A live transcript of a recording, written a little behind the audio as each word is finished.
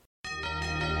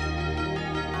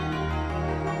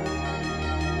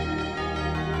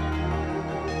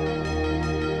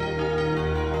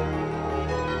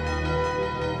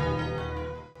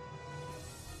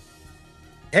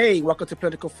Hey, welcome to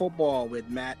Political Football with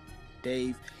Matt,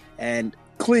 Dave, and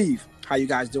Cleve. How you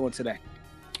guys doing today?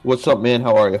 What's up, man?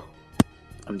 How are you?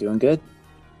 I'm doing good.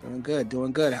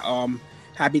 Doing good.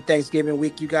 Happy Thanksgiving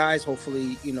week, you guys.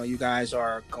 Hopefully, you guys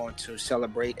are going to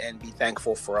celebrate and be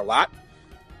thankful for a lot.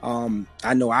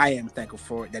 I know I am thankful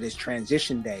for it. That is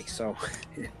transition day, so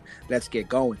let's get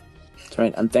going. That's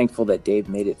right. I'm thankful that Dave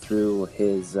made it through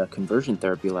his conversion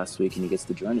therapy last week and he gets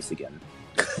to join us again.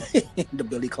 The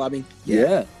Billy clubbing.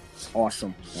 Yeah.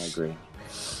 Awesome. I agree.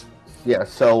 Yeah,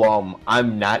 so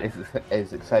I'm not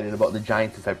as excited about the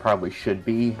Giants as I probably should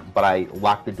be, but I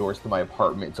locked the doors to my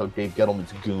apartment, so Dave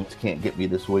Gettleman's goons can't get me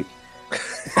this week.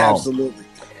 Absolutely.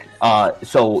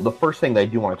 So the first thing that I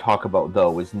do want to talk about,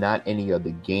 though, is not any of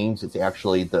the games. It's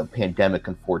actually the pandemic,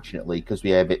 unfortunately, because we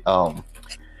have it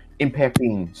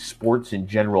impacting sports in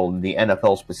general and the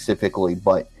NFL specifically.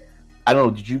 But I don't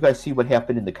know, did you guys see what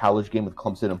happened in the college game with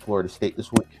Clemson and Florida State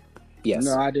this week? Yes.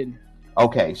 No, I didn't.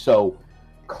 Okay, so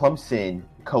Clemson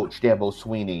coach Dabo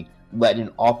Swinney let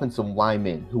an offensive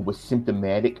lineman who was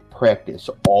symptomatic practice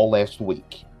all last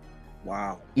week.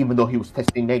 Wow. Even though he was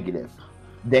testing negative.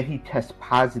 Then he tests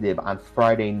positive on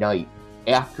Friday night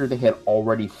after they had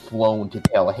already flown to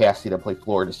Tallahassee to play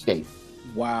Florida State.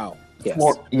 Wow.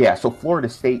 Yes. So Florida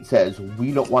State says,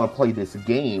 we don't want to play this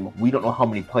game. We don't know how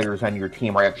many players on your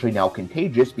team are actually now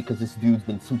contagious because this dude's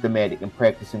been symptomatic and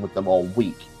practicing with them all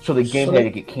week. So the game had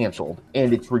to get canceled.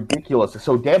 And it's ridiculous.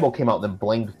 So Dabo came out and then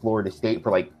blamed Florida State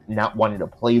for not wanting to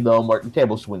play them. Or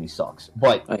Dabo Swinney sucks.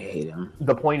 But I hate him.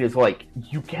 The point is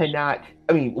you cannot.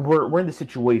 I mean, we're in the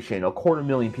situation,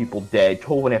 250,000 people dead,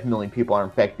 12.5 million people are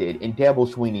infected, and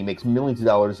Dabo Swinney makes millions of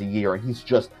dollars a year, and he's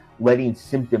just letting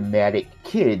symptomatic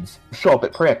kids show up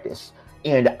at practice.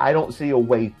 And I don't see a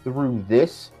way through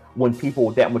this when people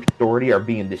with that much authority are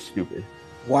being this stupid.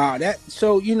 Wow.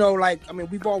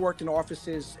 We've all worked in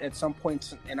offices at some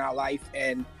points in our life,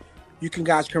 and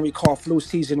guys can recall flu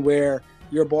season where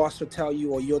your boss will tell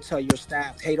you, or you'll tell your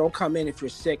staff, hey, don't come in if you're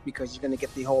sick because you're going to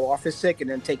get the whole office sick and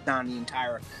then take down the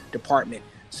entire department.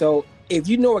 So if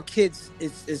you know a kid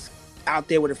is out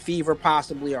there with a fever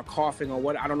possibly or coughing or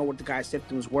what, I don't know what the guy's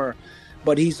symptoms were,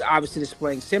 but he's obviously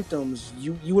displaying symptoms,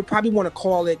 you would probably want to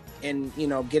call it and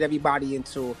get everybody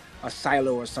into a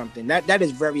silo or something. That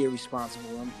is very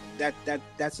irresponsible.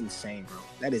 That's insane, bro.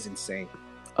 That is insane.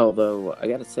 Although I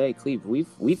gotta say, Cleve,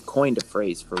 we've coined a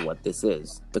phrase for what this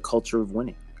is: the culture of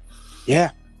winning.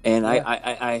 Yeah. And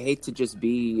yeah. I hate to just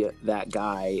be that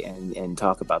guy and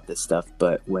talk about this stuff,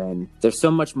 but when there's so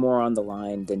much more on the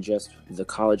line than just the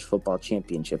college football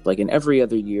championship, like in every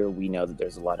other year, we know that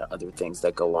there's a lot of other things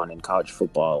that go on in college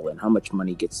football and how much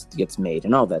money gets made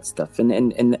and all that stuff.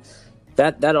 And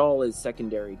that all is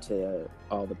secondary to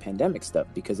all the pandemic stuff,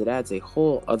 because it adds a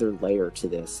whole other layer to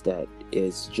this that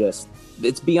is just,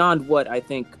 it's beyond what I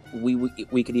think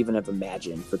we could even have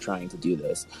imagined for trying to do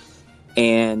this.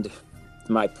 And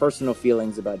my personal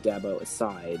feelings about Dabo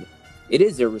aside, it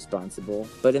is irresponsible,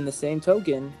 but in the same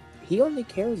token, he only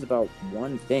cares about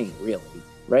one thing, really,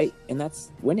 right? And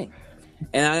that's winning.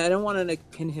 And I don't want to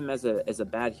pin him as a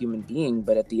bad human being,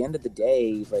 but at the end of the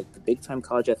day, like the big time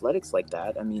college athletics like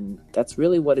that, I mean, that's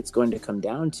really what it's going to come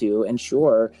down to. And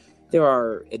sure, there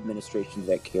are administrations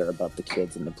that care about the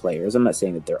kids and the players. I'm not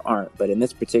saying that there aren't, but in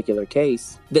this particular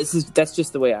case, that's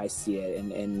just the way I see it.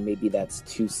 And maybe that's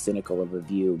too cynical of a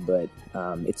view, but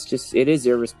it is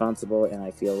irresponsible. And I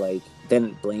feel like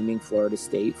then blaming Florida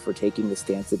State for taking the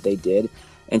stance that they did,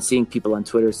 and seeing people on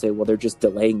Twitter say, well, they're just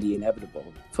delaying the inevitable.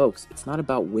 Folks, it's not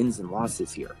about wins and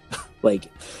losses here.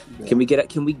 Can we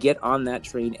get on that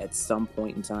train at some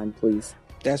point in time, please?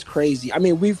 That's crazy. I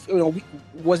mean,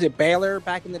 was it Baylor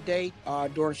back in the day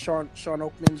during Sean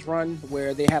Oakman's run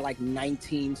where they had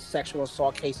 19 sexual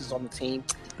assault cases on the team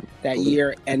that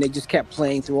year, and they just kept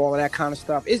playing through all of that kind of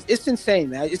stuff. It's insane,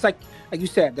 man. It's like you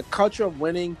said, the culture of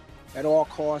winning at all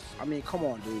costs. I mean, come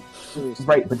on, dude. Seriously.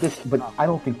 Right, but I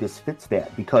don't think this fits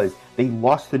that, because they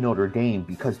lost to Notre Dame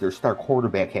because their star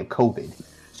quarterback had COVID.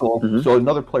 So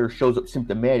another player shows up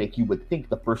symptomatic, you would think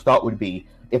the first thought would be,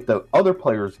 if the other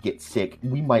players get sick,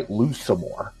 we might lose some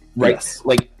more, right? Yes.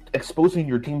 Exposing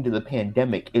your team to the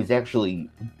pandemic is actually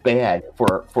bad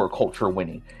for culture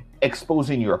winning.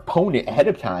 Exposing your opponent ahead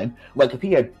of time, if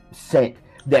he had sent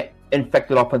that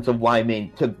infected offensive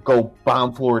lineman to go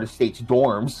bomb Florida State's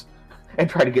dorms and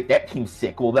try to get that team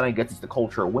sick, well, then I guess it's the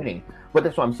culture of winning. But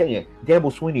that's what I'm saying.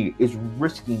 Dabo Swinney is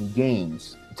risking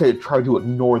games to try to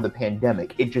ignore the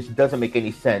pandemic. It just doesn't make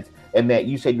any sense. And Matt,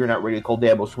 you said you're not ready to call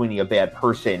Dabo Swinney a bad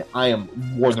person. I am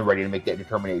more than ready to make that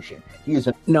determination. He is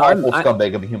an awful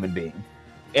scumbag of a human being.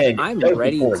 And I'm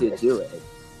ready to do it.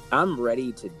 I'm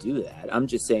ready to do that. I'm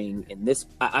just saying in this,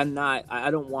 I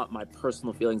don't want my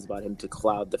personal feelings about him to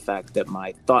cloud the fact that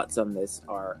my thoughts on this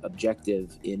are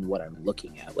objective in what I'm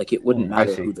looking at. Like, it wouldn't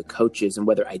matter who the coach is and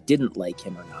whether I didn't like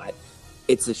him or not.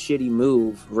 It's a shitty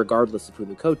move regardless of who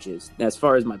the coach is. Now, as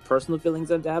far as my personal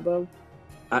feelings on Dabo,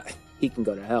 he can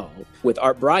go to hell with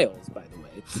Art Briles, by the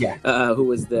way, who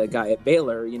was the guy at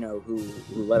Baylor, who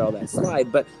let all that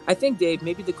slide. But I think, Dave,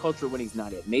 maybe the culture winning's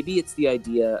not it. Maybe it's the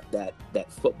idea that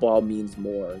football means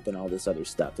more than all this other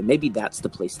stuff. And maybe that's the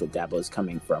place that Dabo is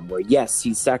coming from, where, yes,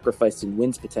 he's sacrificing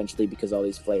wins potentially because all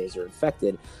these players are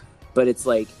infected. But it's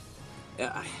like,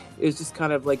 it was just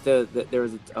kind of like there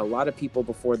was a lot of people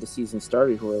before the season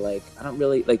started who were like, I don't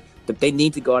really like that they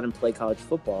need to go out and play college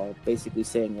football, basically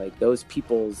saying like those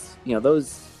people's,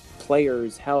 those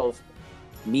players' health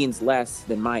means less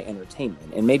than my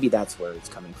entertainment. And maybe that's where it's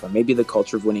coming from. Maybe the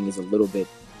culture of winning is a little bit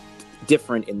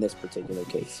different in this particular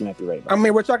case. You might be right about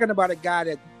that. We're talking about a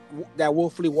guy that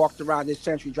willfully walked around this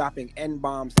century dropping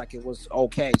N-bombs like it was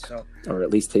okay. So, or at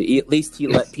least he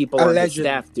let people on his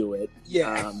staff do it.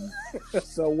 Yeah.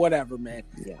 So whatever, man.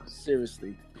 Yeah.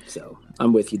 Seriously. So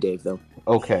I'm with you, Dave, though.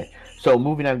 Okay. So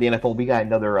moving on to the NFL, we got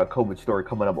another COVID story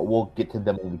coming up, but we'll get to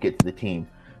them when we get to the team.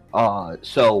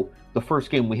 So the first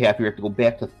game we have here, we have to go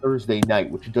back to Thursday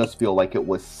night, which does feel like it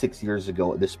was 6 years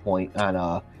ago at this point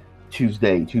on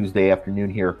Tuesday afternoon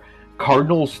here.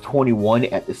 Cardinals 21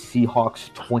 at the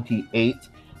Seahawks 28,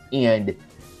 and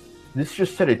this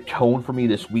just set a tone for me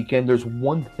this weekend. There's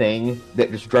one thing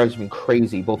that just drives me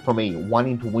crazy, both from a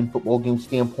wanting to win football game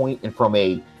standpoint and from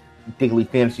a daily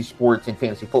fantasy sports and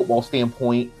fantasy football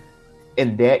standpoint,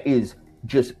 and that is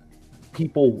just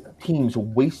teams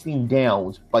wasting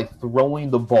downs by throwing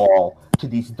the ball to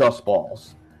these dust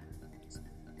balls.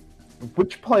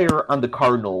 Which player on the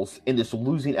Cardinals in this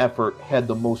losing effort had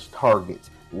the most targets?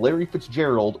 Larry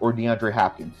Fitzgerald or DeAndre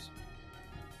Hopkins?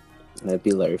 That'd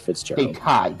be Larry Fitzgerald. They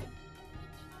tied.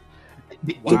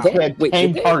 They had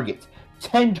 10 targets.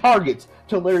 10 targets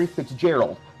to Larry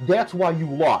Fitzgerald. That's why you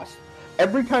lost.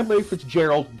 Every time Larry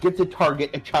Fitzgerald gets a target,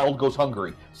 a child goes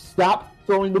hungry. Stop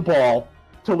throwing the ball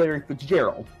to Larry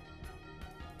Fitzgerald.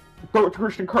 Throw it to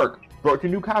Christian Kirk. Throw it to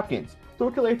Nuke Hopkins. Throw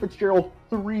it to Larry Fitzgerald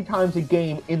 3 times a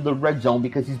game in the red zone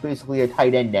because he's basically a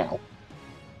tight end now.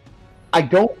 I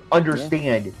don't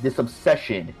understand this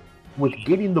obsession with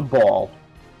getting the ball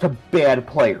to bad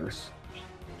players.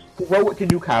 Throw it to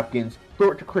Nuke Hopkins.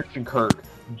 Throw it to Christian Kirk.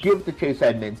 Give it to Chase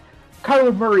Edmonds.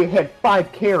 Kyler Murray had 5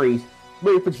 carries.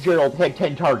 Larry Fitzgerald had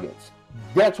 10 targets.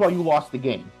 That's why you lost the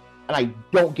game. And I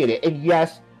don't get it. And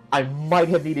yes, I might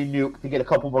have needed Nuke to get a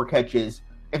couple more catches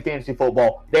in fantasy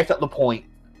football. That's not the point.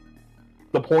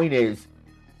 The point is,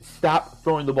 stop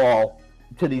throwing the ball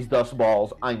to these dust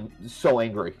balls. I'm so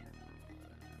angry.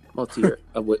 Well, to your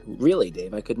really,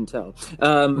 Dave, I couldn't tell.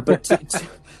 But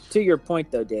to your point,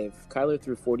 though, Dave, Kyler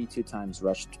threw 42 times,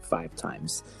 rushed 5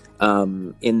 times.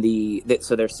 So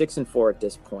they're 6-4 at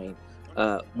this point.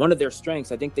 One of their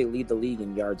strengths, I think they lead the league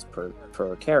in yards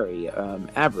per carry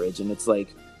average, and it's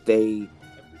like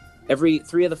every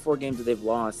 3 of the 4 games that they've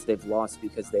lost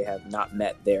because they have not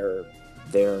met their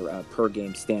per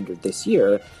game standard this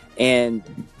year. And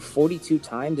 42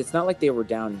 times, it's not like they were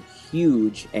down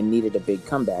huge and needed a big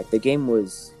comeback. The game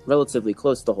was relatively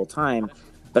close the whole time,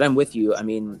 but I'm with you.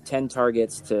 10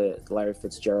 targets to Larry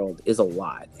Fitzgerald is a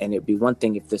lot, and it'd be one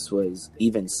thing if this was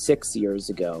even 6 years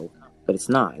ago, but it's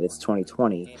not. It's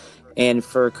 2020. And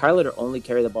for Kyler to only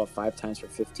carry the ball 5 times for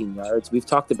 15 yards, we've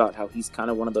talked about how he's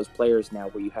kind of one of those players now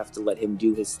where you have to let him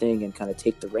do his thing and kind of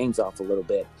take the reins off a little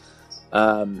bit.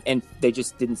 And they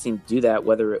just didn't seem to do that,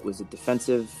 whether it was a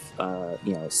defensive,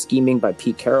 scheming by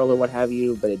Pete Carroll or what have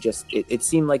you. But it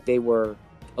seemed like they were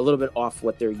a little bit off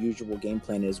what their usual game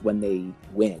plan is when they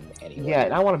win anyway. Yeah,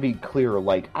 and I want to be clear,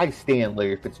 I stand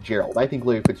Larry Fitzgerald. I think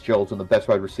Larry Fitzgerald's one of the best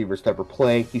wide receivers to ever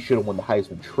play. He should have won the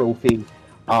Heisman Trophy.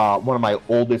 One of my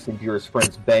oldest and dearest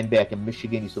friends, Ben, back in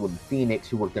Michigan, used to live in Phoenix,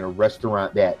 who worked in a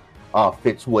restaurant that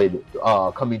Fitz would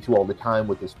come into all the time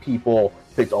with his people.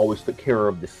 Fitz always took care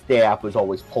of the staff, was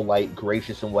always polite,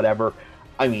 gracious, and whatever.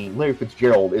 Larry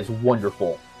Fitzgerald is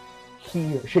wonderful.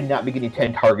 He should not be getting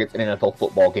 10 targets in an NFL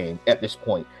football game at this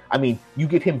point. You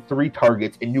give him 3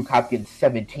 targets and Nuke Hopkins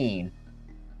 17,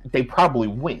 they probably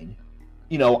win.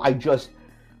 I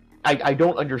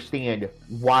don't understand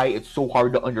why it's so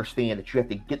hard to understand that you have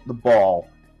to get the ball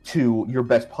to your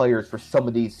best players for some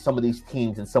of these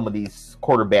teams and some of these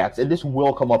quarterbacks, and this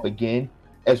will come up again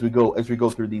as we go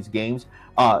through these games.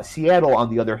 Seattle,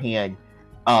 on the other hand,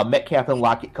 Metcalf and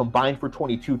Lockett combined for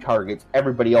 22 targets.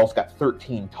 Everybody else got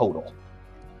 13 total.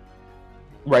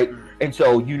 Right, and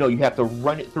so you have to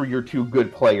run it through your 2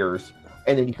 good players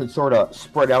and then you can sort of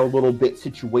spread out a little bit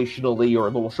situationally or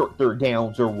a little short third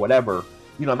downs or whatever.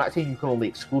 I'm not saying you can only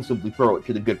exclusively throw it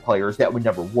to the good players. That would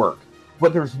never work.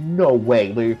 But there's no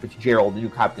way Larry Fitzgerald and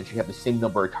Duke Hopkins should have the same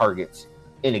number of targets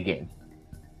in a game.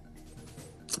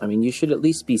 I mean, you should at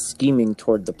least be scheming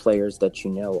toward the players that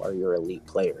you know are your elite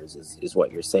players, is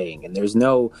what you're saying. And there's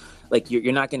no, like,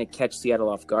 you're not going to catch Seattle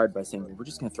off guard by saying, well, we're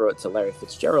just going to throw it to Larry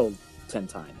Fitzgerald 10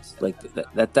 times. Like,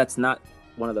 that's not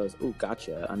one of those, ooh,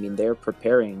 gotcha. I mean, they're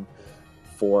preparing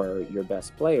for your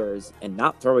best players and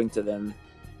not throwing to them.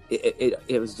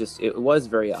 It was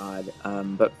very odd.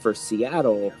 But for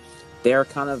Seattle, they're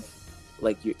kind of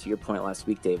like to your point last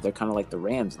week, Dave, they're kind of like the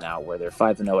Rams now, where they're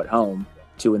 5-0 at home,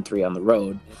 2-3 on the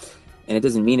road, and it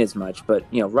doesn't mean as much. But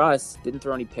Russ didn't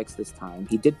throw any picks this time.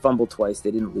 He did fumble twice.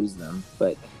 They didn't lose them,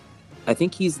 but I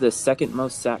think he's the second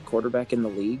most sacked quarterback in the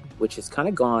league, which has kind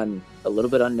of gone a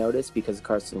little bit unnoticed because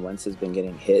Carson Wentz has been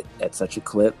getting hit at such a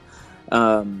clip.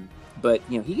 But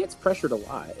he gets pressured a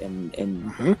lot,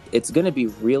 and it's going to be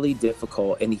really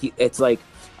difficult. And it's like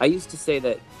I used to say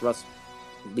that Russ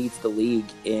leads the league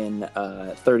in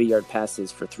 30-yard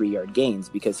passes for 3-yard gains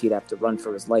because he'd have to run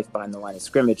for his life behind the line of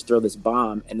scrimmage, throw this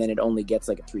bomb, and then it only gets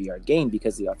like a 3-yard gain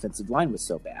because the offensive line was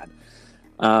so bad.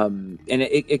 And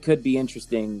it could be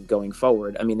interesting going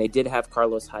forward. I mean, they did have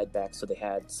Carlos Hyde back, so they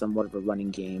had somewhat of a running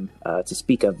game to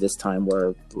speak of this time,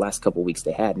 where the last couple of weeks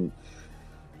they hadn't.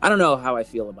 I don't know how I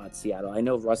feel about Seattle. I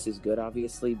know Russ is good,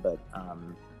 obviously, but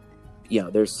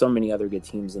there's so many other good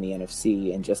teams in the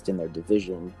NFC and just in their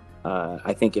division.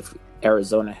 I think if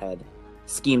Arizona had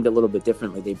schemed a little bit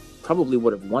differently, they probably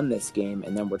would have won this game.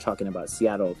 And then we're talking about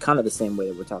Seattle kind of the same way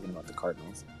that we're talking about the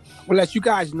Cardinals. Well, as you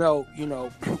guys know,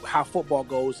 how football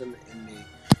goes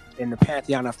in the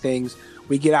pantheon of things.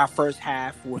 We get our first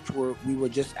half, which we were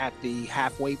just at the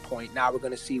halfway point. Now we're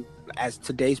going to see, as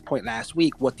today's point last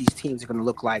week, what these teams are going to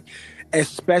look like,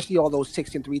 especially all those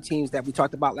 6-3 teams that we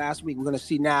talked about last week. We're going to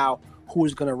see now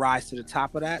who's going to rise to the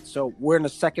top of that. So we're in the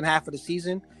second half of the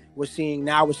season. We're seeing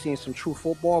some true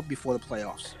football before the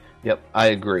playoffs. Yep, I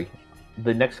agree.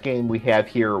 The next game we have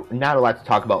here, not a lot to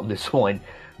talk about in this one.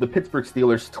 The Pittsburgh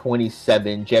Steelers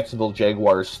 27, Jacksonville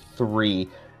Jaguars 3.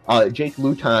 Jake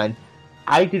Luton,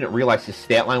 I didn't realize his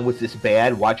stat line was this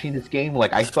bad watching this game.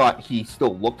 Like, I thought he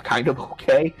still looked kind of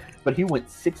okay, but he went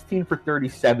 16 for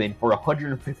 37 for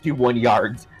 151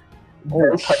 yards.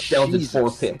 No touchdowns and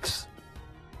 4 picks.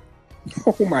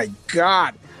 Oh, my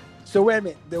God. So, wait a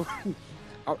minute.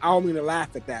 I don't mean to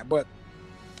laugh at that, but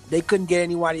they couldn't get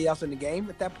anybody else in the game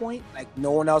at that point? Like,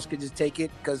 no one else could just take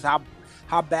it? Because how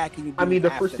bad can you be? I mean,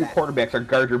 the first two quarterbacks are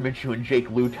Gardner Minshew and Jake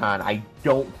Luton. I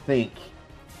don't think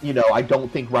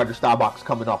Roger Staubach's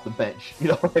coming off the bench. You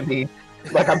know what I mean?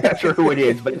 Like, I'm not sure who it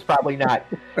is, but it's probably not.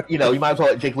 You might as well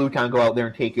let Jake Luton go out there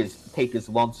and take his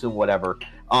lumps and whatever.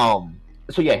 So,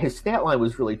 yeah, his stat line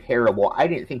was really terrible. I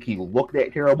didn't think he looked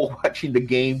that terrible watching the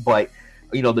game, but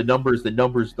the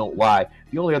numbers don't lie.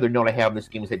 The only other note I have in this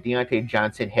game is that Deontay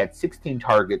Johnson had 16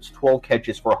 targets, 12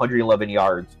 catches for 111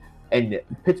 yards, and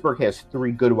Pittsburgh has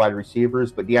 3 good wide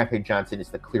receivers, but Deontay Johnson is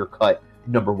the clear-cut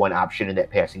number 1 option in that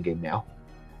passing game now.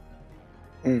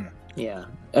 Yeah.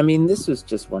 I mean, this was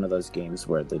just one of those games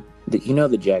where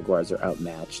the Jaguars are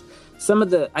outmatched.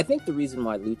 I think the reason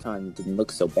why Luton didn't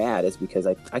look so bad is because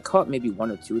I caught maybe 1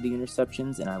 or 2 of the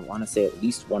interceptions, and I want to say at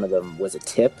least one of them was a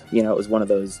tip. It was one of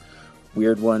those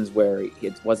weird ones where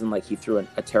it wasn't like he threw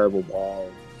a terrible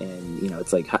ball and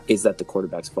it's like, is that the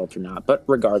quarterback's fault or not? But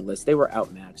regardless, they were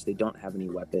outmatched. They don't have any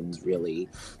weapons really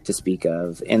to speak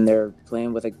of, and they're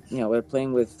playing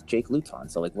with Jake Luton.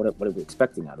 So like, what are we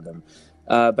expecting out of them?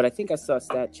 But I think I saw a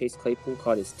stat: Chase Claypool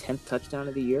caught his 10th touchdown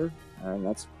of the year, and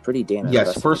that's pretty damn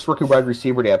impressive. Yes, first rookie wide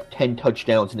receiver to have 10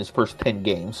 touchdowns in his first 10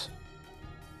 games.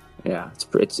 Yeah,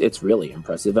 it's really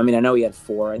impressive. I mean, I know he had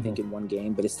 4, I think, in one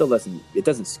game, but it still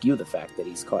doesn't skew the fact that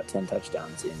he's caught 10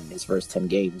 touchdowns in his first 10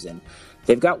 games, and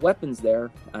they've got weapons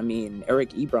there. I mean,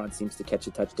 Eric Ebron seems to catch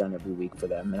a touchdown every week for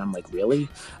them, and I'm like, really?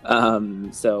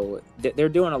 So they're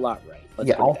doing a lot right. Let's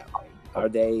put it that way. Are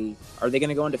they going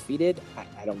to go undefeated?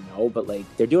 I don't know, but like,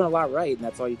 they're doing a lot right, and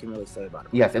that's all you can really say about it.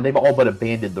 Yes, and they've all but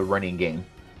abandoned the running game.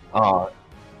 No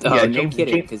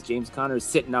kidding, because James Conner is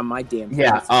sitting on my damn.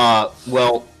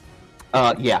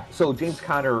 So James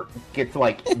Conner gets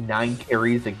like 9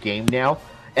 carries a game now,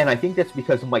 and I think that's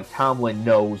because Mike Tomlin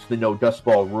knows the no dust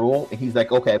ball rule, and he's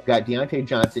like, okay, I've got Deontay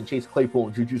Johnson, Chase Claypool,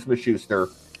 and Juju Smith-Schuster.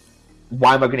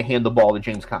 Why am I going to hand the ball to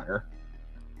James Conner?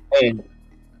 And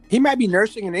he might be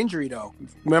nursing an injury, though.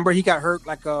 Remember, he got hurt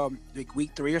like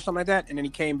week 3 or something like that, and then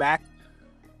he came back.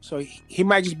 So he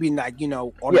might just be like, Yeah,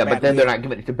 but then they're not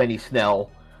giving it to Benny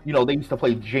Snell. They used to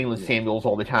play Jalen Samuels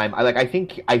all the time. I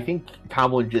think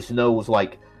Tomlin just knows,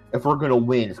 like, if we're going to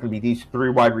win, it's going to be these 3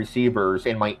 wide receivers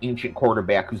and my ancient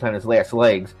quarterback who's on his last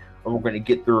legs, and we're going to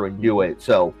get through and do it.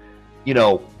 So,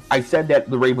 I said that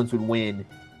the Ravens would win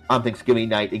on Thanksgiving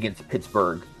night against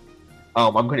Pittsburgh.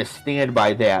 I'm going to stand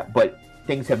by that, but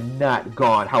things have not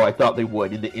gone how I thought they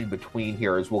would in the in-between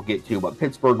here, as we'll get to. But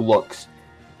Pittsburgh looks,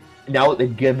 now that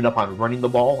they've given up on running the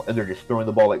ball and they're just throwing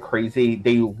the ball like crazy,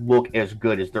 they look as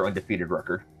good as their undefeated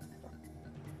record.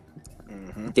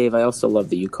 Dave, I also love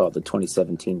that you called the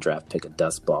 2017 draft pick a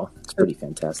dust ball. It's pretty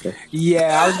fantastic.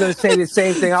 Yeah, I was going to say the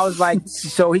same thing. I was like,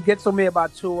 so he gets on me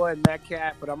about Tua and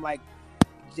Metcalf, but I'm like,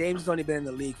 James has only been in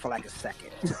the league for like a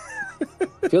second.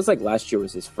 Feels like last year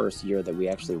was his first year that we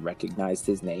actually recognized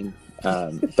his name.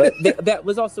 But that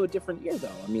was also a different year, though.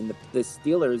 I mean, the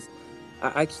Steelers,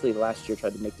 I actually last year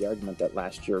tried to make the argument that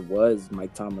last year was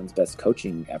Mike Tomlin's best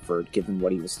coaching effort, given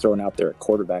what he was throwing out there at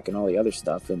quarterback and all the other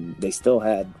stuff. And they still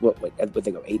had, what would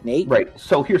they go, 8-8? Right.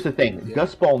 So here's the thing.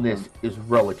 Dustballness is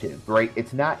relative, right?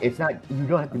 It's not, you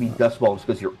don't have to be dustball just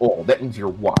because you're old. That means you're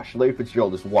washed. Larry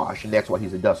Fitzgerald is washed, and that's why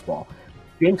he's a dustball.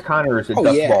 James Conner is a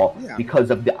dustball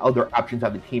because of the other options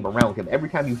on the team around him. Every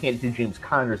time you hand it to James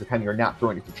Conner is the time you're not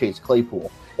throwing it to Chase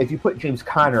Claypool. If you put James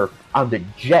Conner on the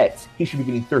Jets, he should be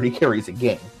getting 30 carries a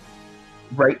game,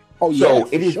 right? So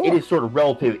it is sort of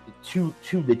relative to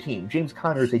the team. James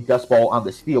Conner is a dustball on the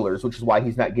Steelers, which is why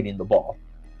he's not getting the ball.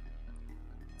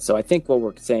 So I think what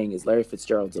we're saying is Larry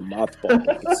Fitzgerald's a mothball.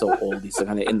 Like, it's so old, he's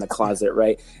kind of in the closet,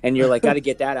 right? And you're like, got to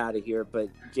get that out of here. But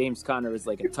James Conner is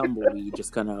like a tumbleweed,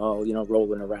 just kind of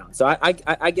rolling around. So I get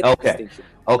the distinction.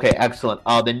 Okay, excellent.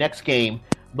 The next game,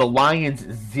 the Lions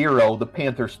 0, the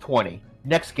Panthers 20.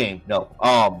 Next game, no.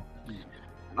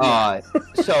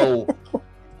 So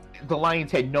the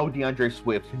Lions had no DeAndre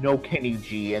Swift, no Kenny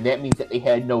G, and that means that they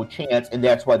had no chance, and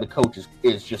that's why the coach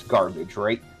is just garbage,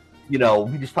 right? We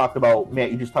just talked about,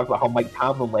 Matt, you just talked about how Mike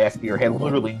Tomlin last year had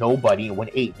literally nobody and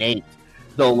went 8-8.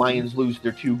 The Lions lose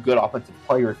their 2 good offensive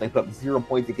players. They put up 0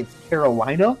 points against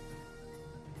Carolina.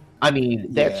 I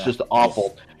mean, that's just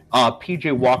awful.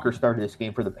 P.J. Walker started this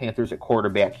game for the Panthers at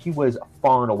quarterback. He was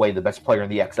far and away the best player in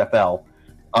the XFL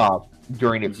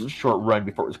during its short run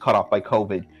before it was cut off by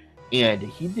COVID. And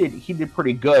he did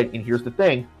pretty good. And here's the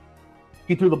thing.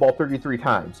 He threw the ball 33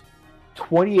 times.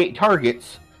 28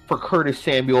 targets for Curtis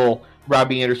Samuel,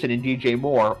 Robbie Anderson, and DJ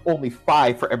Moore, only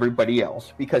 5 for everybody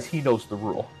else because he knows the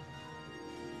rule.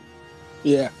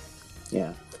 Yeah.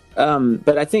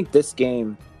 But I think this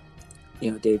game,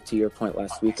 Dave, to your point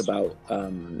last week about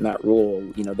Matt Rule,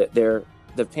 that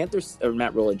the Panthers, or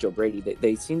Matt Rule and Joe Brady,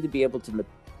 they seem to be able to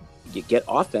get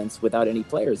offense without any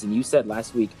players. And you said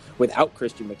last week, without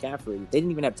Christian McCaffrey, they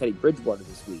didn't even have Teddy Bridgewater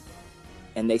this week,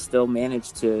 and they still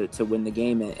managed to win the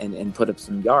game and put up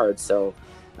some yards. So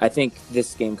I think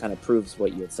this game kind of proves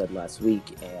what you had said last week,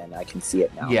 and I can see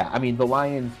it now. Yeah, I mean, the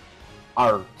Lions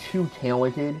are too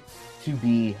talented to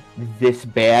be this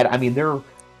bad. I mean, they're,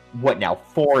 4-6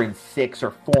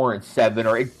 or 4-7,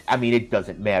 or it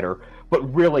doesn't matter.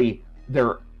 But really,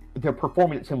 their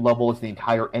performance and level is the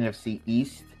entire NFC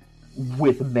East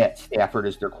with Matt Stafford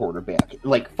as their quarterback.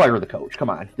 Like, fire the coach. Come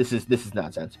on. This is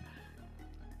nonsense.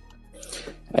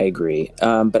 I agree.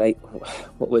 But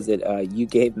what was it? You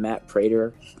gave Matt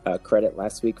Prater credit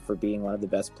last week for being one of the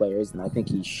best players, and I think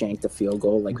he shanked a field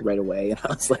goal like right away. And I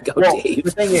was like, Dave.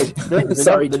 The thing is,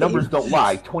 the numbers don't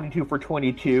lie. 22 for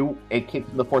 22, and kicked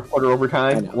in the fourth quarter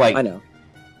overtime. I know.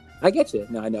 I get you.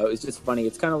 No, I know. It's just funny.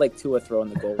 It's kind of like Tua throwing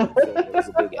the goal. It was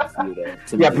a big FU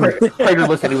to me. Prater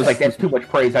listened. He was like, that's too much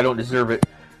praise. I don't deserve it.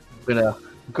 I'm going to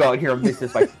go out here and miss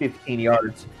this by 15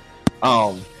 yards.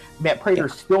 Matt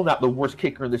Prater's still not the worst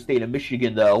kicker in the state of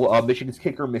Michigan, though. Michigan's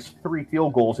kicker missed 3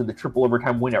 field goals in the triple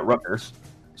overtime win at Rutgers.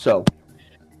 So,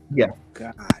 yeah.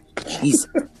 God. Jeez.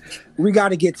 We got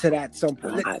to get to that some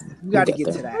point. We got to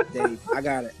get to that, Dave. I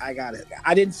got it.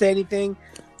 I didn't say anything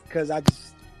because I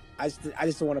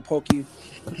just don't want to poke you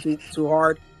too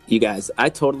hard. You guys, I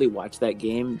totally watched that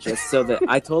game just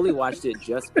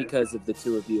because of the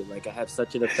two of you. Like, I have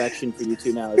such an affection for you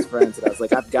two now as friends, and I was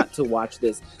like, I've got to watch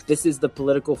this. This is the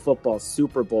political football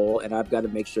Super Bowl, and I've got to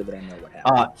make sure that I know what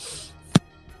happened.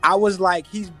 I was like,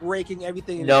 he's breaking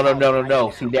everything.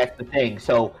 No. See, that's the thing.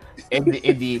 So, in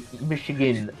the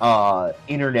Michigan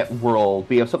internet world,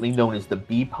 we have something known as the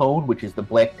B-pone, which is the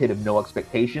black pit of no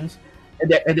expectations,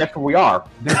 and that's where we are.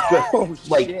 There's just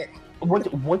shit.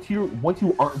 Once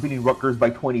you aren't beating Rutgers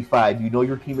by 25, you know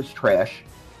your team is trash,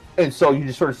 and so you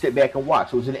just sort of sit back and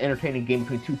watch. So it was an entertaining game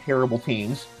between 2 terrible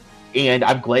teams, and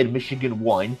I'm glad Michigan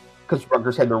won because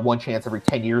Rutgers had their one chance every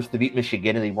 10 years to beat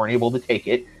Michigan, and they weren't able to take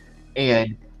it.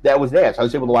 And that was that. So I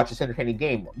was able to watch this entertaining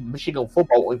game. Michigan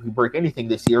football won't break anything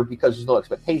this year because there's no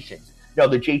expectations. Now,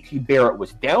 the J.T. Barrett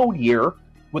was down year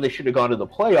when they should have gone to the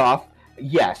playoff.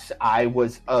 Yes, I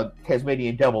was a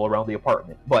Tasmanian devil around the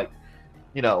apartment. But,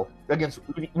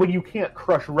 when you can't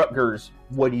crush Rutgers,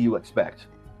 what do you expect?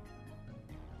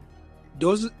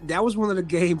 That was one of the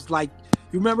games, like,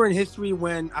 you remember in history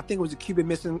when I think it was the Cuban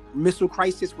Missile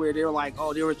Crisis where they were like,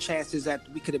 oh, there were chances that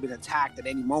we could have been attacked at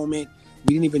any moment.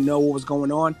 We didn't even know what was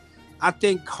going on. I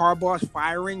think Harbaugh's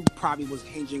firing probably was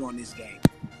hinging on this game.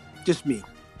 Just me.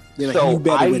 So you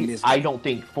better win this game. I don't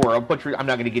think for a bunch of, I'm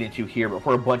not going to get into here, but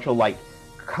for a bunch of like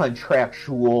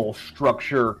contractual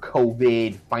structure,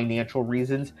 COVID, financial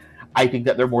reasons, I think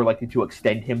that they're more likely to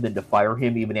extend him than to fire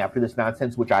him even after this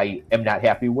nonsense, which I am not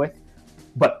happy with.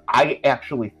 But I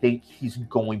actually think he's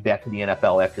going back to the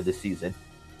NFL after this season.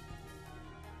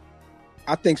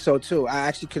 I think so too. I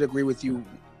actually could agree with you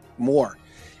more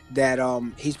that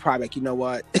he's probably like, you know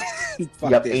what?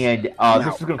 Yep, this. And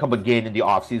this is going to come again in the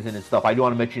offseason and stuff. I do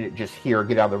want to mention it just here,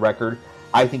 get on the record.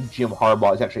 I think Jim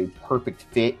Harbaugh is actually a perfect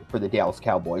fit for the Dallas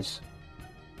Cowboys.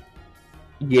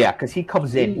 Yeah, because he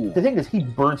comes in. Ooh. The thing is, he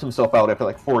burns himself out after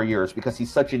like 4 years because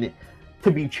he's such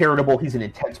to be charitable, he's an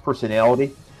intense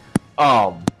personality.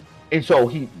 And so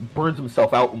he burns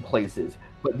himself out in places.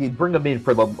 But they bring him in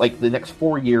for the next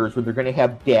 4 years when they're going to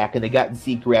have Dak and they got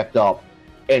Zeke wrapped up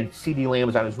and CeeDee Lamb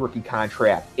is on his rookie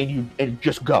contract and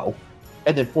just go.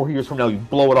 And then 4 years from now, you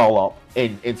blow it all up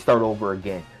and start over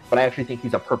again. But I actually think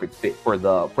he's a perfect fit for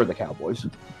the Cowboys.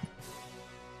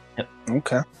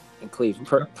 Okay. And Cleve,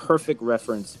 perfect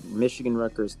reference. Michigan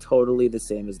Rutgers, totally the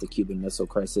same as the Cuban Missile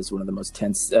Crisis. One of the most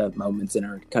tense moments in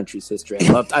our country's history.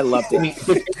 I loved it.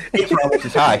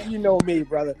 It's high. You know me,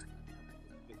 brother.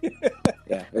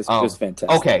 Yeah, it was fantastic.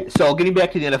 Okay, so getting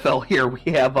back to the NFL here, we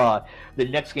have the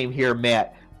next game here,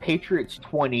 Matt. Patriots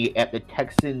 20 at the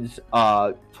Texans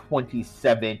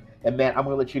 27. And Matt, I'm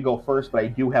going to let you go first, but I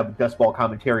do have best ball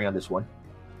commentary on this one.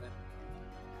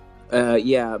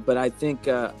 Yeah, but I think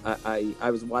I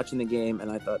was watching the game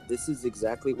and I thought this is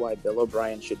exactly why Bill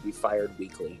O'Brien should be fired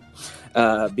weekly,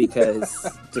 because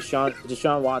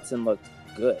Deshaun Watson looked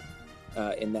good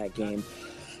in that game.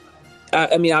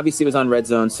 I mean, obviously it was on Red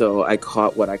Zone, so I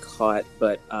caught what I caught.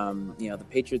 But the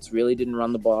Patriots really didn't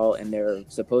run the ball, and they're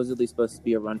supposedly supposed to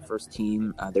be a run-first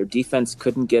team. Their defense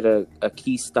couldn't get a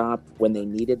key stop when they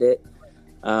needed it.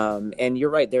 And you're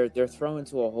right; they're throwing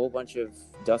to a whole bunch of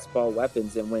dust ball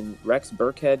weapons. And when Rex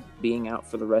Burkhead being out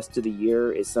for the rest of the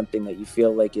year is something that you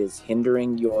feel like is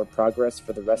hindering your progress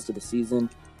for the rest of the season,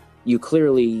 you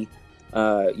clearly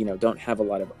don't have a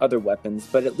lot of other weapons.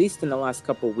 But at least in the last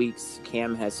couple of weeks,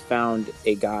 Cam has found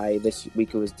a guy. This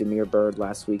week it was Damiere Byrd.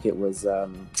 Last week it was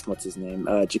what's his name,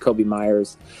 Jacoby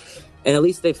Myers. And at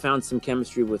least they found some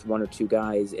chemistry with one or two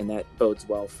guys, and that bodes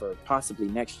well for possibly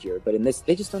next year. But in this,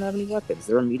 they just don't have any weapons.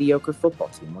 They're a mediocre football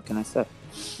team. What can I say?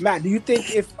 Matt, do you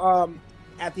think if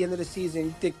at the end of the season,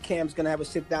 you think Cam's going to have a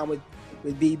sit down with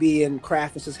BB and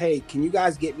Kraft and says, hey, can you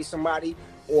guys get me somebody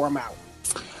or I'm out?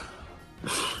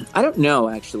 I don't know,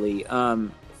 actually.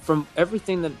 From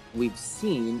everything that we've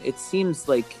seen, it seems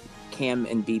like Cam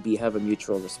and BB have a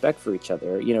mutual respect for each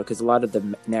other, because a lot of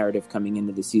the narrative coming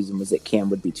into the season was that Cam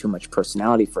would be too much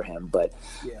personality for him. But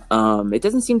it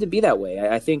doesn't seem to be that way.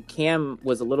 I think Cam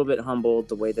was a little bit humbled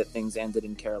the way that things ended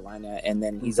in Carolina. And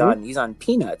then he's on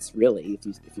peanuts, really,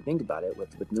 if you think about it,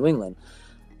 with New England.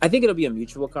 I think it'll be a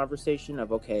mutual conversation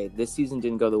of, okay, this season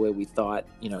didn't go the way we thought.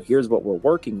 Here's what we're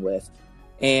working with.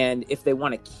 And if they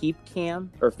want to keep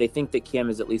Cam, or if they think that Cam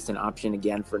is at least an option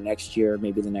again for next year,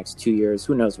 maybe the next 2 years,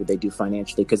 who knows what they do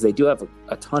financially, because they do have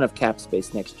a ton of cap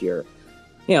space next year.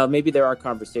 Maybe there are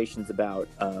conversations about,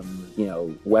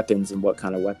 weapons and what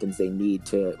kind of weapons they need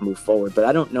to move forward. But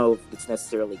I don't know if it's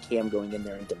necessarily Cam going in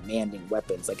there and demanding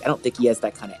weapons. Like, I don't think he has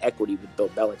that kind of equity with Bill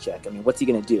Belichick. I mean, what's he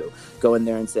going to do? Go in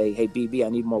there and say, hey, BB, I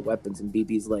need more weapons. And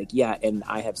BB's like, yeah, and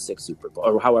I have 6 Super Bowl,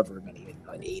 or however many,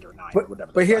 8 or 9 or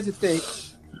whatever. But here's the thing.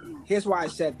 Here's why I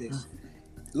said this.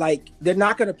 Like, they're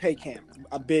not going to pay Cam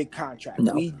a big contract.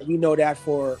 No. We know that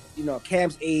for,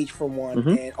 Cam's age for one.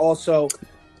 And also,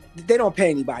 they don't pay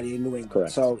anybody in New England.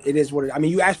 Correct. So it is what it is. I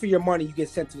mean, you ask for your money, you get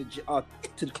sent to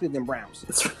the Cleveland Browns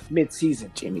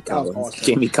mid-season. Jamie Collins. Awesome.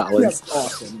 Jamie Collins. That's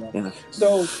awesome, man. Yeah.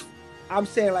 So I'm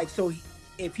saying,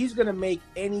 if he's going to make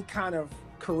any kind of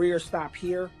career stop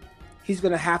here, he's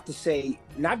going to have to say,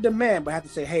 not demand, but have to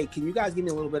say, hey, can you guys give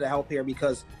me a little bit of help here?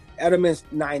 Because Edelman's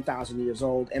 9,000 years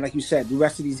old. And like you said, the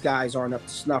rest of these guys aren't up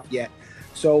to snuff yet.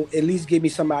 So at least give me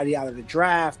somebody out of the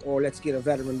draft, or let's get a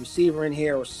veteran receiver in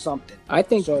here or something. I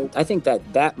think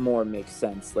that more makes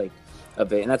sense. Like,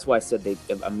 of it, and that's why I said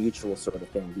a mutual sort of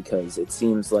thing, because it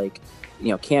seems like,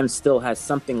 Cam still has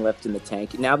something left in the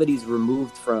tank now that he's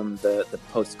removed from the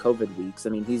post-COVID weeks. I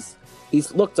mean, he's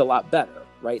looked a lot better,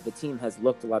 right? The team has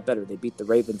looked a lot better. They beat the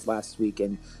Ravens last week,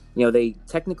 and they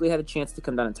technically had a chance to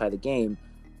come down and tie the game.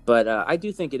 But I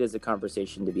do think it is a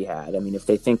conversation to be had. I mean, if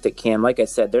they think that Cam, like I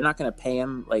said, they're not going to pay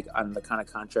him like on the kind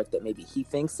of contract that maybe he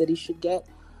thinks that he should get.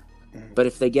 But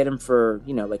if they get him for,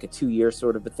 like a 2-year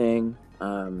sort of a thing,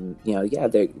 I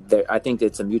think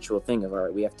it's a mutual thing of, all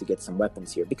right, we have to get some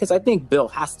weapons here. Because I think Bill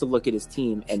has to look at his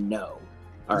team and know,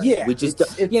 all right, we just,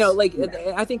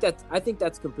 I think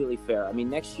that's completely fair. I mean,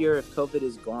 next year, if COVID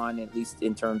is gone, at least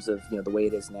in terms of, the way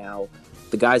it is now,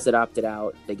 the guys that opted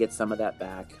out, they get some of that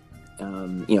back,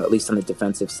 at least on the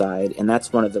defensive side. And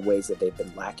that's one of the ways that they've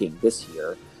been lacking this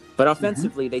year. But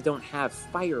offensively, they don't have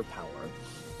firepower.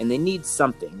 And they need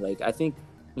something. Like, I think,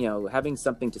 having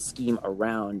something to scheme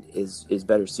around is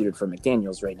better suited for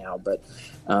McDaniels right now. But,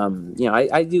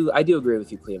 I do agree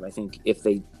with you, Cleve. I think if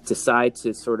they decide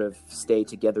to sort of stay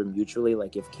together mutually,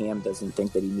 like if Cam doesn't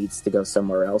think that he needs to go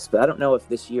somewhere else, but I don't know if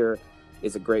this year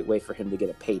is a great way for him to get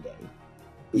a payday.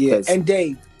 Yeah, and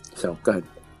Dave. So, go ahead.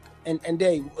 And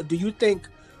Dave, do you think,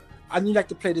 I'd like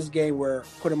to play this game where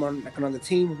put him on the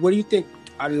team. What do you think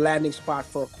a landing spot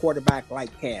for a quarterback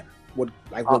like Cam would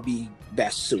be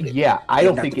best suited? Yeah, I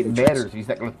don't think it matters. He's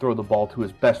not going to throw the ball to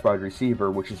his best wide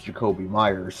receiver, which is Jakobi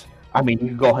Meyers. I mean, you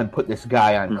can go ahead and put this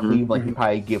guy on Cleveland. He'd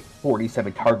probably give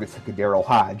 47 targets to Daryl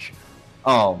Hodge.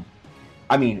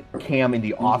 I mean, Cam in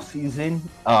the offseason,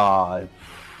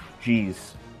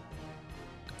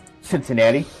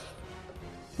 Cincinnati,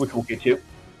 which we'll get to.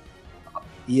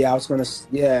 Yeah,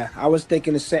 I was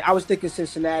thinking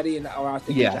Cincinnati, and I was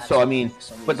thinking Jackson. So I mean,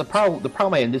 but the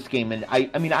problem I had in this game, and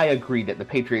I agree that the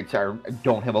Patriots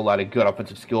don't have a lot of good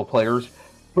offensive skill players,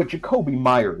 but Jakobi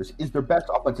Meyers is their best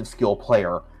offensive skill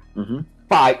player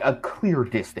by a clear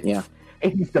distance. Yeah.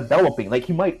 And he's developing. Like,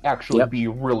 he might actually be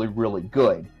really, really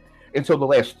good. And so the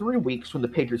last 3 weeks when the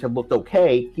Patriots have looked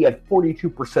okay, he had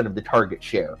 42% of the target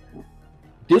share.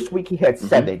 This week he had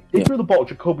 7. They threw the ball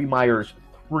to Jakobi Meyers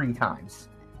 3 times.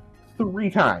 3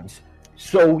 times.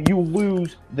 So you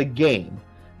lose the game.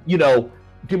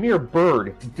 Damiere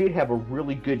Byrd did have a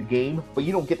really good game, but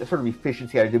you don't get the sort of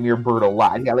efficiency out of Damiere Byrd a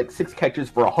lot. He got like 6 catches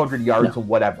for 100 yards or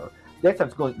whatever. That's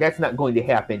not going to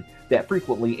happen that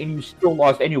frequently, and you still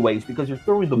lost anyways because you're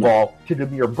throwing the ball to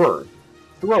Damiere Byrd.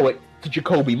 Throw it to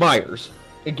Jakobi Meyers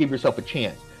and give yourself a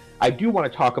chance. I do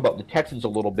want to talk about the Texans a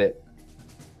little bit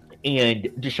and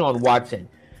Deshaun Watson.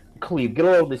 Cleve, get a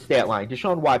load of the stat line.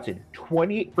 Deshaun Watson,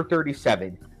 28 for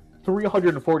 37,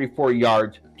 344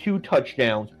 yards, 2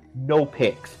 touchdowns, no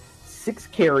picks, 6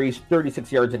 carries,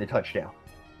 36 yards, and a touchdown.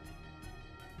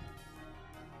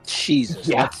 Jesus.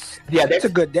 That's a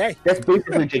good day. That's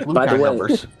basically Jake Luton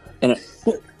numbers. And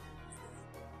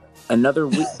another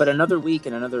week, and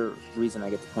another reason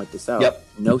I get to point this out.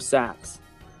 No sacks,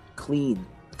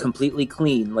 completely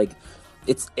clean. Like,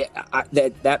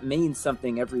 that means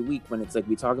something every week when it's like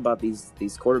we talk about these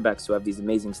quarterbacks who have these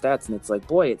amazing stats, and it's like,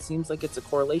 boy, it seems like it's a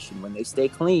correlation. When they stay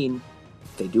clean,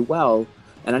 they do well.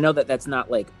 And I know that that's not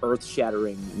like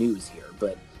earth-shattering news here,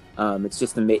 but it's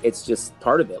just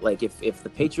part of it. Like, if the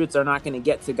Patriots are not going to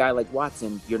get to a guy like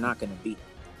Watson, you're not going to beat him.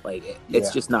 Like,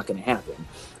 it's just not going to happen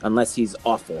unless he's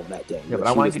awful that day. Yeah, but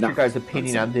I want to get your guys'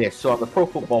 opinion on this. So on the Pro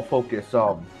Football Focus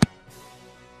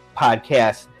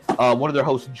podcast, one of their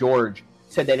hosts, George,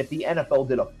 said that if the NFL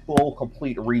did a full,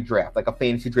 complete redraft, like a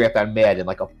fantasy draft on Madden,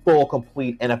 like a full,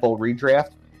 complete NFL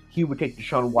redraft, he would take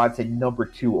Deshaun Watson number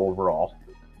 2 overall.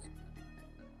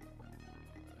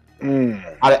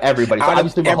 Out of everybody. So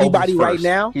obviously everybody right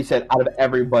now? He said out of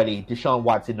everybody, Deshaun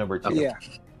Watson number 2. Yeah.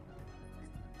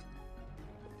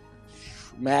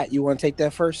 Matt, you want to take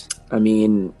that first? I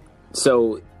mean,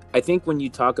 so I think when you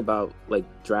talk about like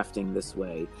drafting this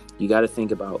way, you got to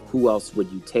think about who else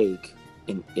would you take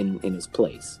in his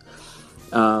place.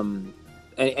 And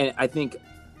I think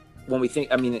when we think,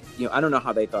 I mean, I don't know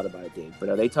how they thought about it, Dave, but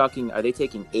are they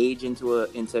taking age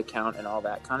into account and all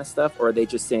that kind of stuff, or are they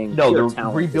just saying no? They're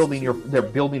rebuilding they're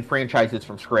building franchises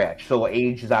from scratch. So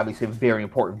age is obviously a very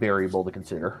important variable to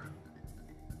consider.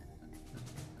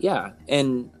 Yeah,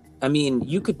 and I mean,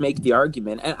 you could make the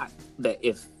argument that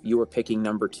if you were picking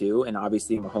number 2, and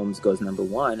obviously Mahomes goes number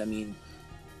 1, I mean,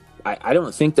 I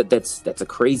don't think that's a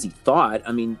crazy thought.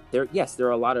 I mean, there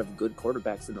are a lot of good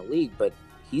quarterbacks in the league, but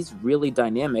he's really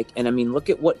dynamic. And I mean,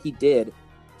 look at what he did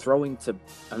throwing to,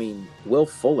 Will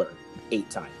Fuller 8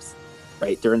 times,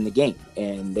 right, during the game,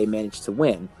 and they managed to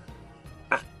win.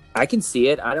 I can see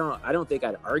it. I don't think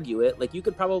I'd argue it. Like, you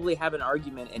could probably have an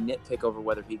argument and nitpick over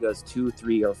whether he goes 2,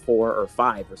 3, or 4 or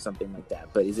 5 or something like that.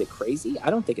 But is it crazy?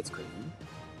 I don't think it's crazy.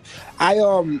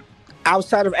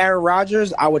 Outside of Aaron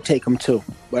Rodgers, I would take him too.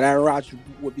 But Aaron Rodgers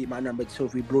would be my number 2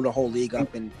 if we blew the whole league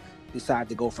up and decided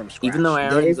to go from scratch. Even though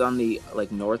Aaron's on the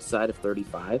north side of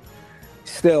 35,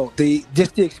 still the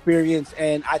experience,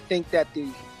 and I think that the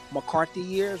McCarthy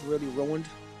years really ruined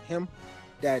him.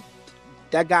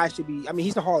 That guy should be. I mean,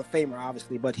 he's a Hall of Famer,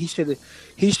 obviously, but he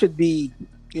should be,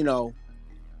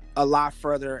 a lot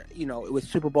further, with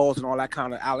Super Bowls and all that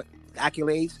kind of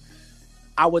accolades.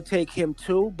 I would take him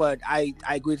too, but I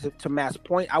agree to Matt's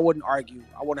point. I wouldn't argue.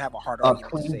 I wouldn't have a hard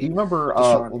argument. Do you remember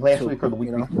last week or the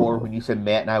week before when you said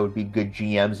Matt and I would be good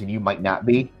GMs and you might not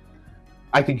be?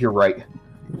 I think you're right.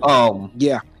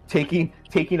 Yeah. Taking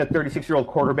a 36-year-old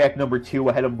quarterback number 2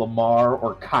 ahead of Lamar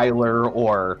or Kyler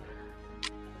or.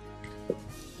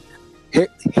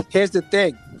 Here's the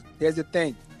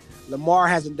thing. Lamar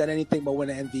hasn't done anything but win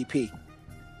an MVP,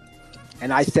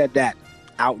 and I said that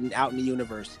out in the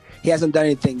universe. He hasn't done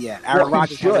anything yet. Aaron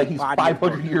Rodgers should. He's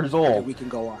 500 years old. We can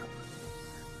go on,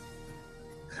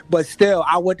 but still,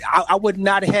 I would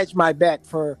not hedge my bet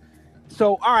for.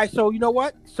 So all right. So you know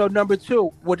what? So number 2,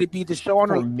 would it be Deshaun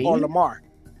or Lamar?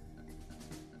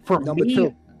 For number me,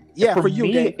 2. Yeah, for you,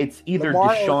 me, Dave. it's either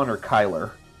Lamar Deshaun or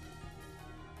Kyler.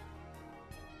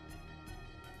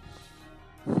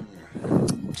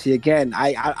 See, again,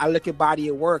 I look at body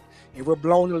of work. If we're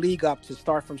blowing the league up to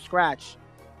start from scratch,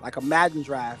 like a Madden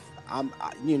draft, I'm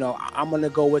gonna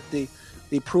go with the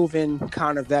proven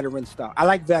kind of veteran stuff. I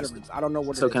like veterans. I don't know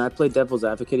what. So can I play devil's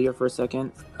advocate here for a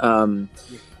second?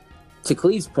 To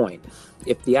Cleve's point,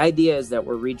 if the idea is that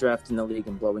we're redrafting the league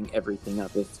and blowing everything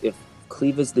up, if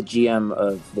Cleve is the GM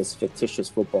of this fictitious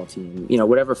football team,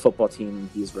 whatever football team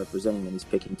he's representing and he's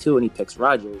picking 2 and he picks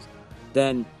Rodgers,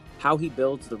 then how he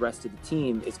builds the rest of the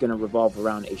team is going to revolve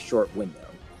around a short window.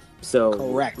 So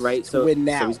correct, right? So he's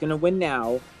going to win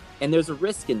now, and there's a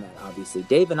risk in that. Obviously,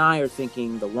 Dave and I are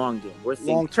thinking the long game. We're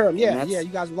thinking long term, yeah. You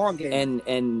guys long game,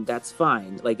 and that's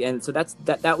fine. And so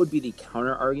that would be the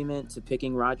counter argument to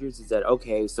picking Rodgers is that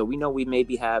okay? So we know we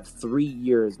maybe have 3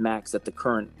 years max at the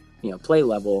current play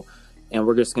level, and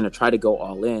we're just going to try to go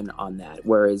all in on that.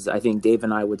 Whereas I think Dave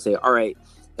and I would say, all right.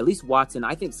 At least Watson,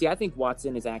 I think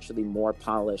Watson is actually more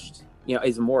polished,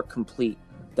 is more complete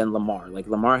than Lamar. Like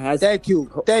Lamar has. Thank you.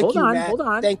 Hold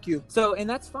on. Thank you. So, and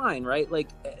that's fine, right? Like,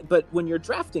 but when you're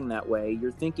drafting that way,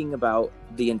 you're thinking about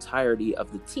the entirety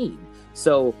of the team.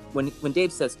 So when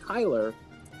Dave says Kyler,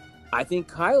 I think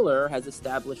Kyler has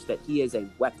established that he is a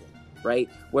weapon, right?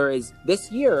 Whereas this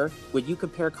year, when you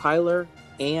compare Kyler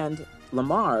and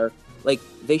Lamar, like,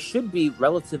 they should be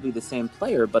relatively the same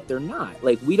player, but they're not.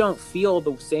 Like, we don't feel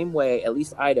the same way, at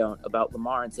least I don't, about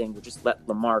Lamar and saying, we'll just let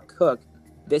Lamar cook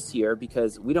this year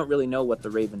because we don't really know what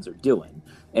the Ravens are doing.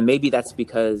 And maybe that's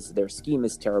because their scheme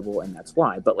is terrible and that's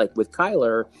why. But, like, with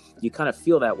Kyler, you kind of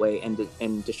feel that way. And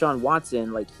Deshaun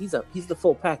Watson, like, he's the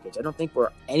full package. I don't think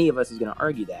any of us is going to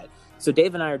argue that. So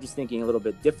Dave and I are just thinking a little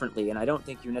bit differently, and I don't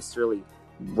think you're necessarily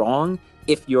wrong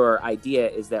if your idea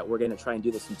is that we're going to try and do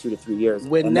this in 2 to 3 years.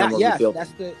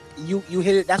 That's you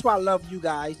hit it. That's why I love you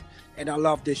guys, and I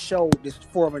love this show, this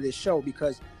form of this show,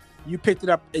 because you picked it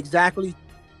up exactly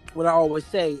what I always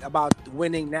say about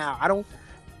winning now.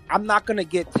 I'm not going to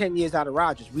get 10 years out of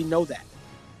Rodgers. We know that,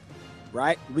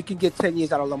 right? We can get 10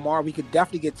 years out of Lamar. We could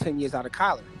definitely get 10 years out of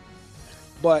Kyler.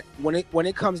 But when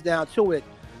it comes down to it,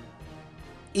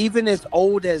 even as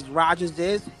old as Rodgers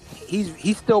is,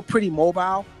 he's still pretty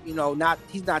mobile. He's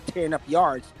not tearing up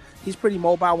yards. He's pretty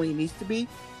mobile when he needs to be,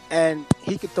 and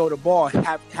he could throw the ball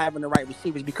having the right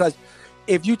receivers. Because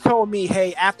if you told me,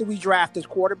 hey, after we draft this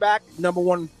quarterback, number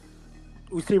 1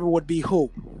 receiver would be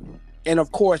who? And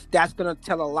of course, that's going to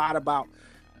tell a lot about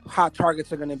how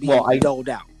targets are going to be doled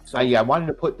out. So I wanted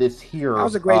to put this here. That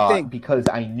was a great thing because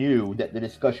I knew that the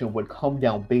discussion would come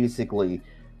down basically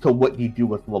to what you do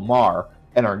with Lamar.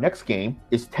 And our next game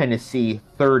is Tennessee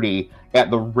 30 at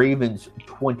the Ravens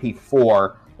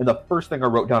 24. And the first thing I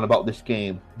wrote down about this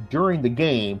game during the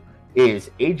game is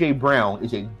A.J. Brown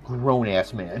is a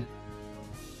grown-ass man.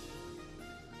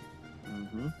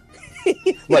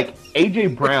 Mm-hmm. Like, A.J.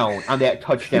 Brown on that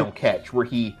touchdown catch where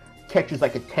he catches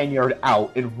like a 10-yard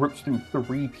out and rips through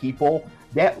 3 people,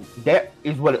 that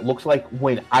is what it looks like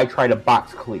when I try to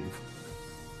box Cleve.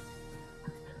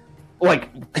 Like,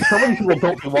 some of these people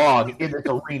don't belong in this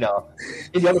arena,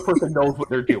 and the other person knows what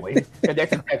they're doing. And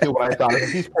that's exactly what I thought of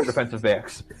these 4 defensive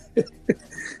backs.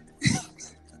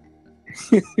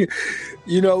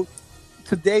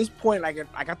 Today's point, like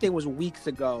I think it was weeks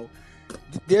ago,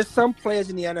 there's some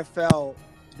players in the NFL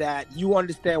that you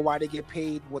understand why they get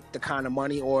paid with the kind of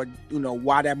money, or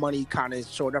why that money kind of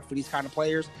is showed up for these kind of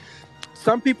players.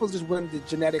 Some people just win the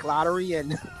genetic lottery,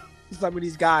 and some of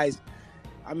these guys,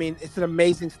 I mean, it's an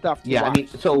amazing stuff to watch. I mean,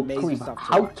 so Khalif,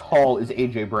 how tall is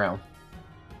AJ Brown?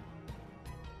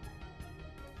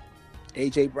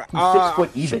 AJ Brown, he's 6 foot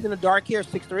even. Shooting in the dark here,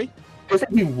 6'3".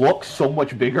 Doesn't he look so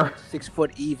much bigger? 6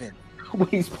 foot even. When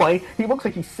he's playing, he looks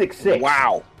like he's 6'6".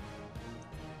 Wow.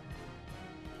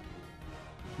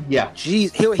 Yeah.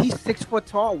 Jeez, he's 6 foot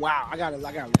tall. Wow, I gotta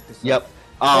look this up. Yep.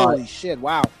 Holy shit!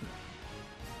 Wow.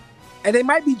 And they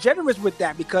might be generous with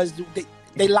that because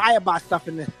they lie about stuff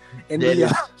in the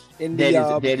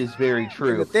that is very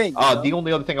true. The thing, the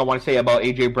only other thing I want to say about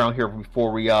AJ Brown here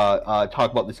before we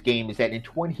talk about this game is that in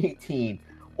 2018,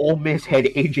 Ole Miss had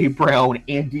AJ Brown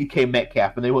and DK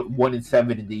Metcalf, and they went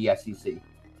 1-7 in the SEC.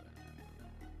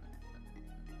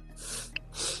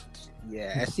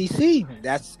 Yeah, SEC.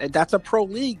 That's a pro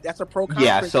league. That's a pro conference.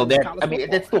 Yeah, so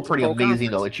that's still pretty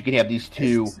amazing though that you can have these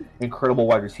two incredible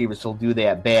wide receivers still do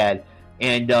that bad.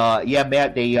 And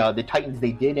Matt, the Titans,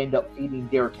 they did end up feeding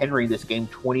Derrick Henry this game,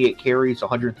 28 carries,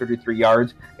 133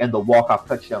 yards, and the walk-off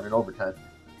touchdown in overtime.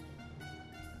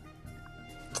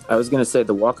 I was going to say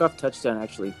the walk-off touchdown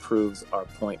actually proves our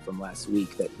point from last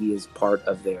week that he is part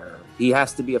of he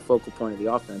has to be a focal point of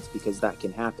the offense because that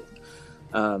can happen.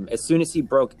 As soon as he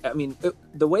broke,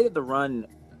 the way that the run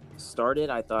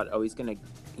started, I thought, he's going to,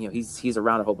 he's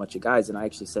around a whole bunch of guys. And I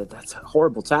actually said, that's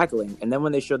horrible tackling. And then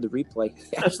when they showed the replay,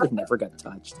 he actually never got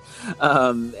touched.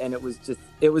 And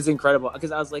it was incredible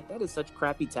because I was like, that is such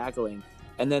crappy tackling.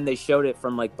 And then they showed it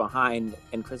from like behind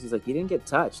and Chris was like, he didn't get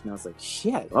touched. And I was like,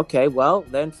 shit. Okay, well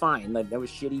then fine. Like, that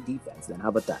was shitty defense then. How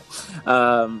about that?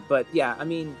 But yeah, I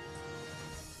mean,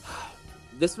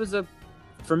 this was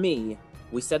for me,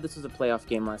 we said this was a playoff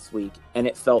game last week, and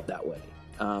it felt that way.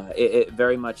 It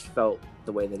very much felt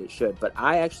the way that it should. But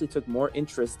I actually took more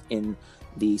interest in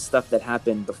the stuff that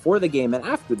happened before the game and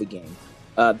after the game.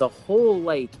 The whole,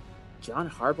 John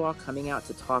Harbaugh coming out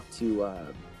to talk to,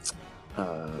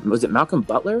 was it Malcolm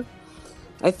Butler,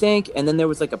 I think? And then there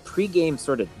was, a pregame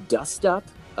sort of dust-up.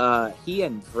 He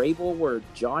and Vrabel were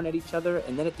jawing at each other,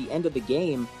 and then at the end of the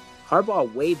game,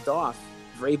 Harbaugh waved off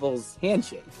Vrabel's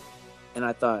handshake. And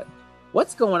I thought,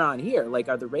 what's going on here?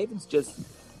 Are the Ravens just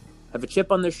have a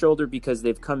chip on their shoulder because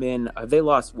they've come in? Have they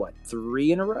lost,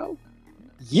 3 in a row?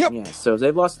 Yep. Yeah, so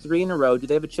they've lost 3 in a row. Do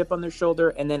they have a chip on their shoulder?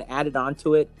 And then added on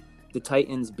to it, the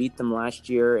Titans beat them last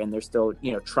year, and they're still,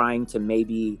 trying to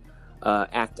maybe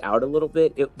act out a little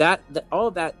bit. All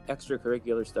of that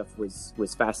extracurricular stuff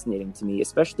was fascinating to me,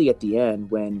 especially at the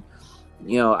end when,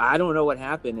 I don't know what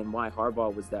happened and why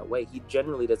Harbaugh was that way. He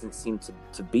generally doesn't seem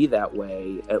to be that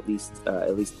way, at least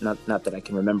not that I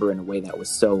can remember in a way that was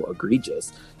so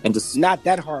egregious. And just not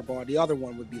that Harbaugh. The other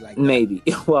one would be like that. Maybe.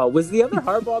 Well, was the other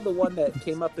Harbaugh the one that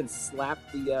came up and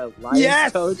slapped the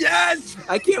Lions coach? Yes.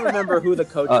 I can't remember who the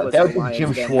coach was. That was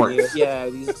Jim Schwartz.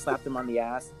 He slapped him on the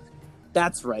ass.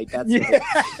 That's right. Right.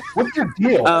 What's your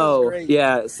deal? Oh,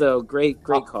 yeah. So great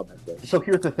callback there. So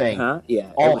here's the thing.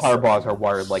 Yeah. All Harbaughs are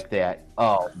wired like that.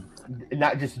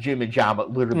 Not just Jim and John,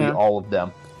 but literally all of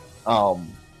them. And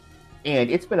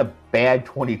it's been a bad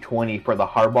 2020 for the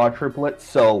Harbaugh triplets.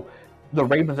 So the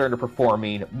Ravens are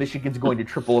underperforming. Michigan's going to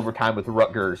triple overtime with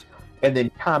Rutgers. And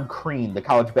then Tom Crean, the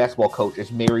college basketball coach,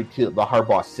 is married to the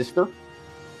Harbaugh sister.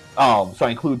 So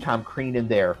I include Tom Crean in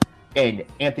there. And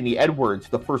Anthony Edwards,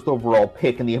 the first overall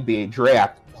pick in the NBA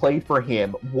draft, played for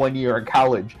him 1 year in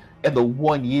college, and the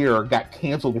 1 year got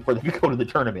canceled before they could go to the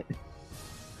tournament.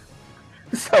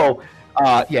 So,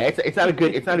 it's not a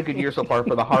good year so far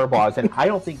for the Harbaughs, and I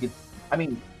don't think the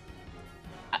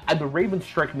Ravens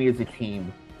strike me as a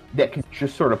team that can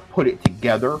just sort of put it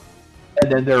together, and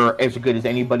then they're as good as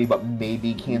anybody but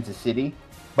maybe Kansas City.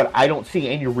 But I don't see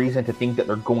any reason to think that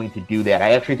they're going to do that.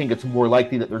 I actually think it's more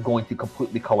likely that they're going to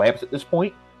completely collapse at this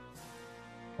point,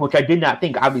 which I did not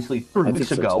think, obviously, 3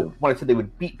 weeks ago when I said they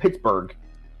would beat Pittsburgh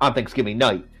on Thanksgiving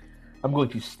night. I'm going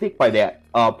to stick by that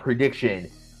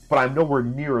prediction, but I'm nowhere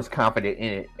near as confident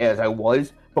in it as I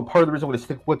was. But part of the reason I'm going to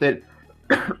stick with it,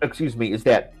 is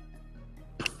that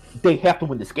they have to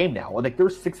win this game now. They're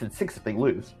 6-6 if they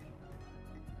lose.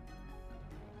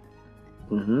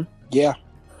 Mm-hmm. Yeah.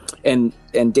 And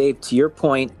Dave, to your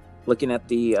point, looking at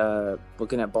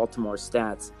Baltimore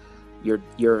stats,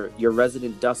 your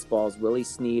resident dust balls, Willie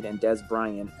Snead and Des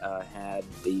Bryant,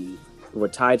 were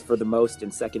tied for the most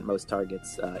and second most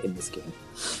targets in this game.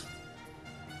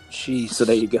 Jeez. So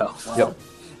there you go. Wow. Yep.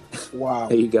 Wow.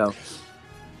 There you go. All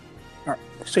right.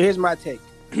 So here's my take,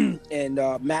 and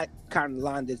Matt kind of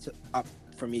lined it up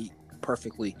for me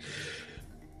perfectly.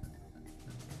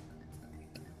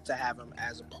 to have him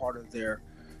as a part of their,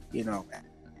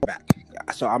 back.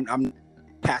 So I'm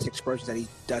past expressions that he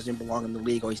doesn't belong in the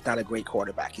league or he's not a great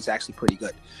quarterback. He's actually pretty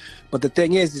good. But the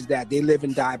thing is that they live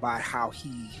and die by how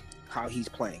he's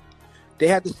playing. They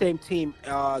had the same team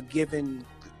given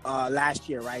last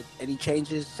year, right? Any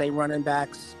changes? Same running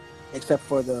backs, except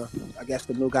for the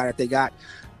new guy that they got.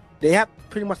 They have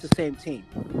pretty much the same team,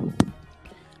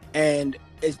 and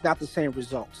it's not the same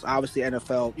results. Obviously,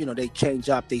 NFL, they change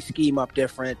up, they scheme up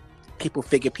different. People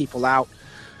figure people out.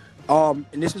 And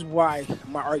this is why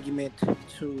my argument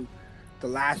to the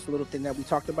last little thing that we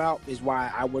talked about is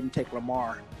why I wouldn't take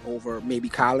Lamar over maybe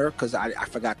Kyler, because I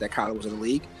forgot that Kyler was in the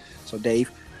league. So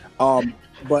Dave,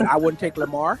 but I wouldn't take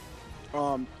Lamar.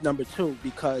 Number two,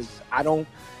 because I don't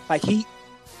like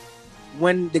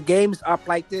when the game's up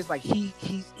like this, like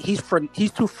he's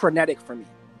too frenetic for me,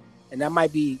 and that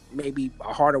might be maybe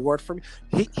a harder word for me.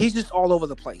 He's just all over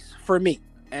the place for me,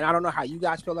 and I don't know how you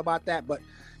guys feel about that, but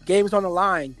games on the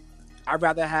line, I'd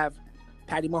rather have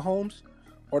Patty Mahomes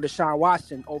or Deshaun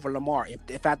Watson over Lamar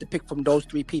if I had to pick from those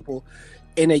three people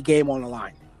in a game on the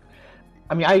line.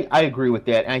 I mean, I agree with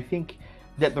that, and I think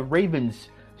that the Ravens.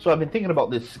 So I've been thinking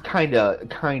about this kind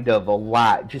of a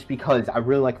lot, just because I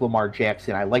really like Lamar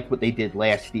Jackson. I like what they did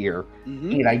last year,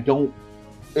 and I've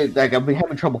been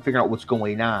having trouble figuring out what's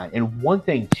going on. And one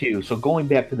thing too, so going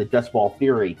back to the dust ball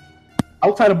theory,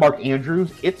 outside of Mark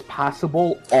Andrews, it's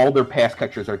possible all their pass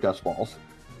catchers are dust balls.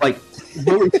 Like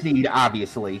Willie Snead,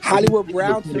 obviously. Hollywood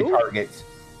Brown too. Targets.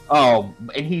 And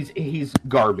he's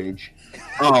garbage.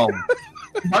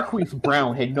 Marquise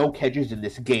Brown had no catches in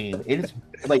this game. It's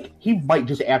like he might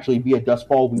just actually be a dust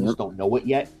ball. We just don't know it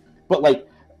yet. But like,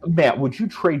 Matt, would you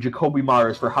trade Jacoby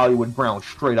Myers for Hollywood Brown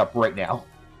straight up right now?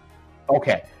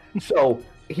 Okay, so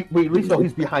we at least know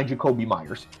he's behind Jacoby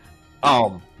Myers.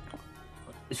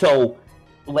 So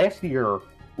last year,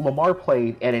 Lamar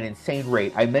played at an insane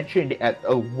rate. I mentioned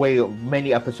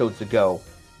many episodes ago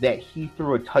that he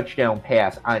threw a touchdown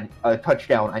on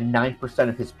 9%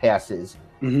 of his passes.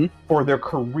 Mm-hmm. For their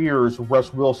careers,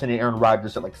 Russ Wilson and Aaron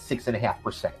Rodgers at like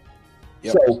 6.5%.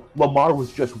 Yep. So Lamar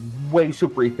was just way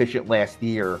super efficient last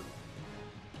year,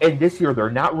 and this year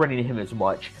they're not running him as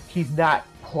much. He's not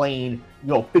playing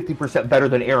 50% better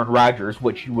than Aaron Rodgers,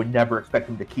 which you would never expect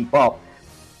him to keep up.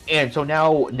 And so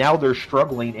now they're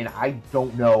struggling, and I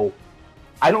don't know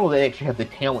if they actually have the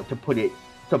talent to put it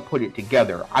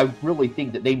together. I really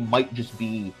think that they might just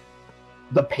be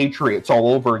the Patriots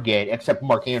all over again, except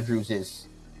Mark Andrews is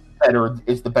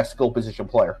the best skill position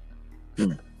player.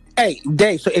 Hey,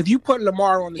 Dave, so if you put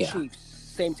Lamar on the Chiefs,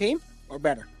 same team or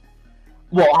better?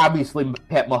 Well, obviously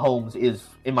Pat Mahomes is,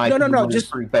 in my opinion,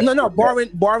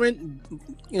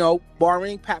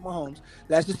 barring Pat Mahomes,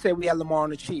 let's just say we have Lamar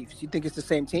on the Chiefs. You think it's the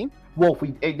same team? Well,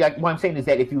 what I'm saying is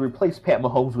that if you replace Pat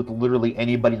Mahomes with literally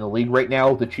anybody in the league right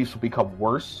now, the Chiefs will become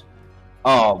worse.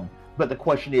 But the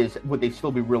question is, would they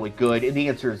still be really good? And the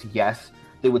answer is yes.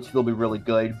 They would still be really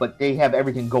good, but they have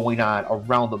everything going on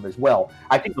around them as well.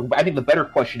 I think the better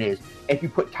question is, if you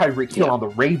put Tyreek Hill on the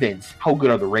Ravens, how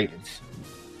good are the Ravens?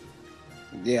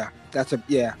 Yeah, it's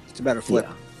a better flip.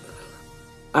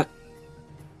 Yeah.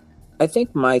 I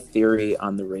think my theory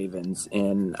on the Ravens,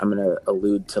 and I'm going to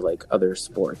allude to like other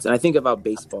sports, and I think about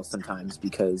baseball sometimes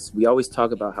because we always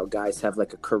talk about how guys have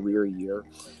like a career year,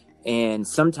 and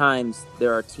sometimes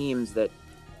there are teams that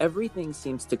everything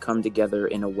seems to come together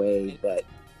in a way that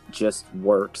just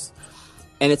works.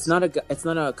 And it's not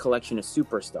a collection of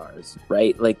superstars,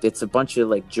 right? Like it's a bunch of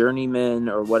like journeymen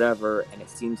or whatever, and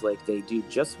it seems like they do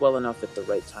just well enough at the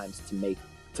right times to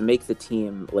make the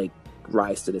team like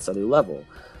rise to this other level.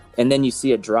 And then you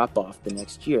see a drop off the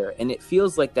next year, and it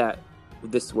feels like that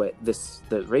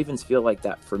the Ravens feel like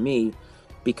that for me,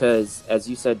 because as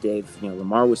you said, Dave,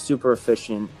 Lamar was super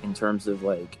efficient in terms of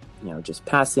like, just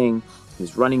passing. He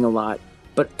was running a lot,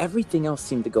 but everything else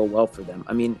seemed to go well for them.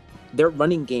 I mean, their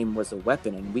running game was a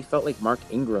weapon, and we felt like Mark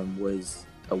Ingram was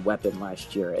a weapon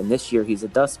last year. And this year he's a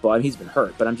dust ball. I mean, he's been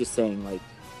hurt, but I'm just saying, like,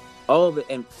 all of it.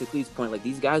 And to Cleve's point, like,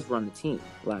 these guys were on the team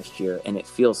last year, and it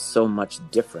feels so much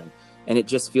different. And it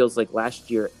just feels like last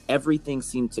year everything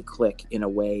seemed to click in a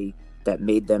way that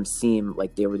made them seem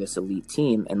like they were this elite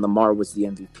team, and Lamar was the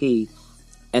MVP.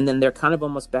 And then they're kind of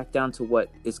almost back down to what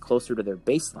is closer to their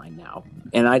baseline now.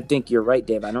 And I think you're right,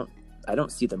 Dave. I don't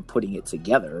see them putting it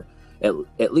together,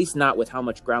 at least not with how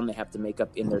much ground they have to make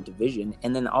up in their division.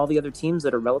 And then all the other teams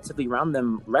that are relatively around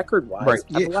them record-wise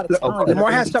have a lot of talent.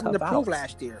 Lamar has something to prove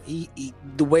last year. He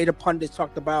the way the pundits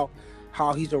talked about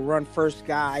how he's a run-first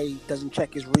guy, he doesn't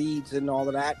check his reads and all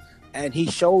of that. And he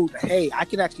showed, hey, I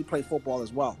can actually play football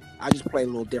as well. I just play a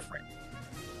little different.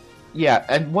 Yeah,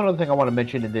 and one other thing I want to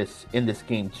mention in this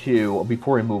game too,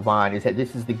 before we move on, is that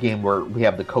this is the game where we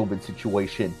have the COVID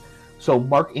situation. So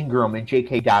Mark Ingram and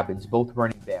J.K. Dobbins, both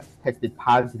running backs, tested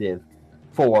positive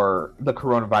for the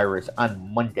coronavirus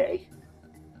on Monday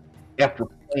after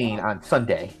playing on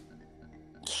Sunday,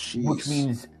 which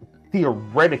means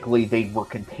theoretically they were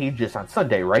contagious on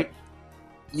Sunday, right?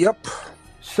 Yep.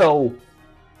 So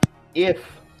if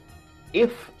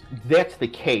that's the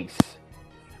case,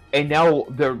 and now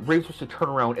the Ravens supposed to turn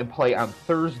around and play on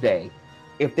Thursday,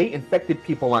 if they infected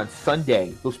people on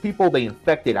Sunday, those people they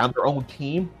infected on their own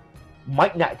team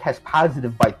might not test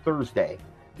positive by Thursday.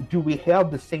 Do we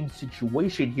have the same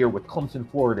situation here with Clemson,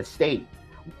 Florida State?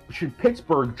 Should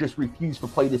Pittsburgh just refuse to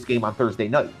play this game on Thursday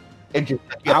night and just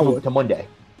move it to Monday?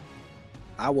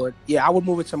 I would. Yeah, I would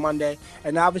move it to Monday.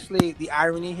 And obviously, the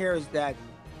irony here is that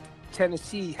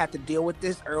Tennessee had to deal with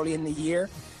this early in the year,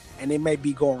 and they may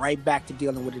be going right back to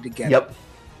dealing with it again.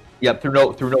 Yep, through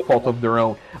no fault of their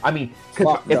own. I mean,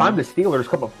 because if I'm the Steelers,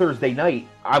 come up Thursday night,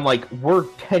 I'm like, we're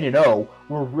 10-0,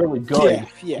 we're really good.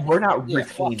 Yeah. We're not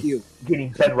risking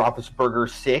getting Ben Roethlisberger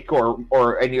sick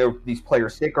or any of these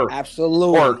players sick or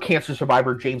absolutely or cancer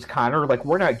survivor James Conner. Like,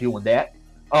 we're not doing that.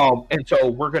 And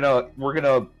so we're gonna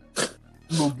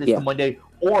move this to Monday.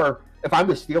 Or if I'm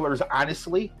the Steelers,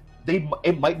 honestly,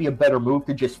 it might be a better move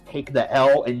to just take the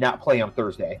L and not play on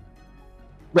Thursday.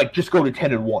 Like, just go to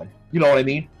 10-1. You know what I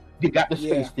mean? You got the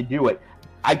space to do it.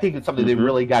 I think it's something they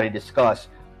really got to discuss.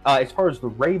 As far as the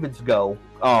Ravens go,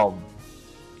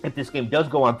 if this game does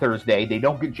go on Thursday, they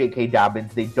don't get J.K.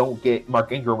 Dobbins, they don't get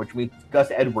Mark Ingram, which means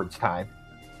Gus Edwards time.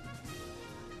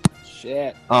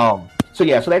 Shit. So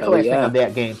that's the last thing on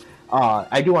that game.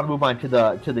 I do want to move on to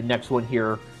the next one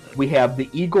here. We have the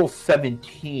Eagles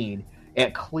 17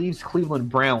 at Cleveland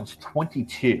Browns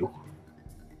 22.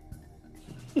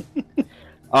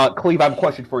 Cleve, I have a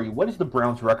question for you. What is the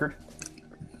Browns' record?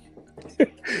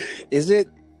 Is it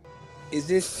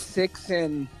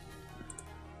 6-3?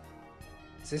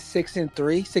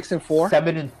 6-4?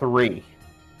 7-3.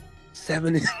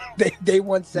 7. They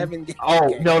won 7 games. Oh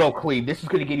no, Cleve. This is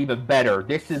going to get even better.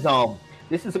 This isn't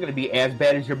going to be as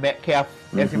bad as your Metcalf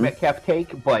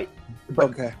take, but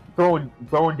okay.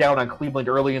 Throwing down on Cleveland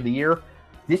early in the year.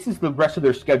 This is the rest of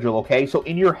their schedule. Okay, so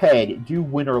in your head, do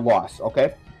win or loss.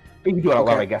 Okay. You can do it out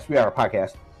loud, I guess. We are a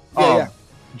podcast.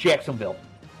 Jacksonville.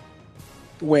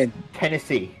 Win.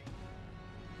 Tennessee.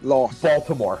 Loss.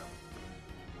 Baltimore.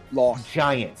 Loss.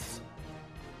 Giants.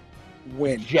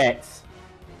 Win. Jets.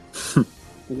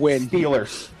 Win.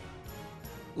 Steelers.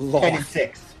 Loss.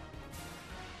 10-6.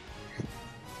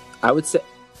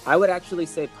 I would actually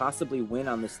say possibly win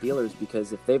on the Steelers,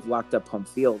 because if they've locked up home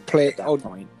field at that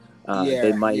point,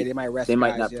 they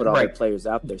might not put all their players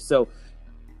out there. So,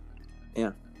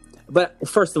 yeah. But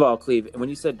first of all, Cleve, when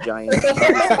you said Giants,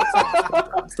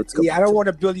 let's go. Yeah, I don't want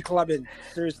to Billy Clubbin.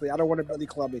 Seriously, I don't want to Billy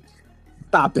Clubbin.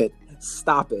 Stop it.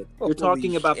 You're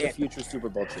talking about the future Super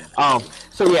Bowl champion.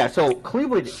 So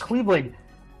Cleveland.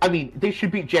 I mean, they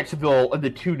should beat Jacksonville and the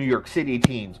 2 New York City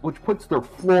teams, which puts their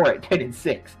floor at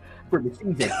 10-6 for the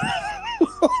season.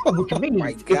 Which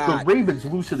means if the Ravens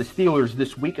lose to the Steelers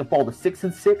this week and fall to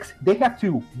 6-6, they have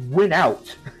to win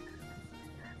out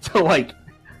to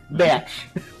match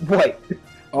what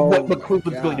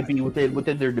Cleveland's going to be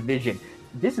within their division.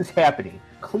 This is happening.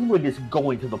 Cleveland is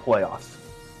going to the playoffs.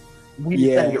 We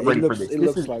just got to get ready for this.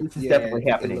 This is definitely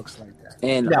happening. It looks like that.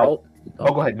 And now,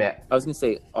 go ahead, Matt. I was going to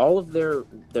say, all of their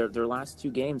last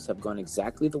 2 games have gone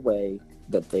exactly the way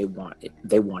that they want it.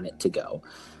 They want it to go.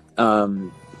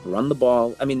 Run the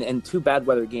ball. I mean, and 2 bad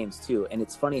weather games too. And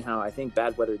it's funny how I think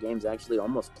bad weather games actually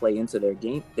almost play into their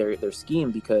game, their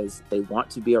scheme, because they want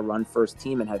to be a run first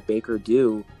team and have Baker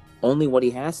do only what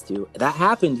he has to. That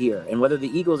happened here. And whether the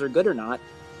Eagles are good or not,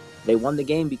 they won the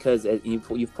game because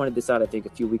you've pointed this out, I think, a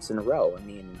few weeks in a row. I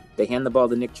mean, they hand the ball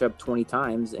to Nick Chubb 20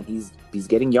 times and he's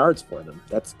getting yards for them.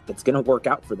 That's going to work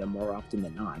out for them more often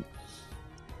than not.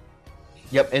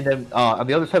 Yep, and then on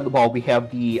the other side of the ball, we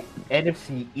have the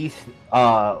NFC East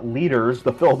leaders,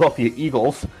 the Philadelphia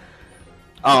Eagles.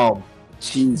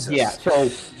 Jesus. Yeah, so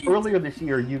earlier this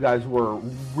year, you guys were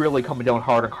really coming down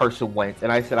hard on Carson Wentz,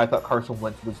 and I said I thought Carson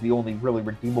Wentz was the only really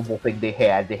redeemable thing they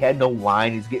had. They had no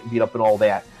line, he's getting beat up and all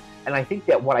that. And I think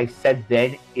that what I said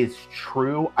then is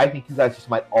true. I think you guys just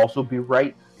might also be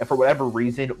right, and for whatever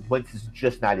reason, Wentz is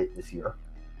just not it this year.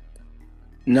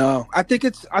 No, I think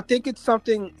it's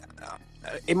something.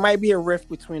 It might be a rift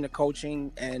between the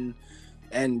coaching and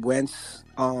Wentz.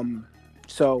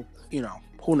 So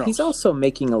who knows? He's also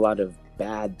making a lot of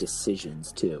bad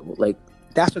decisions too. Like,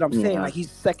 that's what I'm saying. Like,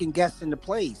 he's second guessing the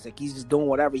plays. Like, he's just doing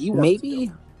whatever he wants.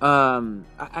 Maybe.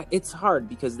 It's hard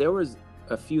because there was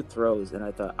a few throws, and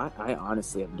I thought, I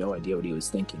honestly have no idea what he was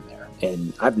thinking there.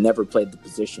 And I've never played the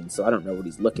position, so I don't know what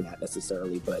he's looking at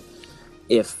necessarily. But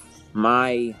if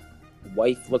my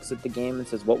wife looks at the game and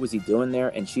says, what was he doing there?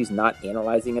 And she's not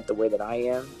analyzing it the way that I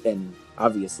am, then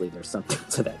obviously there's something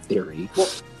to that theory. Well,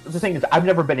 the thing is, I've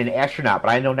never been an astronaut, but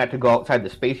I know not to go outside the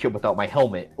spaceship without my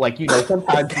helmet. Like,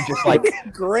 sometimes you just like,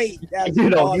 great. That's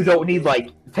you awesome. don't need like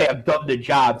to have done the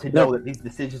job to know that these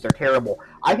decisions are terrible.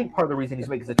 I think part of the reason he's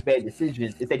making such bad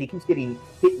decisions is that he keeps getting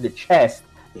hit in the chest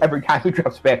every time he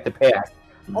drops back to pass.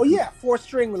 Oh yeah,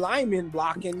 4-string lineman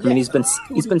blocking. I mean, he's been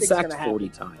sacked 40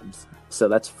 times, so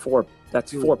that's four per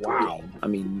game. I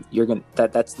mean, you're gonna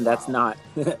that's not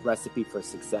recipe for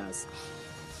success.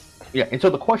 Yeah, and so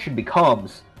the question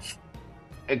becomes,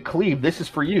 Cleve, this is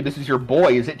for you. This is your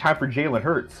boy. Is it time for Jalen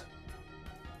Hurts?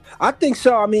 I think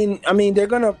so. I mean, they're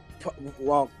gonna.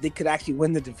 Well, they could actually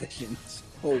win the division.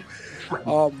 So,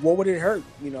 what would it hurt?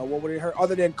 What would it hurt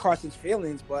other than Carson's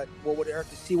feelings? But what would it hurt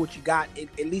to see what you got,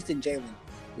 at least in Jalen?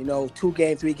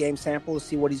 2-game, 3-game sample to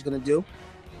see what he's gonna do.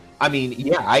 I mean,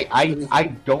 yeah,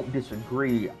 I don't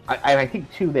disagree. I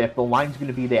think too that if the line's going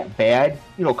to be that bad,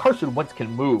 Carson Wentz can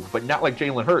move, but not like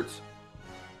Jalen Hurts.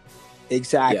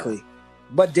 Exactly. Yeah.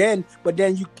 But then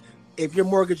you, if you're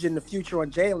mortgaging the future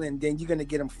on Jalen, then you're going to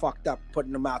get him fucked up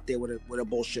putting him out there with a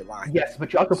bullshit line. Yes,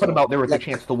 but you also put him out there with a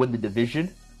chance to win the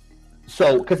division.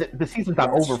 So, because the season's not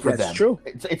over for them. That's true.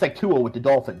 It's like 2-0 with the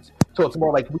Dolphins. So it's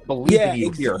more like we believe in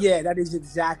you here. Yeah, that is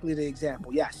exactly the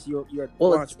example. Yes, you're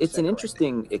well, it's an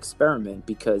interesting experiment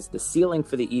because the ceiling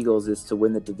for the Eagles is to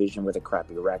win the division with a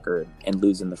crappy record and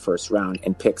lose in the first round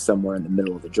and pick somewhere in the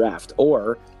middle of the draft.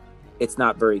 Or it's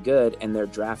not very good and their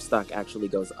draft stock actually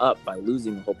goes up by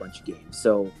losing a whole bunch of games.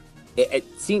 So it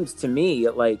seems to me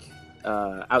like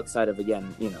outside of,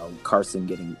 again, Carson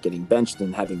getting benched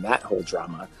and having that whole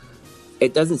drama,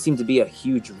 it doesn't seem to be a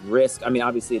huge risk. I mean,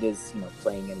 obviously it is,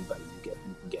 playing anybody you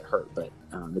can get hurt, but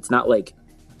it's not like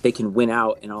they can win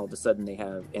out and all of a sudden they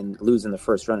have and lose in the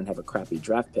first round and have a crappy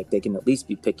draft pick. They can at least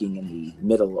be picking in the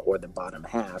middle or the bottom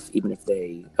half, even if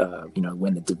they,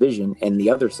 win the division. And the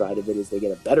other side of it is they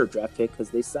get a better draft pick because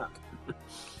they suck.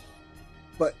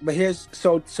 But here's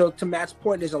so to Matt's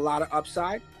point, there's a lot of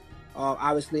upside,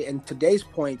 obviously. And today's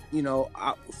point,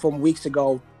 from weeks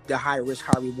ago, the high risk,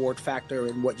 high reward factor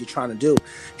and what you're trying to do.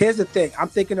 Here's the thing I'm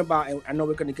thinking about, and I know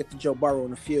we're going to get to Joe Burrow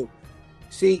in a few.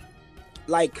 See,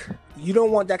 like, you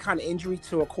don't want that kind of injury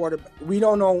to a quarterback. We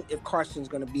don't know if Carson's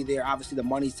going to be there. Obviously, the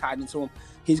money's tied into him.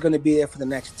 He's going to be there for the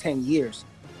next 10 years.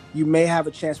 You may have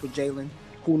a chance with Jalen.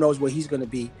 Who knows where he's going to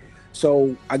be?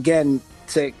 So, again,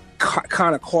 to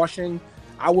kind of caution,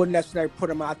 I wouldn't necessarily put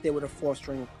him out there with a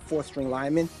fourth-string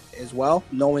lineman as well,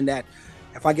 knowing that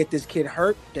if I get this kid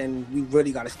hurt, then we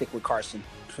really got to stick with Carson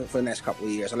for the next couple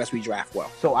of years, unless we draft well.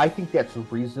 So I think that's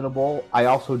reasonable. I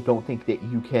also don't think that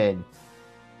you can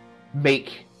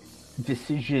make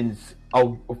decisions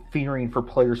of fearing for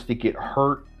players to get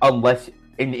hurt unless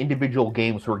in individual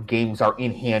games where games are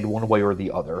in hand one way or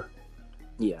the other.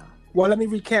 Yeah. Well, let me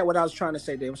recant what I was trying to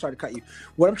say, Dave. I'm sorry to cut you.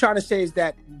 What I'm trying to say is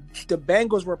that the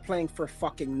Bengals were playing for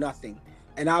fucking nothing.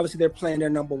 And obviously they're playing their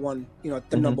number one,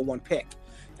 number one pick.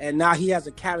 And now he has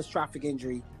a catastrophic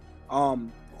injury.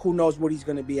 Who knows what he's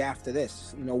going to be after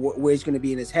this? Where he's going to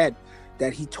be in his head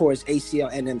that he tore his ACL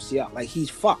and MCL. Like, he's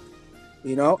fucked,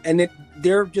 And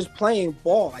they're just playing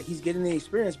ball. Like, he's getting the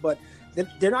experience, but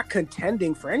they're not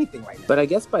contending for anything right now. But I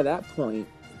guess by that point,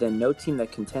 then no team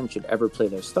that contends should ever play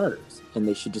their starters, and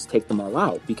they should just take them all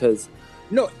out because.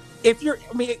 No, if your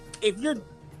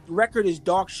record is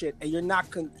dog shit and you're not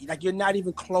you're not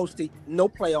even close to no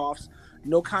playoffs.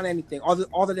 No kind of anything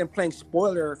other than playing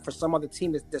spoiler for some other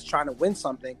team that's trying to win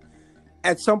something.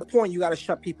 At some point, you got to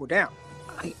shut people down.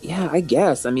 I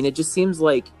guess. I mean, it just seems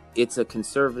like it's a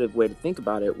conservative way to think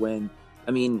about it when,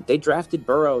 they drafted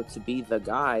Burrow to be the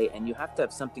guy, and you have to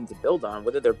have something to build on,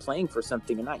 whether they're playing for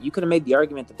something or not. You could have made the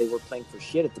argument that they were playing for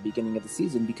shit at the beginning of the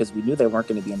season because we knew they weren't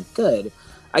going to be any good.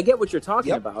 I get what you're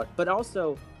talking about, but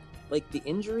also, like, the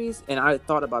injuries, and I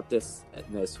thought about this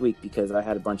week because I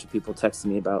had a bunch of people texting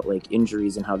me about, like,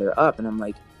 injuries and how they're up, and I'm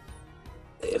like,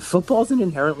 football's an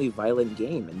inherently violent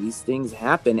game, and these things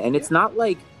happen, and it's not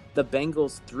like the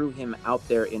Bengals threw him out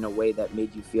there in a way that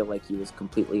made you feel like he was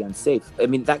completely unsafe. I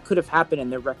mean, that could have happened, and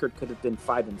their record could have been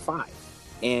 5-5,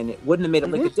 and it wouldn't have made a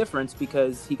lick of difference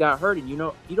because he got hurt, and you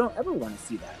don't ever want to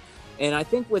see that. And I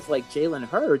think with, like, Jalen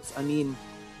Hurts,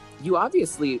 you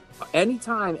obviously,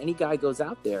 anytime any guy goes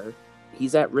out there,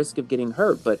 he's at risk of getting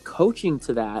hurt. But coaching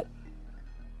to that,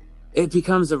 it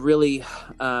becomes a really,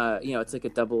 it's like a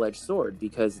double-edged sword,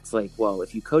 because it's like, well,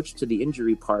 if you coach to the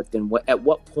injury part, then at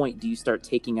what point do you start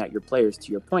taking out your players,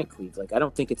 to your point, Cleve? Like, I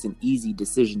don't think it's an easy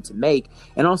decision to make.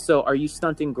 And also, are you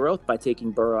stunting growth by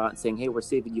taking Burrow out and saying, hey, we're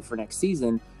saving you for next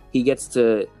season? He gets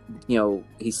to,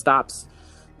 he stops,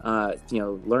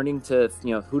 learning to,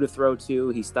 who to throw to.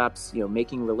 He stops,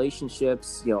 making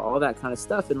relationships, all that kind of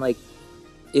stuff. And like,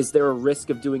 is there a risk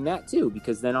of doing that too?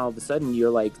 Because then all of a sudden you're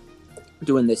like,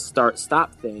 doing this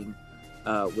start-stop thing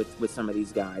with some of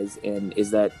these guys, and is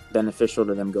that beneficial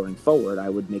to them going forward? I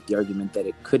would make the argument that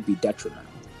it could be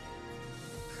detrimental.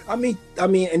 I mean,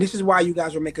 and this is why you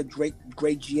guys will make a great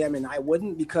GM, and I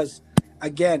wouldn't, because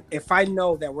again, if I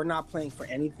know that we're not playing for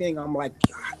anything, I'm like,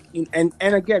 and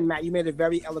again, Matt, you made a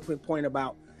very eloquent point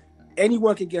about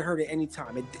anyone can get hurt at any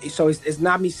time. So it's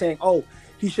not me saying, oh,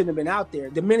 he shouldn't have been out there.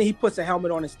 The minute he puts a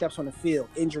helmet on and steps on the field,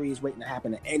 injury is waiting to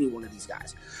happen to any one of these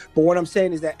guys. But what I'm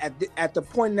saying is that at the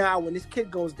point now when this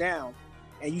kid goes down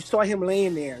and you saw him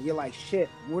laying there, you're like, shit,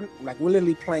 we're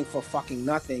literally playing for fucking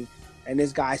nothing, and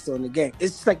this guy's still in the game.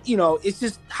 It's like, it's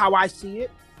just how I see it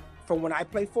from when I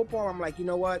play football. I'm like, you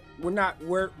know what?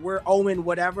 We're owing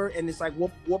whatever, and it's like,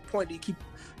 what point do you keep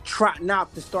trotting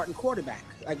out the starting quarterback?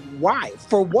 Like, why?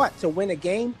 For what? To win a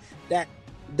game that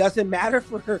doesn't matter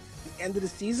for the end of the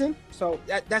season? So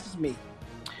that's just me.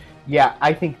 Yeah,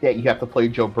 I think that you have to play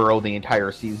Joe Burrow the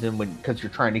entire season because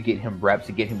you're trying to get him reps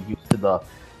and get him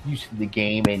used to the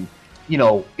game, and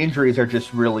injuries are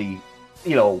just really,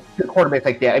 to quarterbacks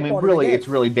like that. I mean, really, it's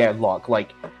really bad luck.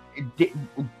 Like,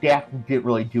 Dak didn't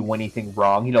really do anything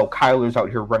wrong. Kyler's out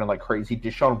here running like crazy.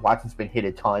 Deshaun Watson's been hit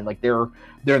a ton. Like, they're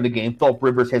in the game. Philip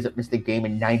Rivers hasn't missed a game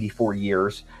in 94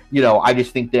 years. I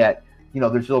just think that there's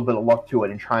a little bit of luck to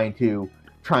it, and trying to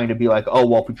be like, oh,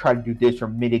 well, if we try to do this or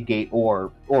mitigate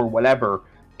or whatever,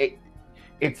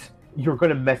 you're going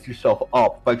to mess yourself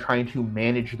up by trying to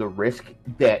manage the risk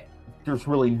that there's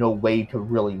really no way to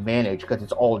really manage, because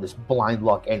it's all just blind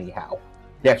luck anyhow.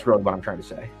 That's really what I'm trying to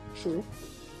say. True.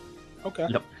 Okay.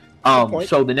 Yep.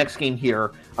 So the next game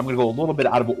here, I'm going to go a little bit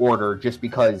out of order just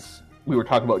because we were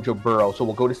talking about Joe Burrow. So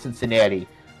we'll go to Cincinnati.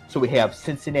 So we have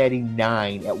Cincinnati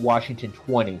 9 at Washington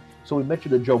 20. So we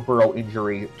mentioned the Joe Burrow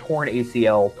injury, torn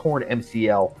ACL, torn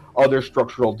MCL, other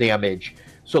structural damage.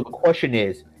 So the question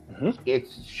is, it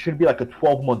should be like a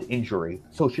 12-month injury.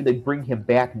 So should they bring him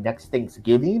back next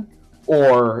Thanksgiving,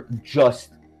 or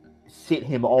just sit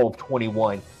him all of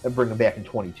 21 and bring him back in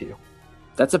 22?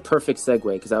 That's a perfect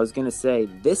segue, because I was going to say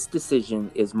this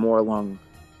decision is more along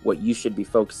what you should be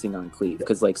focusing on, Cleve.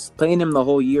 Because like playing him the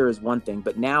whole year is one thing,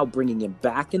 but now bringing him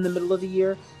back in the middle of the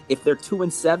year, if they're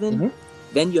 2-7,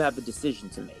 then you have a decision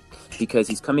to make, because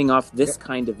he's coming off this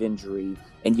kind of injury,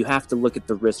 and you have to look at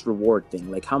the risk reward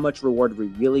thing. Like, how much reward are we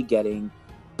really getting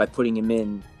by putting him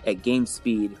in at game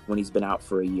speed when he's been out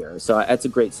for a year? So that's a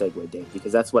great segue, Dave,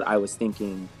 because that's what I was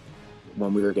thinking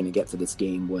when we were going to get to this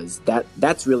game, was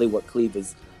that's really what Cleve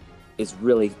is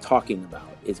really talking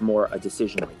about, is more a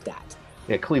decision like that.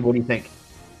 Yeah, Cleve, what do you think?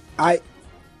 I've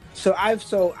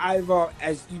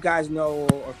as you guys know,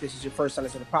 or if this is your first time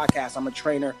listening to the podcast, I'm a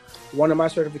trainer. One of my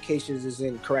certifications is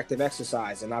in corrective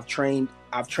exercise, and I've trained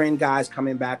guys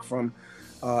coming back from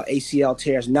ACL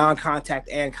tears, non-contact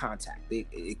and contact.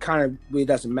 It kind of really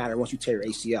doesn't matter once you tear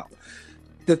your ACL.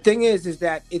 The thing is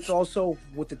that it's also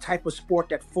with the type of sport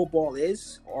that football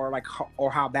is, or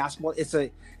how basketball.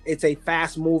 It's a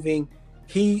fast moving.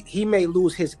 He may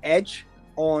lose his edge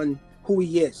on who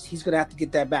he is. He's gonna have to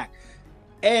get that back.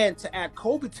 And to add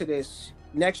COVID to this,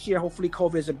 next year, hopefully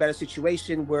COVID is a better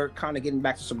situation. We're kind of getting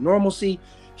back to some normalcy.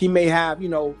 He may have,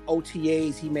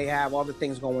 OTAs. He may have other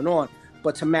things going on.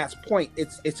 But to Matt's point,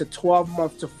 it's a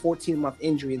 12-month to 14-month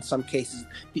injury in some cases.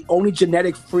 The only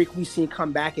genetic freak we've seen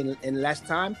come back in less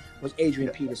time was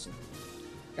Adrian Peterson.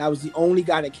 That was the only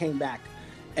guy that came back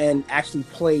and actually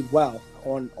played well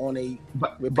on a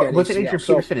But was it Adrian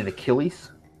Peterson an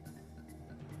Achilles?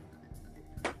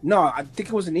 No, I think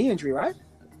it was a knee injury, right?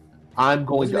 I'm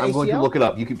going to look it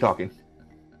up. You keep talking.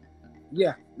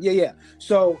 Yeah.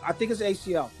 So I think it's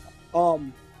ACL.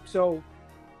 So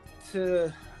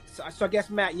I guess,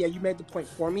 Matt, you made the point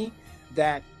for me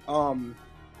that so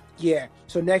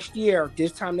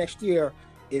this time next year,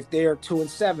 if they're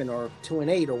 2-7 or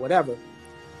 2-8 or whatever,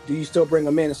 do you still bring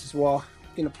them in and says, well,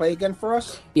 going to play again for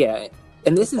us? Yeah,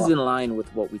 and this is in line with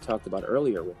what we talked about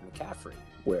earlier with McCaffrey,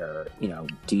 where,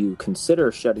 do you consider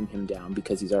shutting him down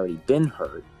because he's already been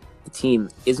hurt? The team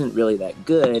isn't really that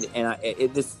good, and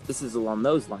this is along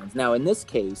those lines. Now, in this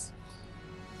case,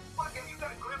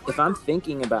 if I'm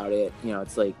thinking about it,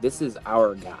 it's like, this is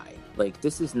our guy. Like,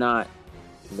 this is not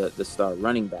the star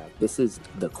running back. This is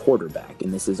the quarterback,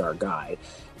 and this is our guy.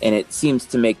 And it seems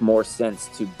to make more sense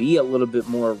to be a little bit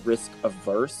more risk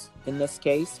averse in this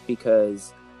case,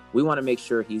 because we want to make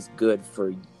sure he's good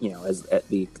for, as at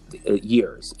the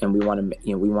years, and we want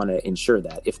to ensure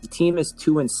that if the team is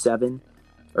 2-7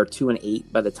 or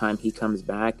 2-8 by the time he comes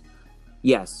back,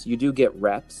 yes, you do get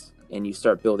reps and you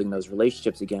start building those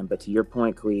relationships again. But to your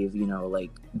point, Cleve,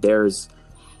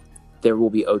 there will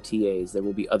be OTAs, there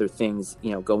will be other things,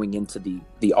 going into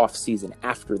the off season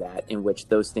after that, in which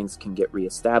those things can get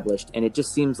reestablished. And it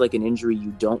just seems like an injury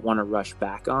you don't want to rush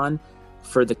back on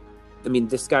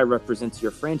this guy represents your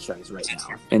franchise right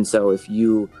now. And so if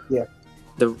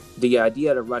the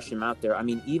idea to rush him out there,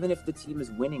 even if the team is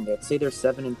winning, let's say they're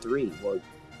 7-3, well,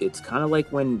 it's kind of like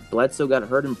when Bledsoe got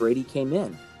hurt and Brady came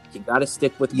in. You got to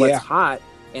stick with what's hot.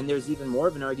 And there's even more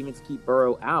of an argument to keep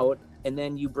Burrow out, and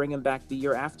then you bring him back the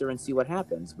year after and see what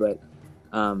happens. But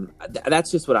that's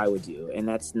just what I would do. And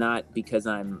that's not because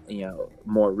I'm,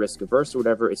 more risk averse or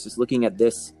whatever. It's just looking at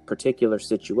this particular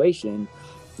situation.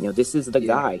 This is the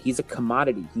guy. He's a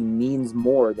commodity. He means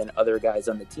more than other guys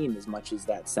on the team, as much as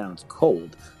that sounds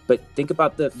cold. But think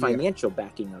about the financial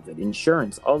backing of it,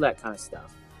 insurance, all that kind of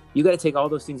stuff. You got to take all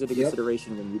those things into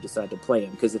consideration when you decide to play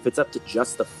him. Because if it's up to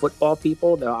just the football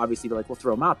people, they'll obviously be like, we'll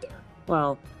throw him out there.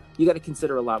 Well, you got to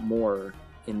consider a lot more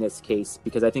in this case,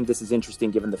 because I think this is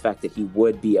interesting given the fact that he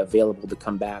would be available to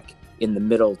come back in the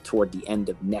middle toward the end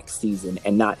of next season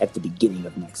and not at the beginning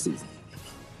of next season.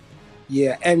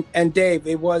 Yeah, and Dave,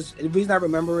 the reason I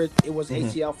remember it was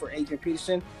ACL for Adrian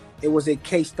Peterson. It was a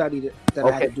case study that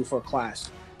I had to do for a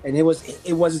class, and it was his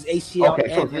ACL.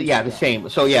 Okay, so the same.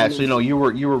 So you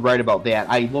were right about that.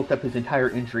 I looked up his entire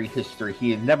injury history.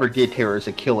 He never did tear his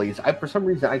Achilles. For some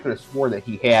reason I could have swore that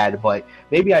he had, but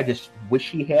maybe I just wish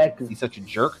he had because he's such a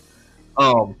jerk.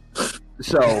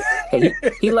 So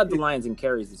he led the Lions in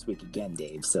carries this week again,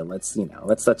 Dave. So let's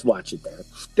watch it there.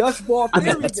 Dust ball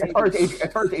theory, as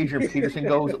far as Adrian Peterson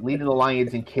goes, leading the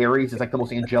Lions in carries is like the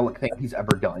most angelic thing he's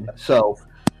ever done. So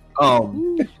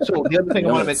the other thing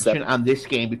I want to mention on this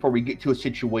game before we get to a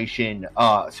situation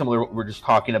similar to what we're just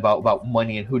talking about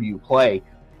money and who do you play.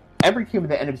 Every team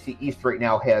in the NFC East right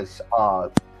now has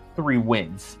 3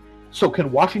 wins. So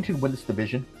can Washington win this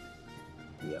division?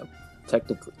 Yeah,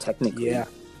 technically. Yeah.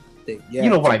 You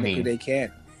know what I mean. They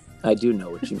can. I do know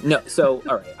what you mean. No, so,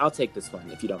 all right, I'll take this one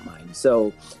if you don't mind.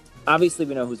 So, obviously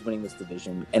we know who's winning this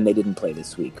division, and they didn't play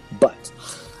this week. But,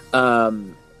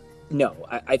 no,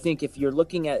 I think if you're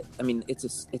looking at,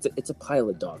 it's a pile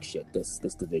of dog shit, this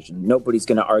division. Nobody's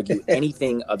going to argue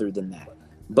anything other than that.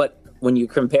 But when you're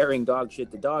comparing dog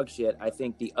shit to dog shit, I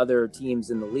think the other teams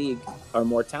in the league are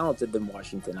more talented than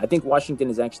Washington. I think Washington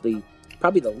is actually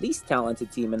probably the least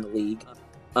talented team in the league.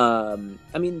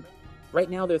 Right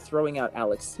now they're throwing out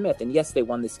Alex Smith, and yes, they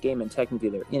won this game, and technically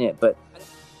they're in it, but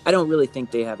I don't really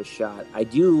think they have a shot. I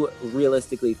do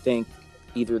realistically think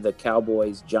either the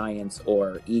Cowboys, Giants,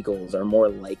 or Eagles are more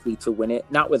likely to win it,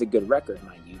 not with a good record,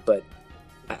 mind you, but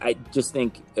I just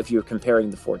think if you're comparing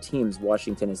the 4 teams,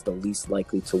 Washington is the least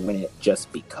likely to win it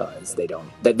just because they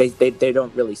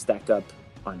don't really stack up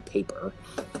on paper.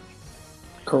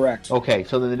 Correct. Okay,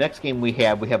 so then the next game we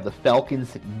have the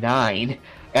Falcons 9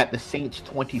 at the Saints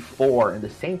 24, and the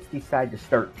Saints decide to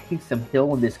start Taysom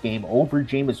Hill in this game over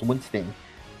Jameis Winston.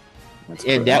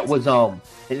 And that was an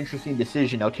interesting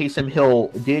decision. Now, Taysom Hill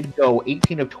did go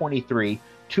 18 of 23,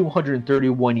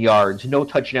 231 yards, no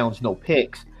touchdowns, no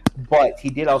picks, but he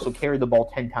did also carry the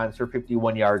ball 10 times for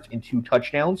 51 yards and 2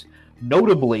 touchdowns.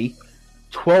 Notably,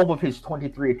 12 of his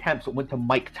 23 attempts went to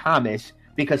Mike Thomas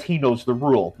because he knows the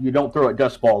rule. You don't throw at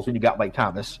dust balls when you got Mike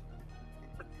Thomas.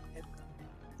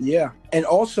 Yeah, and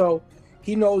also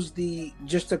he knows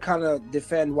just to kind of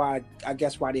defend why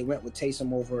they went with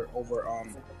Taysom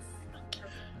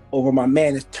over my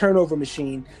man, his turnover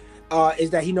machine,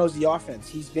 is that he knows the offense.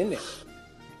 He's been there.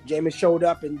 Jameis showed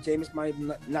up, and Jameis might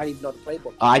not even know the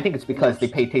playbook. I think it's because they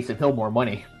paid Taysom Hill more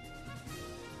money.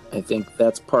 I think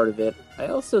that's part of it. I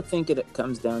also think it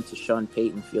comes down to Sean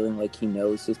Payton feeling like he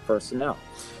knows his personnel.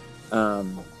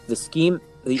 The scheme,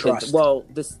 they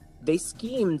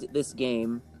schemed this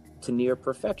game to near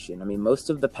perfection.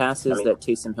 Most of the passes that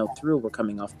Taysom Hill threw were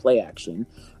coming off play action.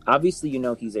 Obviously,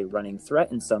 he's a running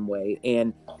threat in some way,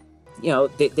 and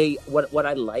they what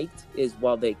I liked is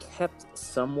while they kept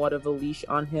somewhat of a leash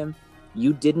on him,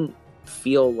 you didn't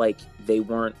feel like they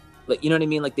weren't, like, you know what I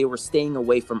mean? Like they were staying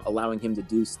away from allowing him to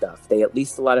do stuff. They at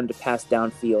least allowed him to pass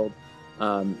downfield.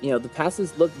 The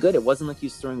passes looked good. It wasn't like he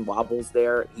was throwing wobbles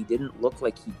there. He didn't look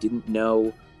like he didn't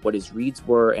know what his reads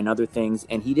were and other things,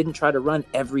 and he didn't try to run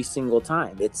every single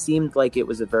time. It seemed like it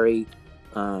was a very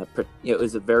It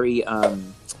was a very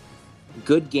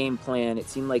good game plan. It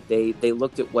seemed like they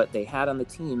looked at what they had on the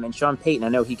team. And Sean Payton, I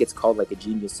know he gets called like a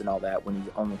genius and all that when he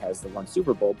only has the one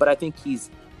Super Bowl, but I think he's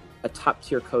a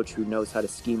top-tier coach who knows how to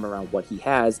scheme around what he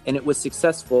has, and it was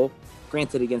successful,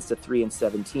 granted against a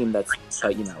 3-7 team that's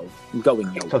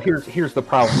going nowhere. So here's the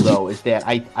problem though, is that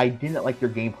I didn't like their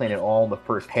game plan at all in the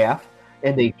first half,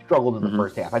 and they struggled in the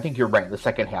first half. I think you're right. In the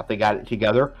second half, they got it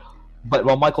together. But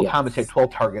while Michael Thomas had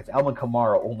 12 targets, Alvin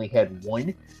Kamara only had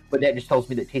 1. But that just tells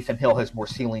me that Taysom Hill has more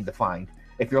ceiling to find.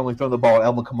 If you're only throwing the ball at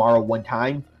Alvin Kamara 1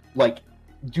 time,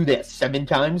 do that 7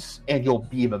 times, and you'll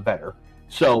be even better.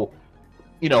 So,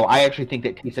 I actually think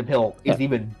that Taysom Hill is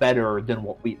even better than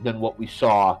what we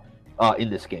saw in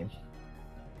this game.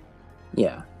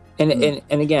 Yeah. And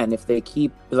again, if they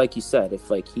keep, like you said, if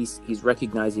he's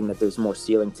recognizing that there's more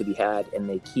ceiling to be had, and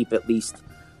they keep at least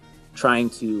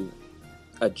trying to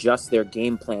adjust their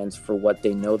game plans for what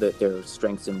they know that their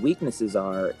strengths and weaknesses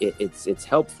are, it's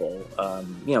helpful.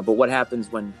 But what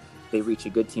happens when they reach a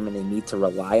good team and they need to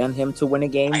rely on him to win a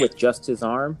game with just his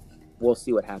arm? We'll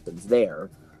see what happens there.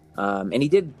 And he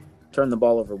did turn the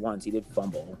ball over once. He did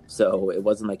fumble, so it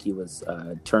wasn't like he was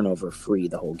turnover free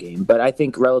the whole game. But I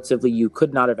think relatively, you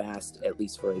could not have asked at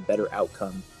least for a better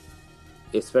outcome,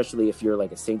 especially if you're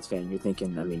like a Saints fan. You're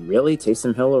thinking, I mean, really,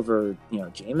 Taysom Hill over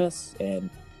Jameis?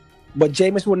 But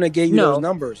Jameis wouldn't have gave you those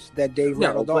numbers that Dave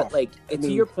rattled off. But to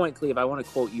your point, Cleve, I want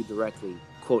to quote you directly.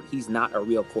 Quote, he's not a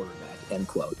real quarterback, end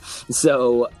quote.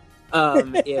 So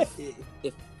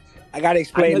if I got to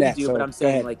explain that. But I'm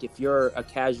saying, if you're a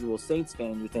casual Saints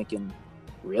fan, you're thinking,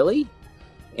 really?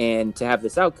 And to have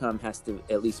this outcome has to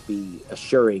at least be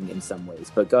assuring in some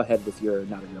ways. But go ahead with your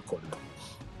not a real quarterback.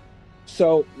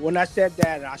 So when I said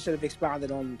that, I should have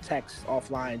expounded on text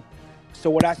offline. So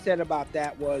what I said about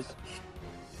that was,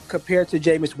 compared to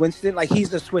Jameis Winston, he's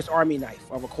the Swiss Army knife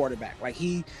of a quarterback.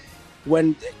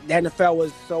 When the NFL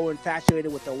was so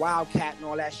infatuated with the Wildcat and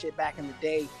all that shit back in the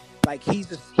day,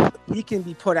 he can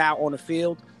be put out on the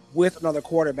field with another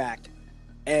quarterback,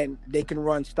 and they can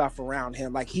run stuff around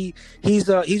him. He's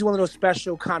one of those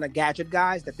special kind of gadget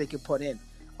guys that they can put in.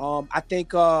 I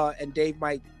think, and Dave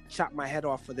might chop my head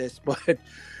off for this, but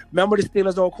remember the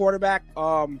Steelers' old quarterback?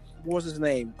 What was his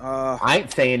name? I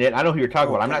ain't saying it. I know who you're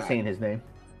talking about. I'm not saying his name.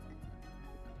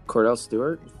 Cordell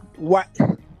Stewart? What?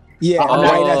 Yeah,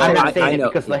 I'm not saying it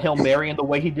because of the Hail Mary and the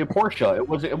way he did Portia. It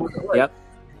was great. Yep.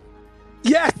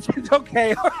 Yes, it's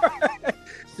okay.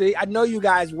 See, I know you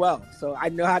guys well, so I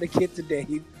know how to get to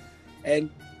Dave. And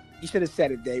you should have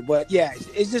said it, Dave. But yeah,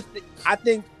 it's just, I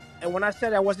think, and when I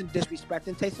said I wasn't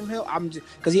disrespecting Taysom Hill, I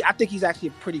think he's actually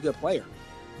a pretty good player.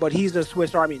 But he's a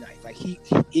Swiss Army knife.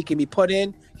 He can be put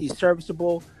in. He's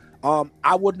serviceable.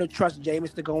 I wouldn't have trusted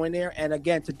Jameis to go in there. And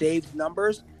again, to Dave's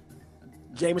numbers,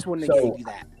 Jameis wouldn't have gave you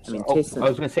that. I was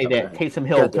going to say that Taysom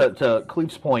Hill, to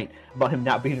Cleve's point about him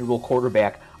not being a real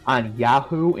quarterback, on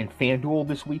Yahoo and FanDuel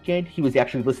this weekend, he was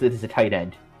actually listed as a tight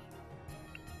end.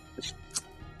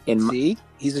 In my league,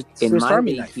 he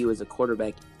was a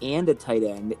quarterback and a tight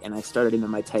end, and I started him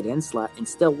in my tight end slot and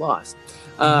still lost.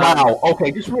 Wow.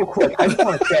 Okay, just real quick, I just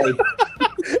want to say,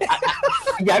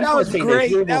 that if you're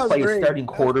able to play a starting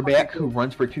quarterback who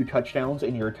runs for 2 touchdowns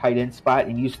in your tight end spot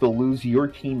and you still lose, your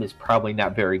team is probably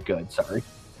not very good. Sorry.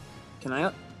 Can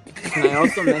I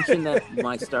also mention that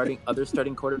my other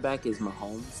starting quarterback is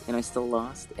Mahomes, and I still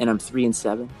lost, and I'm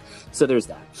 3-7. So there's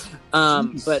that.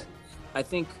 But I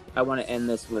think I want to end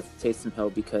this with Taysom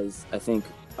Hill because I think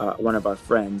one of our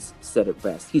friends said it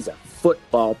best. He's a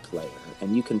football player,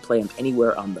 and you can play him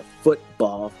anywhere on the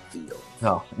football field.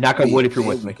 No, knock on wood if you're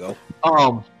with me.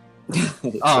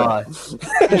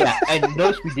 Yeah, and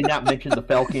notice we did not mention the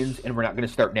Falcons, and we're not going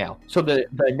to start now. So the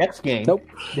next game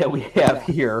that we have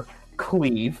here,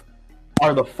 Cleve,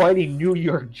 are the Fighting New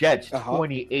York Jets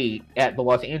 28 at the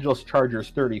Los Angeles Chargers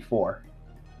 34.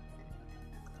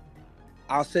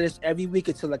 I'll say this every week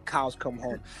until the cows come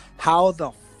home. How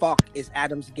the fuck is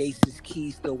Adam Gase's key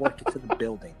still working to the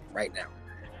building right now?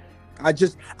 I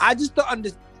just don't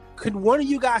understand. Could one of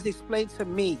you guys explain to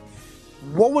me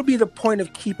what would be the point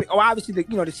of keeping? Oh, obviously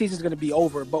the season's going to be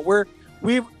over, but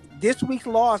we've this week's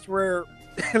loss, we're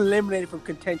eliminated from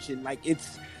contention.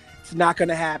 It's not going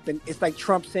to happen. It's like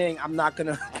Trump saying, "I'm not going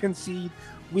to concede."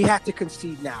 We have to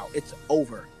concede now. It's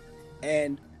over,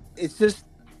 and it's just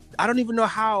I don't even know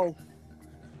how.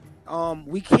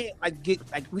 We can't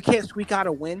we can't squeak out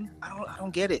a win. I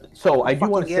don't get it. So I do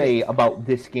want to say about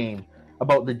this game,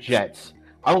 about the Jets.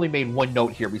 I only made one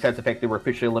note here, besides the fact they were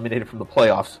officially eliminated from the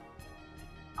playoffs,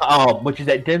 which is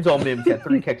that Denzel Mims had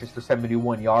 30 catches for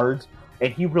 71 yards,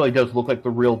 and he really does look like the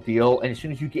real deal. And as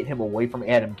soon as you get him away from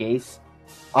Adam Gase,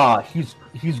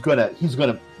 he's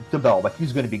gonna develop. Like,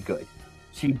 he's gonna be good.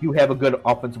 So you do have a good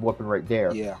offensive weapon right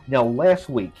there. Yeah. Now, last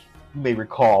week, you may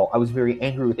recall, I was very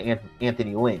angry with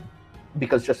Anthony Lynn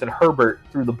because Justin Herbert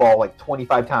threw the ball like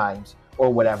 25 times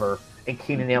or whatever, and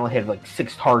Keenan Allen had like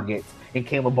 6 targets, and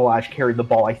Kalen Ballage carried the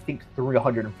ball, I think,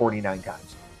 349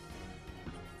 times.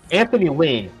 Anthony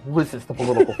Lynn listens to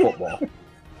political football.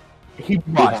 He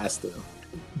has to.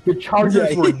 The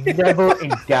Chargers were never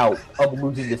in doubt of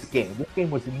losing this game. This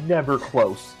game was never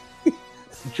close.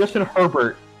 Justin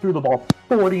Herbert threw the ball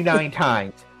 49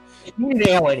 times. Keenan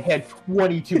Allen had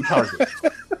 22 targets.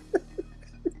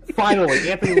 Finally,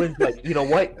 Anthony Lynn's like, you know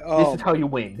what? This is how you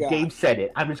win. God. Gabe said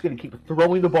it. I'm just going to keep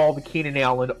throwing the ball to Keenan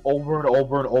Allen over and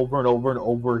over and over and over and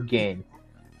over again.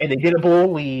 And they did a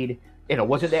blow lead, and it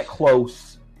wasn't that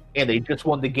close, and they just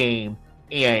won the game,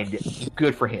 and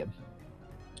good for him.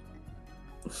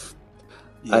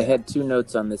 Yeah. I had 2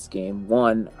 notes on this game.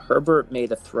 One, Herbert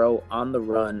made a throw on the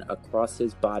run across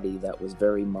his body that was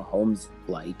very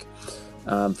Mahomes-like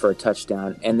for a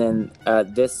touchdown. And then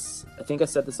this, I think I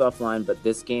said this offline, but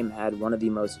this game had one of the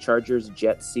most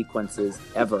Chargers-Jets sequences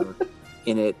ever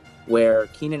in it, where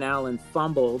Keenan Allen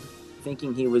fumbled,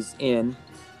 thinking he was in,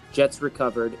 Jets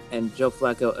recovered, and Joe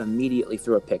Flacco immediately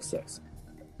threw a pick 6.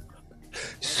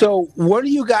 So what do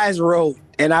you guys wrote?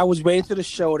 And I was waiting to the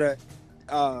show to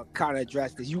kind of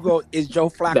address this. You go, is Joe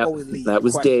Flacco elite? That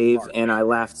was Dave, and I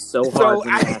laughed so hard.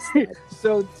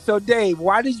 So Dave,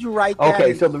 why did you write that?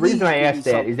 Okay, so the reason I asked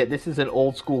that is that this is an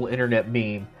old school internet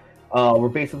meme, where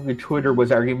basically Twitter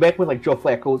was arguing back when like Joe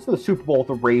Flacco was in the Super Bowl with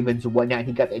the Ravens and whatnot.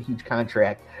 He got that huge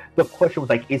contract. The question was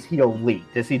like, is he elite?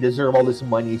 Does he deserve all this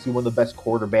money? Is he one of the best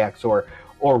quarterbacks or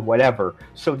whatever?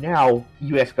 So now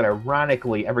you ask that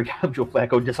ironically every time Joe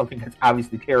Flacco does something that's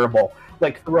obviously terrible,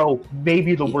 like throw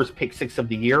maybe the worst pick 6 of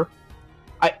the year.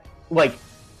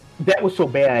 That was so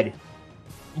bad.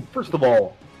 First of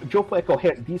all, Joe Flacco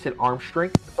has decent arm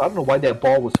strength, so I don't know why that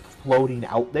ball was floating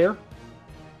out there.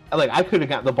 I could have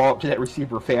gotten the ball up to that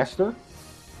receiver faster,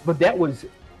 but that was,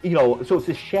 so it's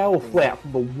a shallow flat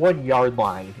from the 1 yard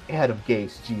line. Adam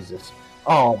Gase, Jesus.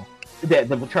 That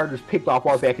the Chargers picked off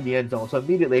while back in the end zone, so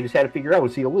immediately they just had to figure out,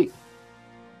 was he elite?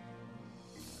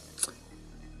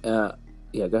 Yeah,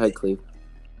 go ahead, Cleve.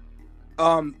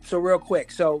 So real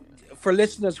quick, so for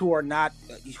listeners who are not,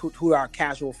 who are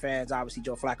casual fans, obviously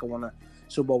Joe Flacco won a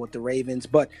Super Bowl with the Ravens,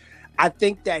 but I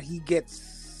think that he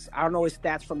gets, I don't know his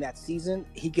stats from that season,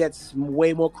 he gets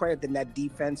way more credit than that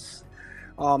defense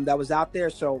that was out there.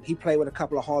 So he played with a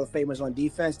couple of Hall of Famers on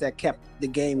defense that kept the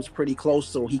games pretty close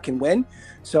so he can win.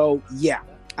 So yeah,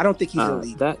 I don't think he's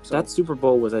elite. That Super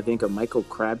Bowl was, I think, a Michael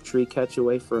Crabtree catch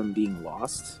away from being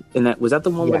lost. And was that the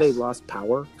one where they lost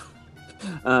power?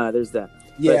 There's that.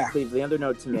 Yeah. But Cleve, the other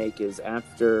note to make is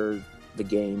after the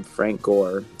game, Frank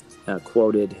Gore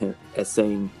quoted him as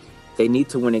saying, they need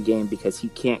to win a game because he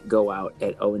can't go out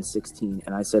at 0-16.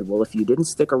 And I said, well, if you didn't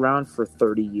stick around for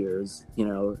 30 years, he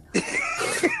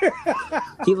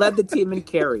led the team in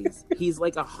carries. He's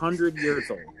like 100 years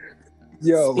old.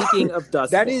 Yo, speaking of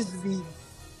dust, that is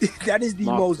the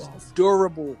most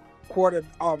durable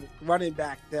running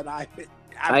back that I've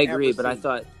I agree, but seen. I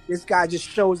thought this guy just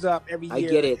shows up every year. I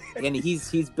get it, and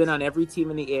he's been on every team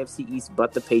in the AFC East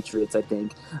but the Patriots, I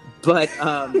think. But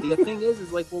the thing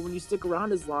is like, well, when you stick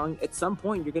around as long, at some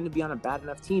point you're going to be on a bad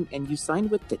enough team, and you signed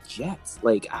with the Jets.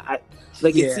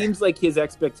 It seems like his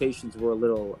expectations were a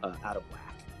little out of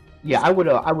whack. Yeah, I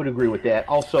would agree with that.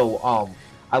 Also,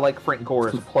 I like Frank Gore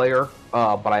as a player,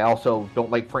 but I also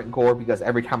don't like Frank Gore because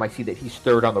every time I see that he's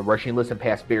third on the rushing list and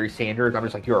past Barry Sanders, I'm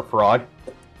just like, you're a fraud.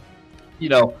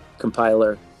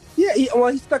 Compiler. Yeah, he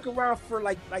stuck around for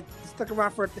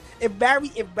if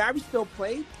Barry still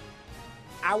played,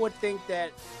 I would think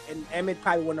that, and Emmett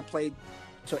probably wouldn't have played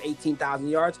to 18,000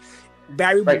 yards.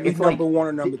 Barry would be number 1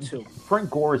 or number 2. Frank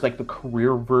Gore is like the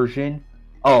career version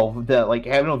of the, I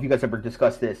don't know if you guys ever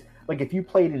discussed this. If you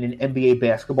played in an NBA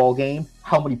basketball game,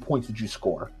 how many points did you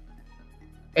score?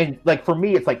 And for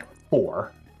me, it's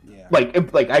 4. Yeah.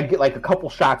 I get a couple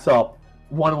shots up,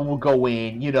 one of them will go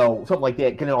in, something like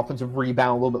that, get an offensive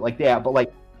rebound, a little bit like that.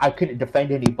 But I couldn't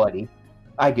defend anybody.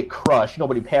 I get crushed.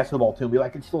 Nobody passed the ball to me. I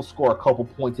could still score a couple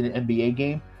points in an NBA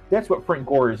game. That's what Frank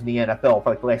Gore is in the NFL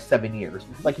for the last 7 years.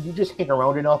 If you just hang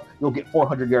around enough, you'll get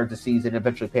 400 yards a season and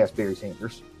eventually pass Barry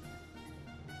Sanders.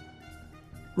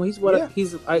 Well,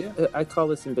 I call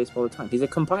this in baseball all the time. He's a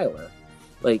compiler.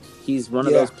 He's one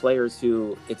of those players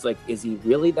who it's is he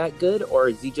really that good, or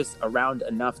is he just around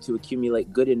enough to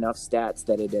accumulate good enough stats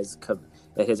that it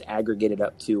has aggregated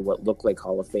up to what look like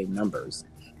Hall of Fame numbers?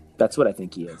 That's what I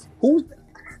think he is. Who's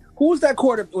Who was that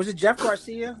quarter? Was it Jeff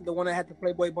Garcia, the one that had the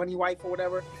Playboy Bunny wife or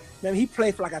whatever? Man, he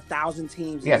played for like 1,000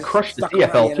 teams. Yeah, crushed the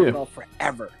CFL too.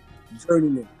 Forever.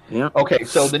 Journeyman. Yeah. Okay,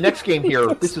 so the next game here,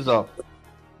 this is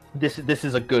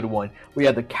a good one. We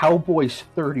have the Cowboys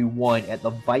 31 at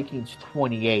the Vikings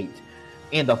 28.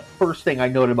 And the first thing I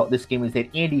noted about this game is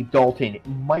that Andy Dalton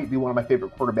might be one of my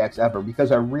favorite quarterbacks ever,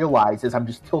 because I realize as I'm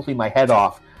just tilting my head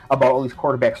off about all these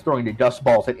quarterbacks throwing the dust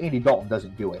balls that Andy Dalton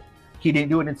doesn't do it. He didn't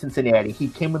do it in Cincinnati. He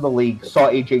came in the league, saw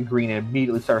A.J. Green, and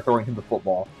immediately started throwing him the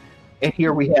football. And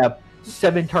here we have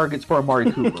 7 targets for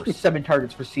Amari Cooper, 7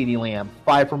 targets for CeeDee Lamb,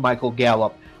 5 for Michael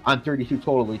Gallup on 32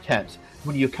 total attempts.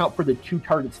 When you account for the 2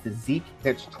 targets to Zeke,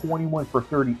 that's 21 for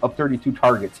 30 of 32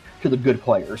 targets to the good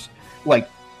players.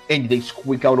 And they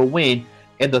squeak out a win.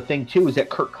 And the thing, too, is that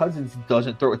Kirk Cousins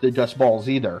doesn't throw the dust balls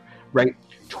either, right?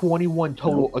 21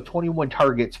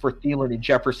 targets for Thielen and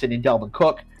Jefferson and Dalvin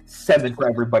Cook, 7 for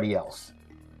everybody else.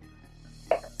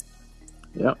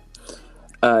 Yeah.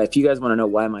 If you guys want to know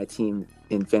why my team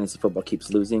in fantasy football keeps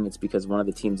losing, it's because one of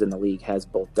the teams in the league has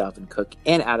both Dalvin Cook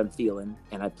and Adam Thielen,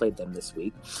 and I played them this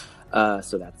week.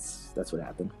 So that's what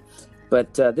happened.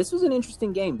 But this was an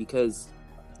interesting game because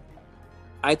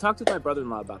I talked with my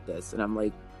brother-in-law about this, and I'm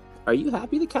like, are you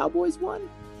happy the Cowboys won?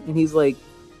 And he's like,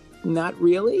 not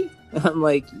really. And I'm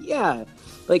like, yeah.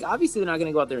 Obviously they're not going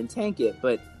to go out there and tank it,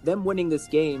 but them winning this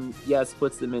game, yes,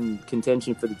 puts them in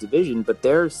contention for the division, but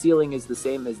their ceiling is the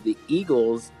same as the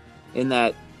Eagles in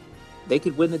that they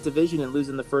could win the division and lose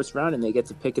in the first round, and they get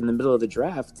to pick in the middle of the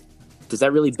draft. Does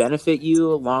that really benefit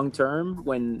you long term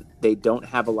when they don't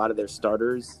have a lot of their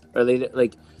starters? Or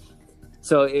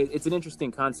so it's an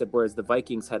interesting concept. Whereas the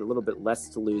Vikings had a little bit less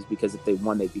to lose because if they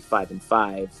won, they'd be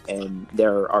 5-5, and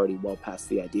they're already well past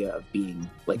the idea of being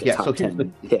a top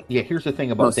 10 pick. Yeah, here's the thing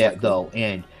about that though,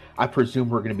 and I presume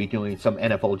we're going to be doing some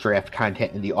NFL draft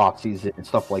content in the offseason and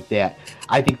stuff like that.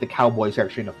 I think the Cowboys are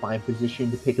actually in a fine position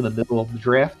to pick in the middle of the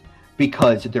draft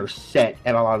because they're set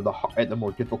at a lot of the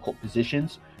more difficult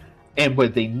positions, and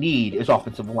what they need is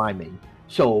offensive linemen.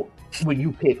 So when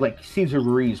you pick, Cesar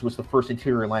Ruiz was the first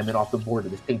interior lineman off the board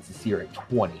of the Saints this year at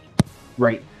 20,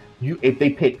 right? If they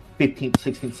pick 15th,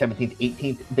 16th, 17th,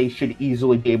 18th, they should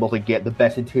easily be able to get the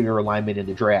best interior lineman in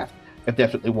the draft if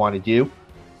that's what they want to do.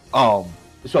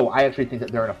 So I actually think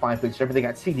that they're in a fine position. They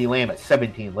got CeeDee Lamb at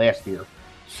 17 last year.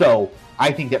 So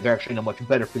I think that they're actually in a much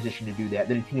better position to do that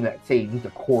than a team that, say, needs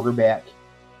a quarterback,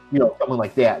 someone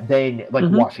like that, then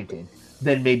Washington.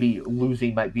 Then maybe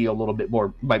losing might be a little bit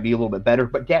better.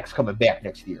 But Dak's coming back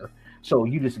next year. So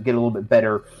you just get a little bit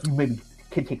better. You maybe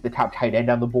can take the top tight end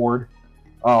on the board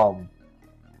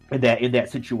in that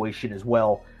situation as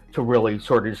well, to really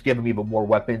sort of just give them even more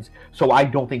weapons. So I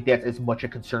don't think that's as much a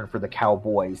concern for the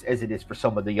Cowboys as it is for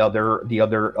some of the other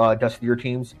dustier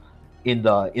teams in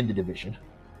the division.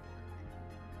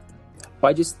 Well,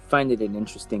 I just find it an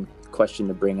interesting question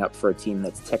to bring up for a team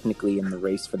that's technically in the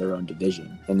race for their own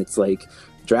division, and it's like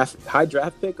high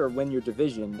draft pick or win your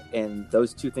division, and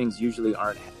those two things usually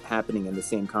aren't happening in the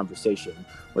same conversation.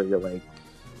 Where you're like,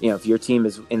 if your team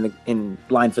is in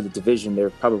line for the division, they're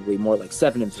probably more like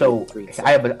 7-3. So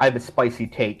I have a spicy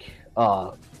take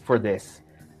for this.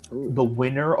 Ooh. The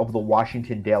winner of the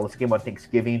Washington-Dallas game on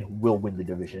Thanksgiving will win the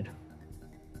division.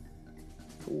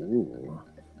 Ooh.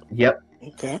 Yep.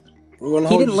 Okay.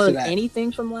 He didn't learn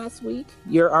anything from last week.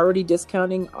 You're already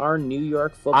discounting our New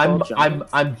York Football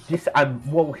Giants.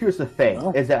 Well, here's the thing: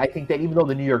 is that I think that even though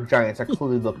the New York Giants are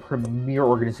clearly the premier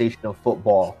organization of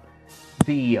football,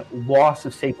 the loss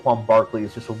of Saquon Barkley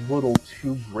is just a little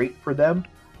too great for them,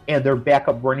 and their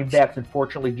backup running backs,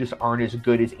 unfortunately, just aren't as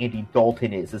good as Andy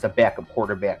Dalton is as a backup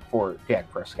quarterback for Dak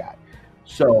Prescott.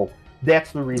 So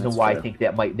that's the reason why fair. I think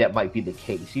that might be the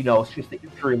case. It's just the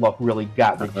injury luck really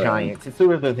got the Giants. It's the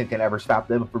only thing that ever stopped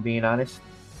them, if we're being honest.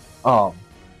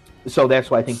 So that's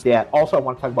why I think that. Also, I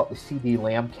want to talk about the CeeDee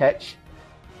Lamb catch.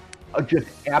 Just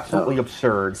absolutely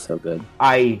absurd. So good.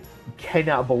 I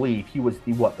cannot believe he was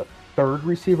the third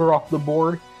receiver off the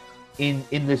board in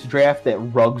this draft. That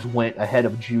Ruggs went ahead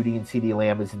of Judy and CeeDee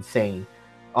Lamb is insane.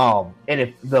 And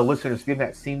if the listeners have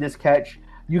not seen this catch,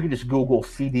 you can just Google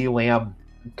CeeDee Lamb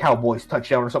Cowboys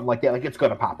touchdown or something like that. It's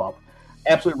going to pop up.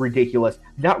 Absolutely ridiculous.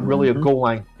 Not really a goal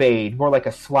line fade, more like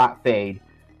a slot fade.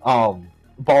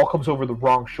 Ball comes over the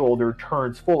wrong shoulder,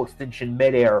 turns full extension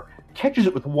midair, catches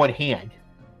it with one hand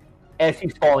as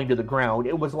he's falling to the ground.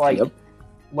 It was like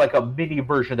a mini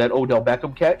version of that Odell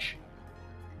Beckham catch.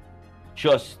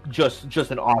 Just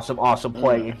an awesome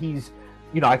play. And he's,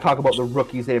 I talk about the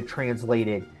rookies that have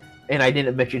translated, and I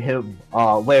didn't mention him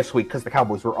last week because the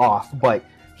Cowboys were off, but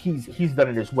he's done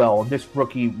it as well. And this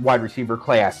rookie wide receiver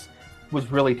class was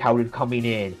really touted coming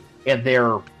in, and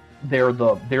they're they're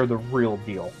the real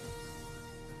deal.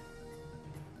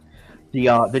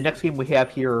 The next game we have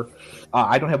here,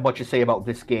 I don't have much to say about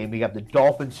this game. We have the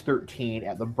Dolphins 13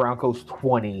 at the Broncos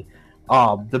 20.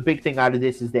 The big thing out of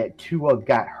this is that Tua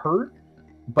got hurt,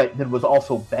 but then was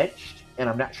also benched, and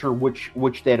I'm not sure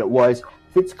which that it was.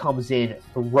 Fitz comes in,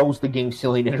 throws the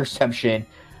game-sealing interception,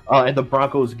 and the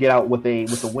Broncos get out with a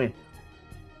win.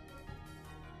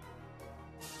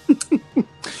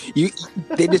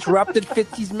 They disrupted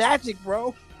Fitzy's magic,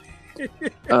 bro.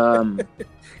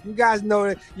 You guys know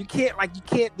that you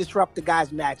can't disrupt the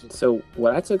guy's magic. So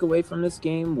what I took away from this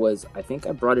game was, I think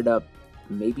I brought it up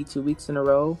maybe 2 weeks in a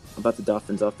row about the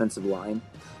Dolphins' offensive line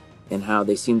and how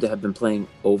they seem to have been playing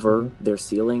over their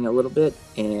ceiling a little bit.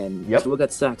 And Tua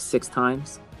got sacked 6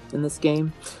 times in this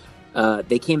game.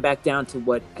 They came back down to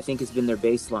what I think has been their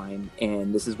baseline,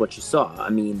 and this is what you saw. I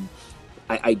mean,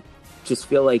 I just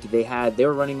feel like they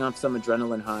were running off some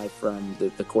adrenaline high from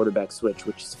the quarterback switch,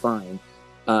 which is fine.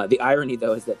 The irony,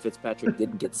 though, is that Fitzpatrick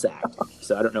didn't get sacked.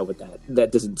 So I don't know what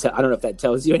that doesn't. I don't know if that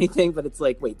tells you anything, but it's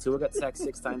like, wait, Tua got sacked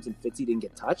 6 times and Fitzy didn't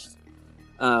get touched.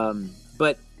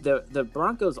 But the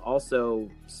Broncos also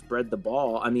spread the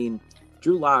ball. I mean,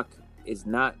 Drew Lock is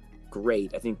not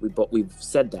great. I think we've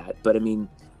said that, but I mean,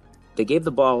 they gave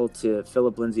the ball to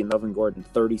Phillip Lindsay and Melvin Gordon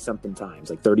 30-something times,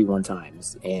 like 31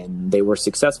 times, and they were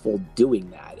successful doing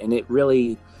that. And it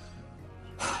really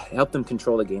helped them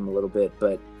control the game a little bit.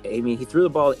 But, I mean, he threw the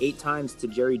ball 8 times to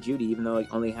Jerry Jeudy, even though he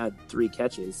only had 3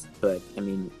 catches. But, I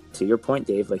mean, to your point,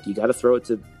 Dave, like, you got to throw it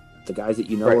to the guys that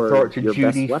you know are throw it to your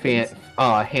Jeudy, best weapons.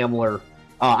 Hamler.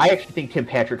 I actually think Tim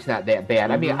Patrick's not that bad.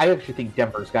 Mm-hmm. I mean, I actually think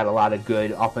Denver's got a lot of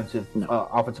good offensive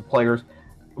players.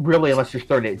 Really, unless you're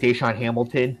starting at Deshaun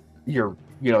Hamilton, you're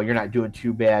not doing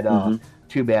too bad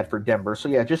for Denver. So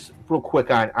yeah, just real quick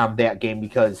on that game,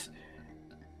 because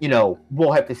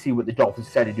we'll have to see what the Dolphins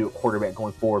decide to do at quarterback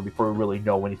going forward before we really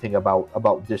know anything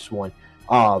about this one.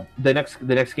 The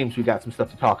next games, we got some stuff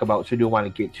to talk about, so I do want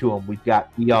to get to them. We've got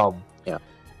the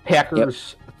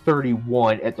Packers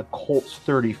 31 at the Colts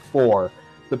 34.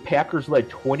 The Packers led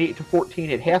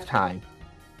 28-14 at halftime.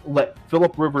 Let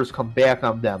Phillip Rivers come back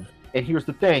on them. And here's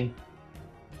the thing,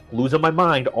 losing my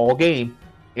mind all game,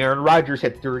 Aaron Rodgers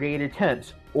had 38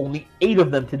 attempts, only 8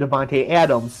 of them to Davante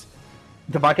Adams.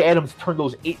 Davante Adams turned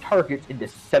those 8 targets into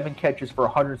 7 catches for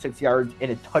 106 yards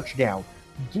and a touchdown.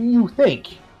 Do you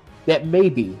think that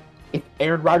maybe if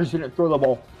Aaron Rodgers didn't throw the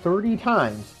ball 30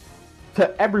 times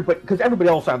to everybody, because everybody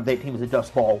else on that team is a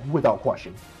dust ball without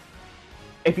question,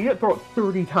 if you didn't throw it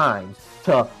 30 times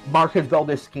to Marquez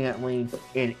Valdes-Scantling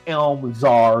and Elm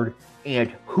Zard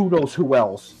and who knows who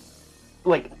else,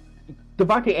 like,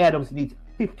 Davante Adams needs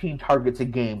 15 targets a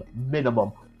game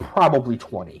minimum, probably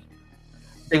 20.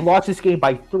 They lost this game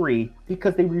by 3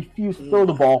 because they refused to throw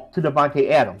the ball to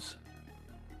Davante Adams.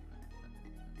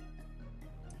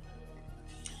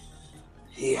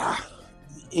 Yeah,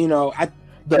 The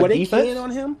were they defense, keying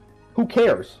on him? Who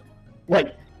cares?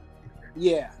 Like,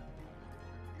 yeah.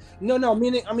 No.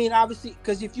 I mean, obviously,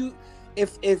 because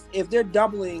if they're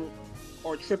doubling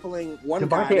or tripling one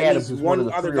guy, Davante Adams is one of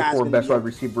the 3 or 4 best wide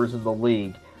receivers in the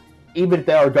league. Even if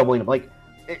they are doubling him, like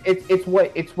it's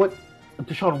what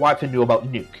Deshaun Watson knew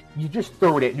about Nuke. You just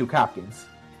throw it at Nuke Hopkins,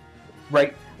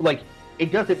 right? Like,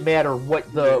 it doesn't matter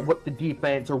what the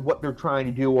defense or what they're trying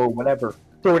to do or whatever.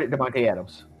 Throw it at Davante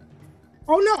Adams.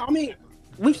 Oh no, I mean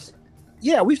we've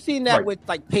seen that with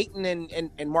like Peyton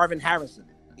and Marvin Harrison.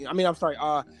 I mean, I'm sorry.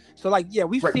 So like, yeah,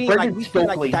 we've seen Brendan like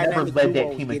Stokely never dynamic led that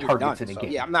duos team in get it targets done. in a So,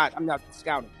 game. yeah, I'm not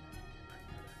scouting.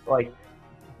 Like,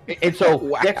 and so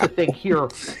Wow. that's the thing here.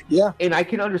 Yeah. And I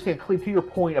can understand, Cleve, to your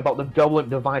point about them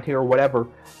doubling Davante or whatever,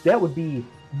 that would be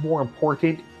more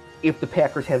important if the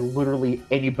Packers had literally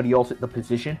anybody else at the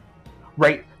position,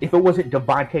 right? If it wasn't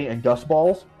Davante and dust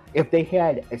balls, if they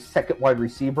had a second wide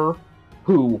receiver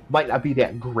who might not be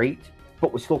that great,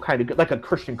 but was still kind of good, like a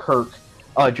Christian Kirk,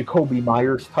 Jacoby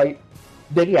Myers type,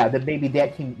 then maybe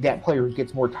that player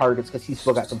gets more targets because he's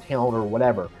still got some talent or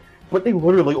whatever. But they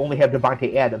literally only have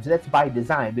Davante Adams, and that's by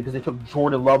design because they took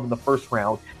Jordan Love in the first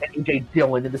round and A.J.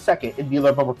 Dillon in the second, and neither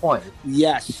of them were playing.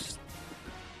 Yes.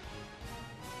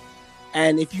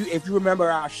 And if you remember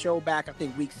our show back, I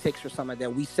think week 6 or something like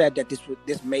that, we said that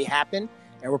this may happen,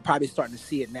 and we're probably starting to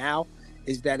see it now.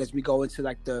 Is that as we go into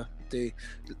like the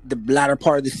latter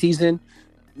part of the season,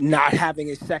 not having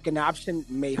a second option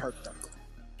may hurt them,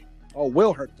 or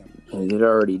will hurt them. It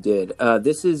already did.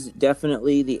 This is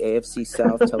definitely the AFC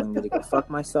South telling me to go fuck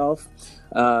myself.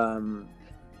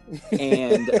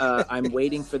 And I'm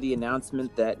waiting for the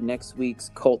announcement that next week's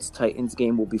Colts-Titans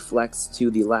game will be flexed to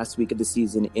the last week of the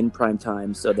season in prime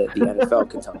time so that the NFL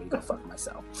can tell me to go fuck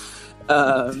myself.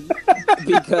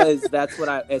 Because that's what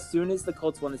as soon as the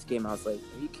Colts won this game, I was like,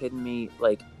 are you kidding me?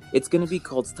 Like, it's going to be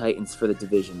Colts-Titans for the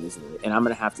division, isn't it? And I'm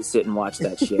going to have to sit and watch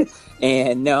that shit.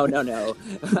 And no.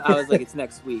 I was like, it's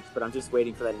next week, but I'm just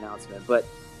waiting for that announcement. But,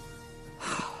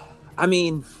 I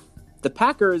mean, the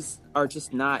Packers are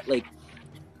just not, like,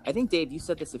 I think, Dave, you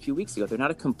said this a few weeks ago. They're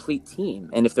not a complete team.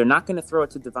 And if they're not going to throw it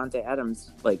to Devontae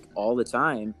Adams, like, all the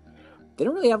time, they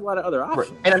don't really have a lot of other options.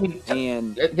 Right. And I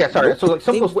mean, so like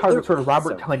some of those targets are to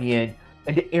Robert Tonyan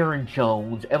and to Aaron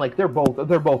Jones, and like they're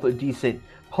both decent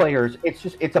players.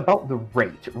 It's about the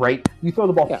rate, right? You throw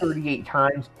the ball 38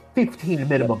 times, 15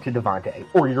 minimum to Devontae,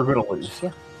 or you're going to lose.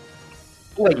 Yeah.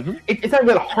 Like it's not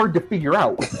even hard to figure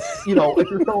out. You know, if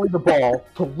you're throwing the ball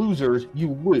to losers, you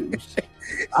lose.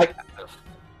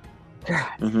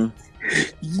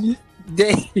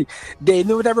 They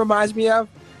knew what that reminds me of.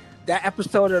 That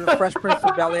episode of The Fresh Prince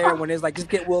of Bel-Air when it's like, just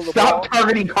get Will the ball. Stop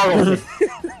targeting Carlton.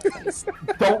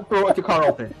 Don't throw it to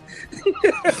Carlton.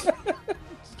 Just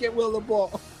get Will the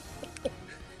ball.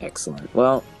 Excellent.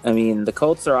 Well, I mean, the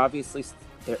Colts are obviously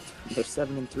they're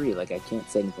 7-3. Like, I can't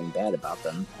say anything bad about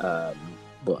them.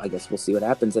 Well, I guess we'll see what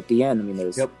happens at the end. I mean,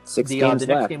 there's 6 games left. The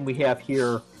next game we have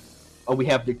here, we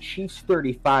have the Chiefs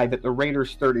 35 at the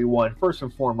Raiders 31. First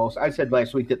and foremost, I said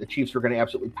last week that the Chiefs were going to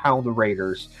absolutely pound the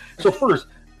Raiders. So first,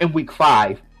 in week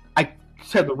 5, I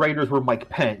said the Raiders were Mike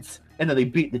Pence, and then they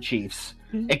beat the Chiefs.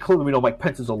 And clearly we know Mike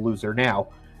Pence is a loser now.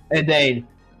 And then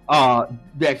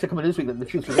they actually come in this week that the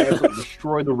Chiefs were going to absolutely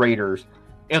destroy the Raiders.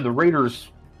 And the Raiders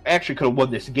actually could have won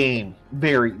this game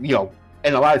very,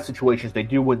 in a lot of situations they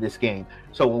do win this game.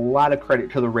 So a lot of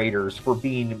credit to the Raiders for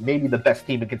being maybe the best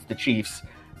team against the Chiefs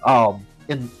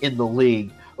in the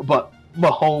league. But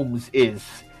Mahomes is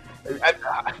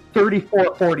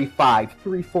 34-45,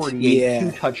 348,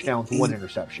 2 touchdowns, 1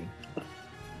 interception.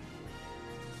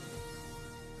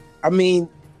 I mean,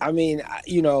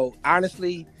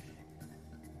 honestly,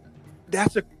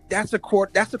 that's a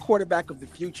quarterback of the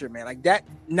future, man. Like that.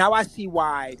 Now I see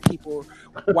why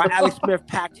Alex Smith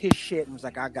packed his shit and was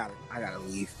like, I gotta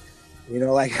leave.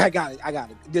 Like I got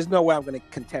it. There's no way I'm gonna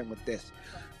contend with this.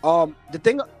 The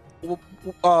thing.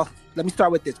 Let me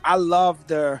start with this. I love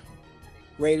the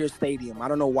Raiders Stadium. I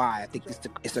don't know why. I think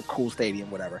it's a cool stadium,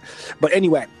 whatever. But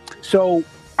anyway, so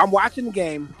I'm watching the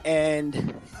game,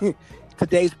 and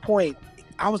today's point,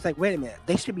 I was like, wait a minute,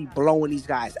 they should be blowing these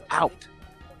guys out.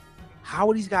 How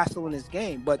are these guys still in this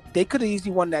game? But they could have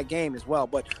easily won that game as well.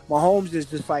 But Mahomes is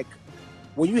just like,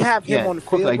 when you have him on the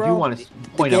field, I do want to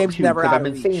point out, too, because I've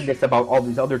been saying this about all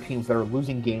these other teams that are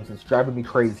losing games, and it's driving me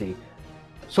crazy.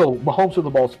 So Mahomes with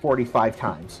the ball 45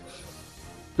 times.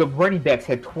 The running backs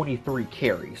had 23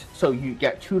 carries. So you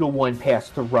got 2-to-1 pass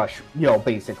to rush,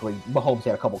 basically. Mahomes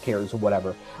had a couple carries or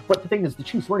whatever. But the thing is, the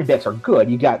Chiefs running backs are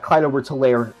good. You got Clyde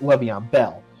Edwards-Helaire and Le'Veon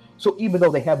Bell. So even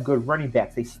though they have good running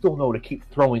backs, they still know to keep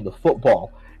throwing the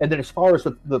football. And then as far as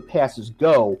the passes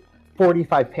go,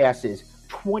 45 passes,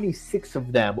 26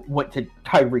 of them went to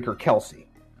Tyreek or Kelsey,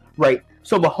 right?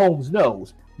 So Mahomes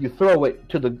knows you throw it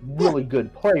to the really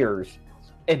good players,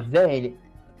 and then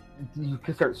you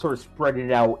can start sort of spreading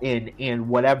it out and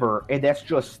whatever. And that's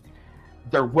just,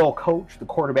 they're well coached. The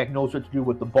quarterback knows what to do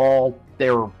with the ball.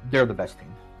 They're the best team.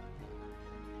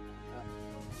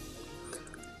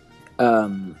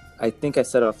 I think I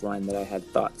said offline that I had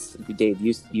thoughts. Dave,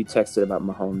 you texted about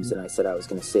Mahomes, and I said I was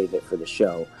going to save it for the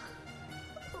show.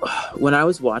 When I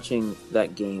was watching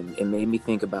that game, it made me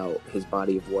think about his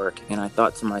body of work, and I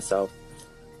thought to myself,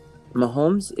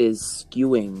 Mahomes is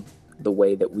skewing the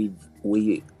way that we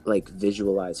like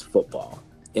visualize football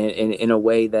in a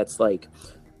way that's like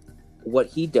what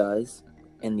he does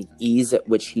and the ease at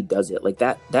which he does it. Like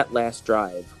that last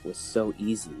drive was so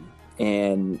easy,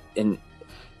 and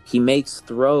he makes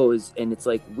throws, and it's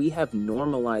like we have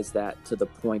normalized that to the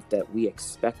point that we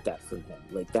expect that from him.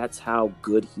 Like that's how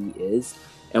good he is.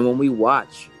 And when we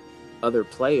watch other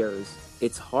players,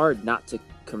 it's hard not to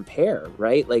compare,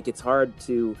 right? Like it's hard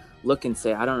to look and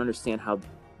say, I don't understand how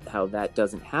that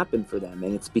doesn't happen for them.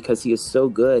 And it's because he is so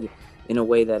good in a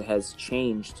way that has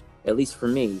changed, at least for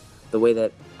me, the way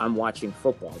that I'm watching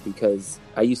football, because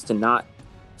I used to not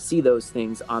see those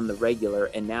things on the regular,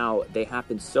 and now they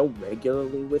happen so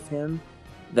regularly with him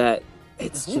that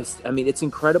it's just, I mean, it's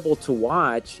incredible to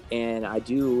watch. And I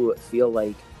do feel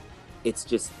like it's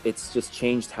just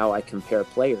changed how I compare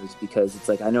players, because it's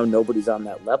like, I know nobody's on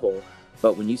that level,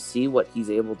 but when you see what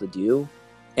he's able to do,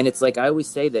 And it's like I always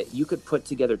say that you could put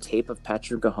together tape of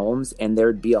Patrick Mahomes and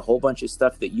there'd be a whole bunch of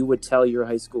stuff that you would tell your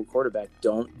high school quarterback,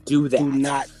 don't do that. Do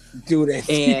not do this.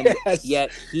 And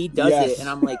yet he does it. And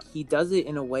I'm like, he does it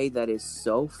in a way that is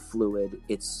so fluid.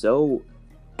 It's so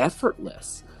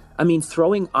effortless. I mean,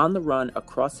 throwing on the run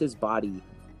across his body,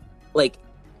 like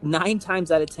 9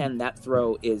 times out of 10, that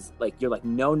throw is like, you're like,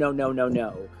 no.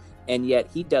 And yet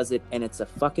he does it and it's a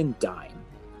fucking dime.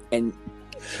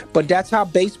 But that's how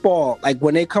baseball, like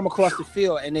when they come across the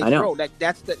field and they throw, like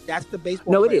that's the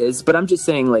baseball. No, player. it is. But I'm just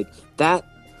saying, like that,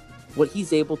 what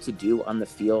he's able to do on the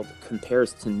field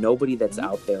compares to nobody that's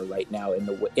out there right now in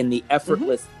the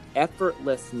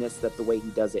effortlessness that the way he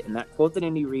does it. And that quote that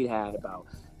Andy Reid had about,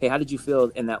 hey, how did you feel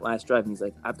in that last drive? And he's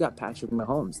like, I've got Patrick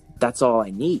Mahomes. That's all I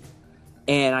need.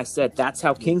 And I said, that's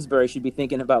how Kingsbury should be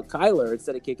thinking about Kyler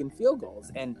instead of kicking field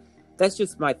goals. And that's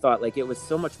just my thought. Like, it was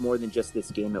so much more than just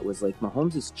this game. It was like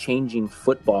Mahomes is changing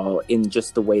football in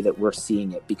just the way that we're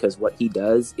seeing it, because what he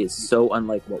does is so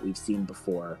unlike what we've seen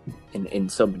before in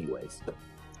so many ways.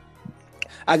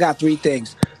 I got 3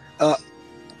 things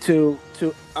to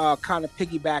kind of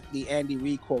piggyback the Andy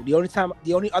Reid quote. The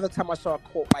only other time I saw a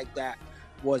quote like that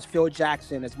was Phil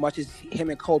Jackson. As much as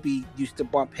him and Kobe used to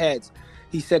bump heads,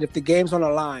 he said, if the game's on the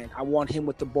line, I want him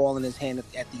with the ball in his hand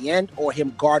at the end, or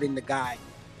him guarding the guy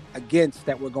against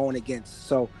that we're going against.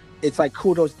 So it's like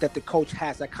kudos that the coach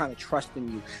has that kind of trust in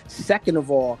you. Second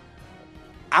of all,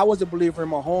 I was a believer in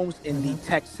Mahomes in the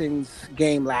Texans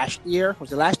game last year.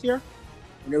 Was it last year?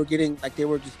 When they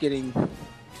were just getting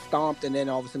stomped, and then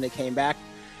all of a sudden they came back.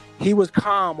 He was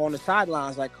calm on the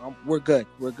sidelines, like, we're good,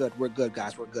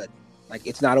 guys, we're good. Like,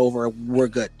 it's not over, we're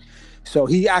good. So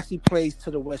he actually plays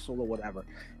to the whistle or whatever.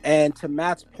 And to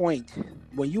Matt's point,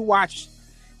 when you watch,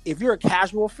 if you're a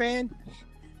casual fan,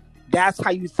 that's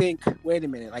how you think, wait a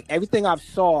minute, like everything I've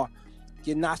saw,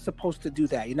 you're not supposed to do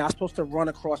that. You're not supposed to run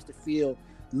across the field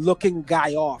looking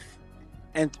guy off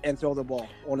and throw the ball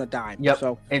on a dime. Yep.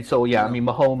 So, I mean,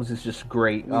 Mahomes is just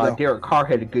great. Derek Carr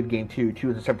had a good game too,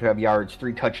 275 yards,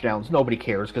 3 touchdowns. Nobody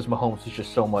cares because Mahomes is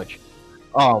just so much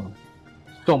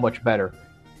better.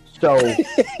 So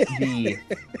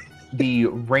the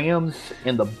Rams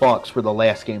and the Bucks were the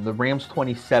last game. The Rams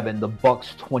 27, the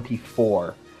Bucks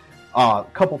 24. A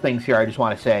couple things here I just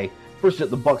want to say. First,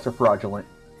 the Bucks are fraudulent.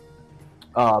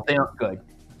 They aren't good.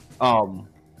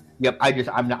 Yep,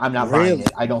 I'm not buying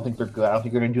it. I don't think they're good. I don't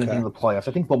think they're going to do anything in the playoffs.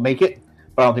 I think they'll make it,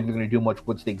 but I don't think they're going to do much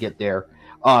once they get there.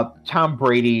 Tom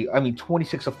Brady,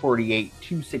 26 of 48,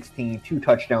 216, 2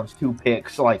 touchdowns, 2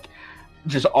 picks, like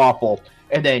just awful.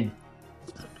 And then,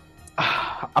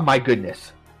 my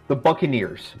goodness, the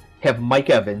Buccaneers have Mike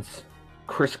Evans,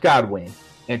 Chris Godwin,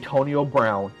 Antonio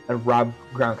Brown, and Rob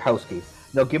Gronkowski.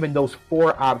 Now, given those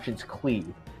 4 options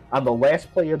cleave, on the last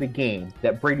play of the game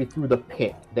that Brady threw the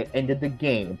pick that ended the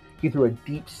game, he threw a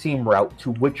deep seam route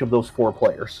to which of those 4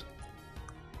 players?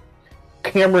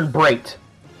 Cameron Brate.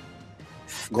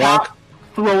 Stop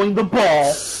throwing the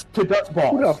ball to Dutch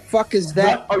balls. Who the fuck is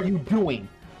that? What are you doing?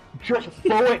 Just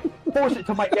throw it, force it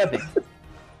to Mike Evans.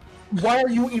 Why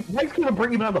is Cameron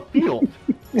Brate even on the field?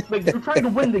 Like, you're trying to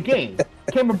win the game.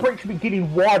 Cameron Brate should be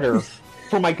getting water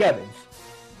for Mike Evans.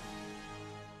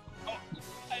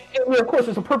 And of course,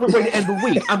 it's a perfect way to end the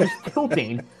week. I'm just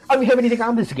tilting. I don't have anything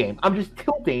on this game. I'm just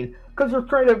tilting because they're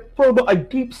trying to throw a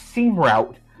deep seam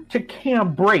route to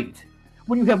Cam Brate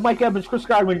when you have Mike Evans, Chris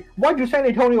Godwin. Why'd you sign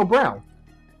Antonio Brown?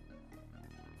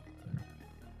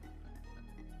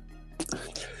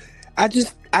 I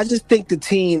just think the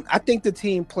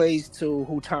team plays to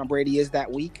who Tom Brady is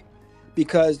that week,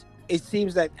 because it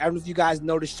seems that, I don't know if you guys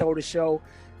noticed show to show,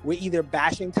 we're either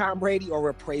bashing Tom Brady or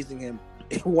we're praising him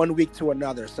one week to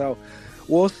another. So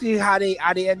we'll see how they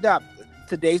end up.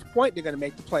 Today's point, they're going to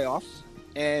make the playoffs,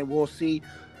 and we'll see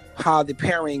how the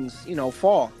pairings,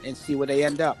 fall and see where they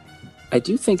end up. I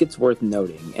do think it's worth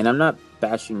noting, and I'm not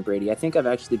bashing Brady. I think I've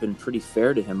actually been pretty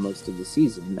fair to him most of the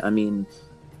season. I mean,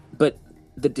 but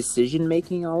the decision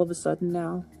making all of a sudden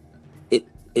now,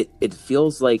 it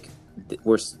feels like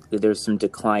there's some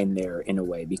decline there in a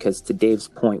way, because to Dave's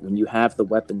point, when you have the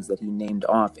weapons that he named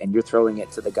off and you're throwing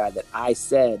it to the guy that I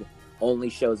said only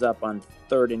shows up on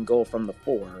 3rd and goal from the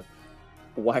 4,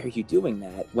 why are you doing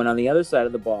that? When on the other side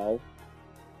of the ball,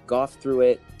 Goff threw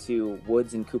it to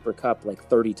Woods and Cooper Kupp like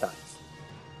 30 times,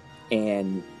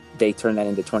 and they turned that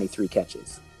into 23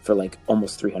 catches for like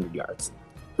almost 300 yards,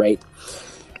 right?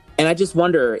 And I just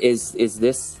wonder, is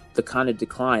this the kind of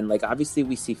decline? Like, obviously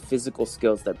we see physical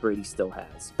skills that Brady still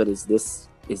has, but is this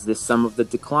some of the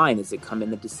decline? Does it come in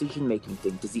the decision-making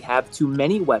thing? Does he have too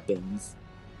many weapons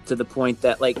to the point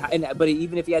that but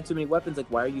even if he had too many weapons, like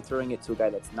why are you throwing it to a guy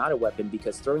that's not a weapon?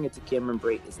 Because throwing it to Cameron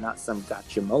Brate is not some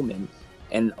gotcha moment,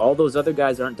 and all those other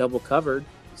guys aren't double covered.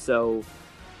 So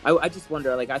I just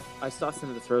wonder, like I saw some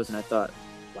of the throws and I thought,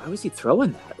 why was he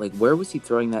throwing that? Like, where was he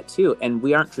throwing that to? And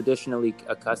we aren't traditionally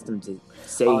accustomed to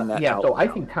saying that. Yeah, so I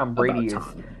think Tom Brady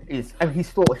is I mean,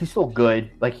 he's still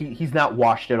good. Like he's not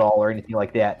washed at all or anything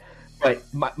like that. But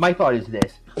my thought is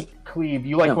this, Cleve,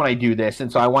 you like when I do this,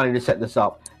 and so I wanted to set this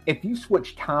up. If you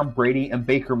switch Tom Brady and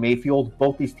Baker Mayfield,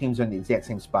 both these teams are in the exact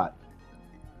same spot.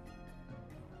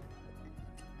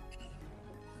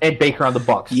 And Baker on the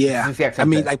Bucs. Yeah, exact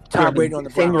same thing. Like Tom Brady on the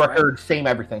Browns, same record, right? Same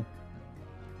everything.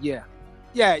 Yeah,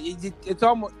 it's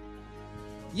almost.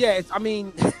 Yeah, it's. I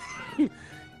mean,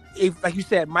 if like you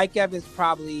said, Mike Evans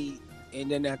probably, and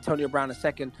then Antonio Brown a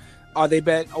second. Are they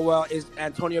better? Oh, well, is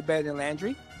Antonio better than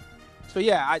Landry? So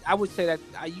yeah, I would say that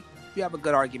you have a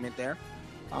good argument there.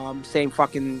 Same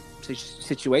fucking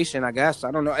situation, I guess.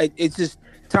 I don't know. It's just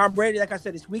Tom Brady. Like I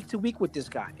said, it's week to week with this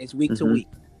guy. It's week to week.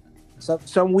 So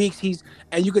some weeks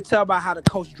and you could tell by how the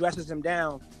coach dresses him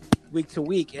down week to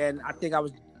week. And I think I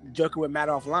was joking with Matt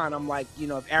offline. I'm like,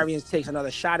 if Arians takes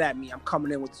another shot at me, I'm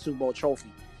coming in with the Super Bowl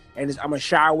trophy. And I'm going to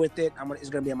shower with it. It's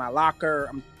going to be in my locker.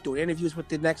 I'm doing interviews with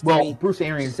the next day. Well, Bruce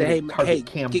Arians said, target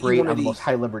Cam Brate on the most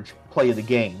high-leverage play of the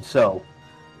game. So,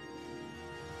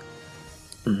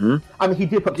 I mean, he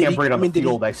did put Cam Brate on the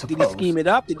field, I suppose. Did he scheme it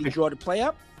up? Did he draw the play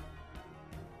up?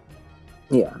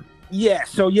 Yeah. Yeah,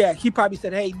 so he probably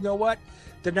said, hey, you know what?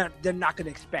 They're not going to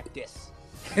expect this.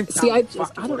 See, I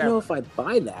don't know if I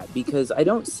buy that, because I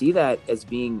don't see that as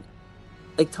being...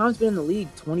 Like, Tom's been in the league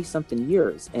 20-something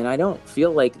years, and I don't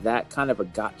feel like that kind of a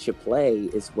gotcha play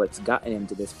is what's gotten him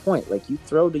to this point. Like, you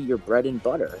throw to your bread and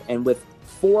butter, and with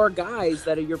 4 guys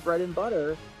that are your bread and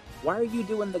butter, why are you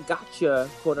doing the gotcha,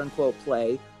 quote-unquote,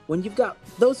 play when you've got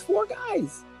those 4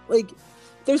 guys? Like,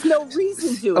 there's no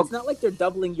reason to. It's not like they're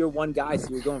doubling your one guy, so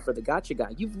you're going for the gotcha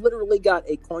guy. You've literally got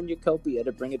a cornucopia,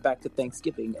 to bring it back to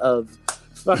Thanksgiving, of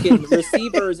fucking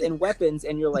receivers and weapons,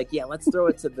 and you're like, yeah, let's throw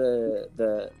it to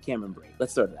the Cameron Brate.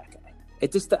 Let's throw it to that guy.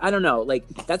 It just, I don't know. Like,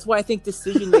 that's why I think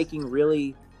decision making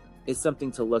really is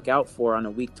something to look out for on a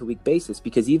week to week basis,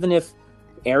 because even if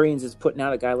Arians is putting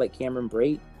out a guy like Cameron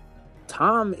Brate,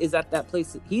 Tom is at that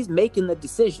place. He's making the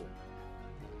decision.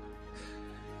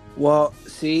 Well,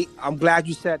 see, I'm glad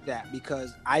you said that,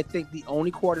 because I think the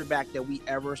only quarterback that we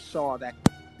ever saw that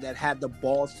had the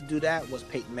balls to do that was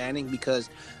Peyton Manning, because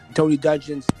Tony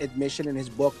Dungy's admission in his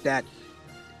book that,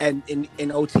 and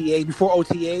in OTA, before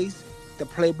OTAs, the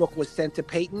playbook was sent to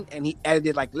Peyton, and he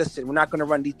edited like, listen, we're not going to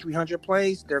run these 300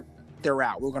 plays. They're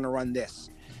out. We're going to run this,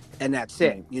 and that's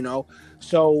it,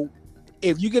 So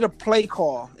if you get a play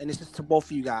call, and this is to both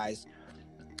of you guys,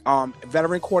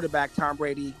 veteran quarterback Tom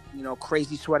Brady,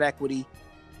 crazy sweat equity,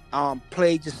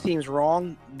 play just seems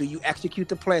wrong. Do you execute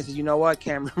the play and say, you know what,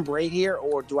 Cameron Brate here,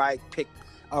 or do I pick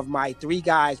of my 3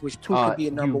 guys, which 2 could be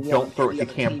a number 1? Don't throw it to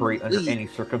Cam Brate under any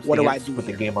circumstance. What do I do with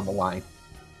here? The game on the line?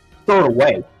 Throw it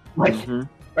away. Like,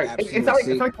 right. It's not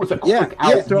like it was a quick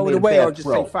out. Throw it away, or just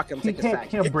say, fuck him, he take a sack.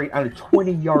 Cam Brate on a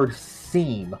 20-yard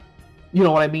seam. You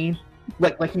know what I mean?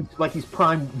 Like he's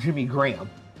prime Jimmy Graham.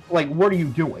 Like, what are you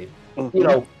doing?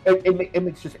 It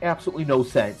makes just absolutely no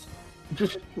sense.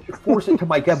 Just force it to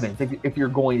Mike Evans if you're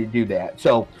going to do that.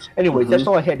 So, anyways, that's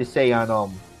all I had to say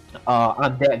on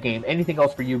that game. Anything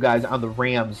else for you guys on the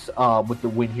Rams with the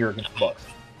win here against the Bucs?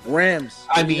 Rams.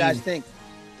 What do you guys think?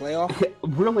 Playoff?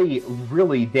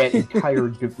 Really, that entire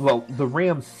the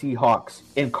Rams, Seahawks,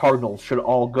 and Cardinals should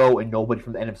all go, and nobody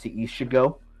from the NFC East should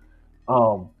go.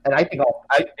 And I think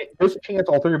there's a chance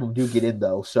all 3 of them do get in,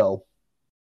 though. So.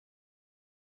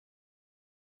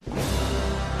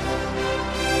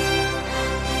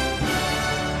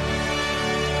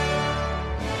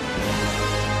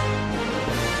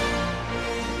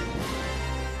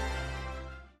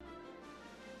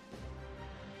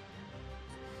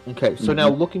 Okay, so now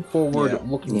looking forward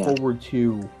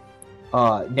to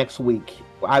next week.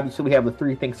 Obviously, we have the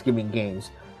 3 Thanksgiving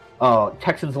games.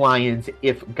 Texans, Lions.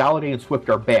 If Golladay and Swift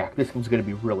are back, this one's going to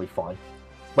be really fun.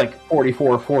 Like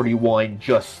 44-41.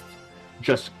 Just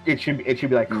it should be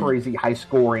like crazy, high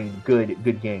scoring,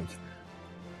 good games.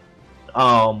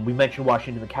 We mentioned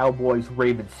Washington, the Cowboys,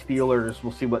 Ravens, Steelers.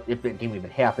 We'll see if that game even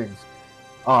happens.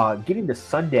 Getting to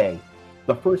Sunday.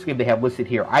 The first game they have listed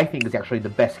here, I think, is actually the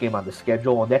best game on the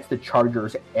schedule, and that's the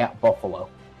Chargers at Buffalo.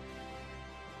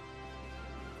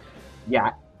 Yeah,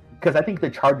 because I think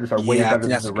the Chargers are way better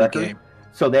than the record. Game.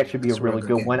 So that should be a really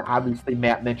good one. Obviously,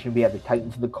 Matt mentioned we have the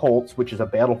Titans and the Colts, which is a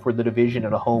battle for the division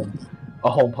and a home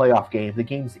playoff game. The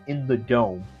game's in the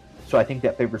Dome, so I think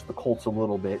that favors the Colts a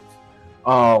little bit.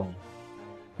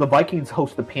 The the Vikings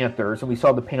host the Panthers, and we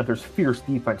saw the Panthers' fierce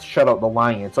defense shut out the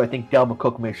Lions. So I think Dalvin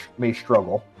Cook may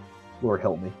struggle. Lord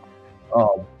help me.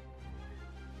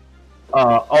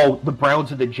 The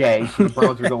Browns and the Jags. The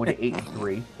Browns are going to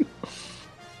 8-3.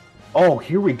 Oh,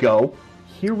 here we go.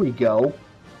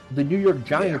 The New York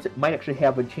Giants might actually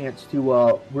have a chance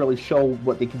to really show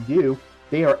what they can do.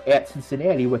 They are at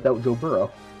Cincinnati without Joe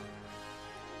Burrow.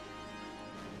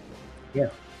 Yeah.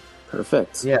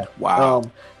 Perfect. Yeah. Wow.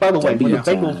 By the way, when the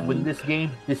Bengals win this game,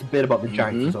 this bit about the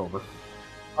Giants is over.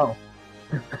 Oh.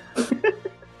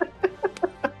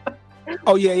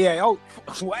 Oh yeah. Oh,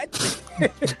 what?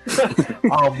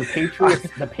 The Patriots.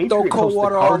 Throw cold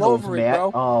water all over Matt.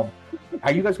 it, bro.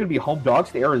 Are you guys going to be home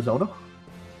dogs to Arizona?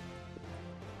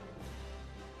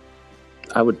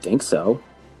 I would think so.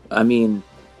 I mean,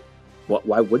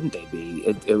 why wouldn't they be?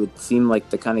 It would seem like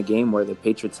the kind of game where the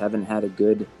Patriots haven't had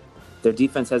their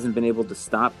defense hasn't been able to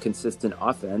stop consistent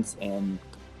offense, and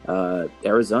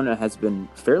Arizona has been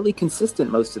fairly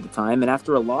consistent most of the time. And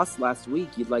after a loss last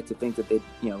week, you'd like to think that they'd,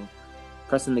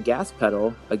 pressing the gas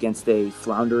pedal against a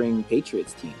floundering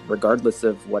Patriots team, regardless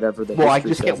of whatever the. Well, I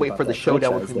just can't wait for the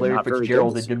showdown with Larry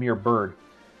Fitzgerald and Damiere Byrd.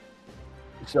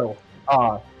 So,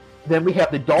 then we have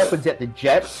the Dolphins at the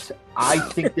Jets. I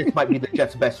think this might be the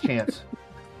Jets' best chance.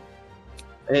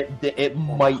 It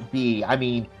might be. I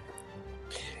mean,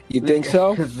 you think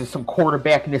so? Because there's some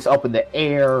quarterbackiness up in the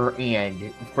air,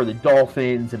 and for the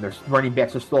Dolphins, and their running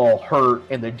backs are still all hurt,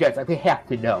 and the Jets, they have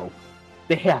to know.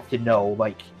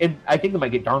 And I think they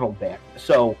might get Darnold back.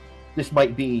 So this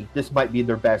might be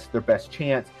their best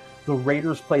chance. The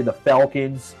Raiders play the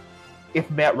Falcons. If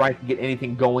Matt Ryan can get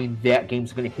anything going, that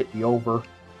game's going to hit the over.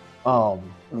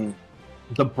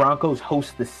 The Broncos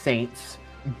host the Saints.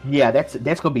 Yeah, that's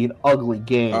going to be an ugly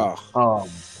game.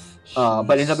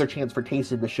 But another chance for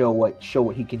Taysom to show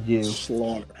what he can do.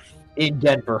 Slaughter. In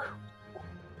Denver.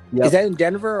 Yep. Is that in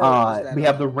Denver? Or we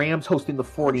have the Rams hosting the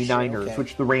 49ers,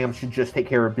 which the Rams should just take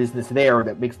care of business there.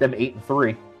 That makes them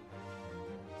 8-3.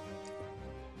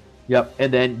 Yep,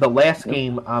 and then the last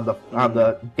game on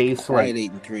the day slate,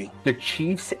 8-3. the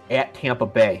Chiefs at Tampa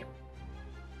Bay.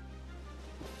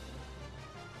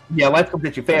 Yeah, let's go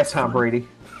get you fast, Tom Brady.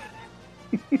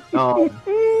 So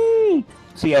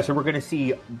we're going to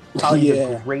see probably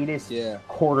the greatest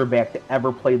quarterback to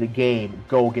ever play the game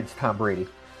go against Tom Brady.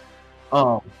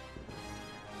 I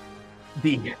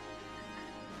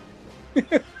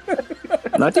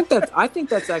think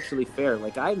that's actually fair.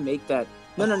 Like, I make that.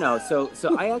 No. So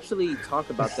I actually talk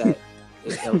about that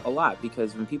a lot,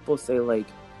 because when people say, like,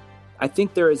 I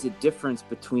think there is a difference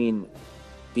between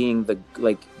being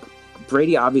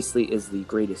Brady obviously is the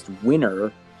greatest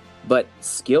winner, but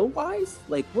skill wise,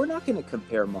 like, we're not going to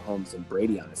compare Mahomes and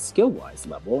Brady on a skill wise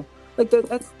level. Like,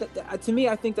 that's to me,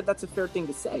 I think that's a fair thing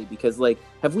to say, because, like,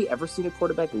 have we ever seen a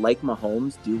quarterback like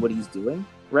Mahomes do what he's doing?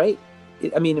 Right?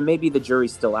 I mean, and maybe the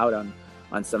jury's still out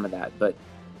on some of that, but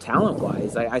talent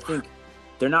wise, I think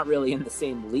they're not really in the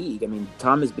same league. I mean,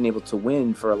 Tom has been able to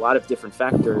win for a lot of different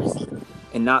factors,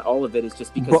 and not all of it is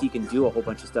just because he can do a whole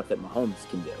bunch of stuff that Mahomes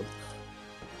can do.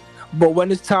 But when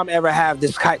does Tom ever have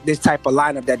this type of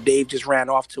lineup that Dave just ran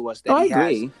off to us? That I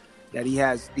agree. That he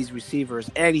has these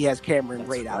receivers, and he has Cameron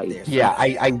Brate out there. So. Yeah,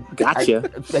 I gotcha.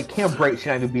 Cam Brate should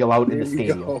not even be allowed in the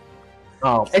stadium.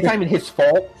 It's not even his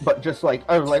fault, but just like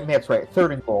Matt's right,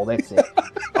 3rd and goal, that's it.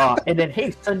 And then,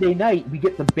 hey, Sunday night, we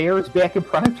get the Bears back in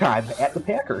primetime at the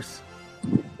Packers.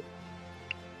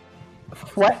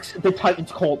 Flex the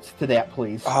Titans Colts to that,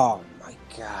 please. Oh, my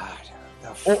God.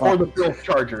 Or the Bills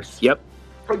Chargers. Yep.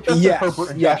 Put Justin Herbert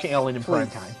and Josh Allen in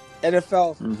primetime.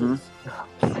 NFL. Mm-hmm. Oh,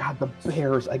 God, the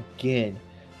Bears again.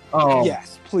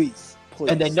 Yes, please.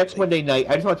 And then next Monday night,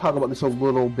 I just want to talk about this a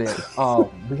little bit.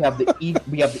 We have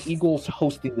the Eagles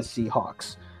hosting the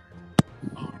Seahawks.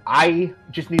 I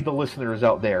just need the listeners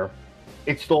out there.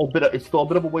 It's still a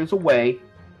bit of a ways away.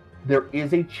 There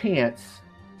is a chance.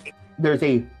 There's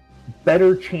a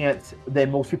better chance than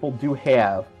most people do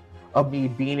have of me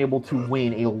being able to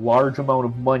win a large amount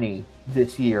of money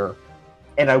this year.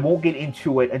 And I won't get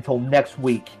into it until next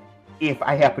week if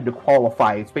I happen to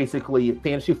qualify. It's basically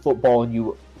fantasy football, and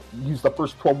you use the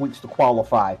first 12 weeks to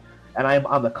qualify. And I'm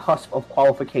on the cusp of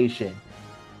qualification.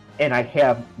 And I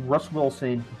have Russ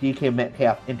Wilson, DK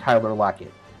Metcalf, and Tyler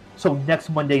Lockett. So next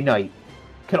Monday night,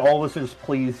 can all listeners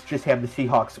please just have the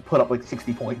Seahawks put up like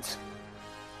 60 points?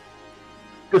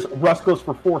 Because Russ goes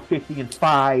for 450 and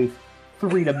 5,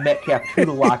 3 to Metcalf, 2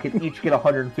 to Lockett, each get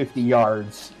 150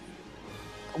 yards.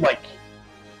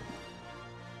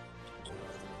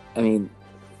 I mean,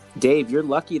 Dave, you're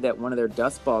lucky that one of their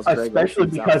dust balls. Especially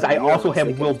because I also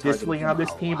have Will Dissly on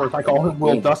this team, or if I call him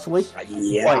Will Dustley.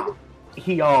 Yeah.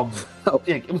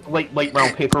 it was late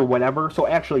round pick or whatever. So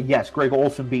actually, yes, Greg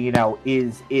Olsen being out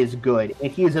is good,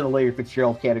 and he is in the Larry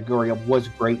Fitzgerald category of was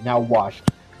great, now washed,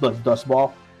 the dust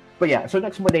ball. But yeah, so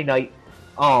next Monday night,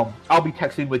 I'll be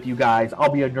texting with you guys.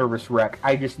 I'll be a nervous wreck.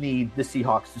 I just need the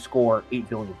Seahawks to score 8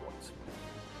 billion points.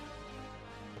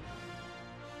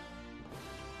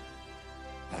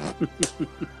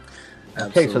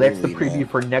 Okay, so that's the preview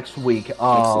for next week.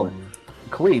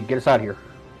 Khalid, get us out of here.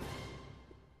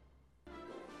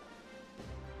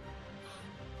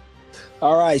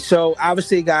 All right, so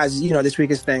obviously, guys, this week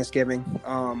is Thanksgiving.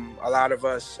 A lot of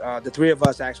us, the three of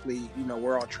us actually,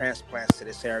 we're all transplants to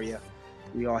this area.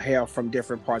 We all hail from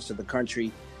different parts of the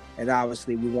country, and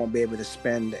obviously we won't be able to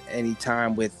spend any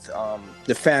time with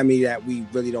the family that we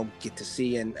really don't get to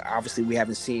see, and obviously we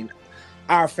haven't seen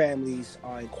our families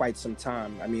in quite some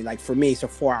time. I mean, like for me, it's a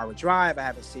 4-hour drive. I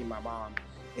haven't seen my mom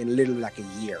in literally like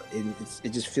a year, and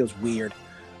it just feels weird.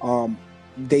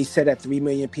 They said that 3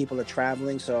 million people are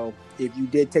traveling, so if you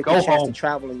did take a chance to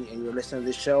travel and you're listening to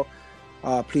this show,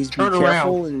 please be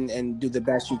careful and do the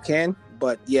best you can.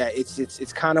 But yeah,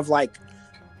 it's kind of like,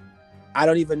 I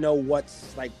don't even know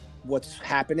what's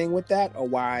happening with that or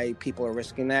why people are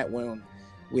risking that when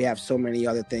we have so many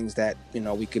other things that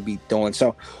we could be doing.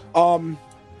 So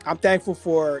I'm thankful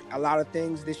for a lot of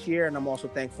things this year, and I'm also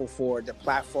thankful for the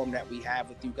platform that we have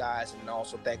with you guys, and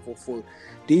also thankful for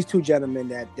these two gentlemen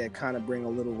that kind of bring a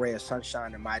little ray of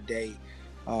sunshine in my day.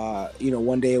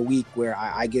 One day a week where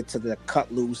I get to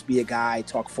cut loose, be a guy,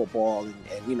 talk football,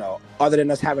 and other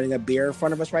than us having a beer in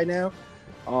front of us right now,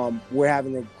 we're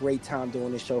having a great time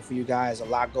doing this show for you guys. A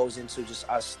lot goes into just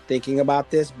us thinking about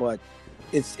this, but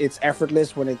it's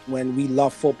effortless when we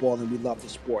love football and we love the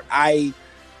sport.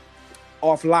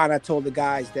 Offline, I told the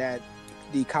guys that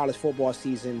the college football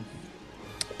season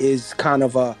is kind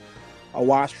of a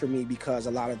wash for me because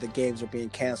a lot of the games are being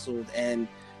canceled, and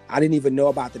I didn't even know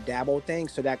about the Dabo thing.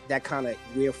 So that kind of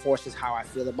reinforces how I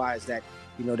feel about it, is that,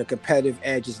 the competitive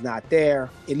edge is not there,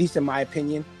 at least in my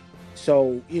opinion.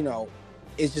 So,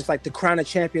 it's just like the crown of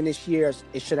champion this year,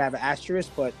 it should have an asterisk,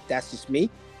 but that's just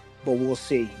me. But we'll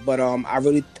see. But I'm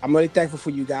really thankful for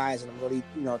you guys, and I'm really,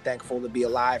 thankful to be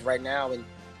alive right now. And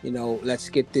let's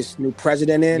get this new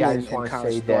president in and kind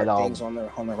of start things on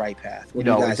the right path. It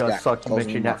does suck to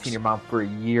mention not seeing your mom for a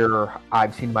year.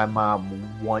 I've seen my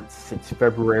mom once since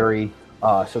February,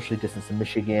 socially distanced in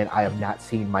Michigan. I have not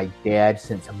seen my dad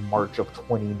since March of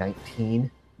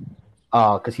 2019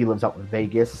 because he lives out in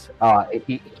Vegas.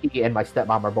 He and my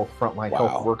stepmom are both frontline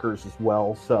health workers as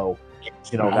well, so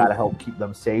gotta help keep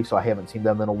them safe. So I haven't seen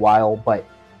them in a while, but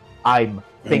I'm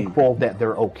thankful that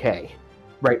they're okay.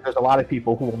 Right, there's a lot of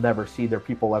people who will never see their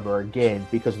people ever again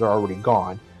because they're already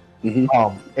gone.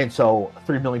 Mm-hmm. And so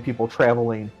 3 million people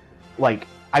traveling, like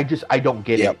I don't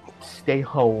get it. Stay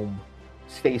home,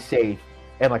 stay safe,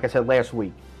 and like I said last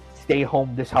week, stay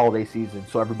home this holiday season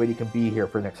so everybody can be here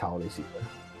for next holiday season.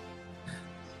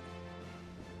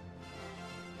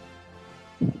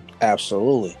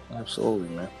 Absolutely,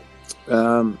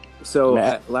 man.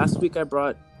 Last week I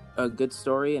brought a good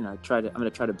story, and I'm going to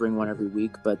try to bring one every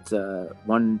week. But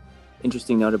one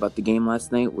interesting note about the game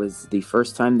last night was the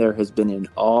first time there has been an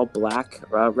all-black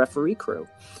referee crew,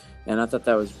 and I thought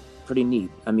that was pretty neat.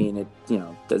 I mean, it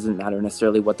doesn't matter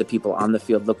necessarily what the people on the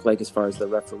field look like as far as the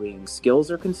refereeing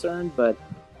skills are concerned, but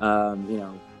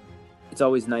it's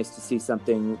always nice to see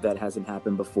something that hasn't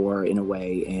happened before in a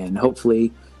way, and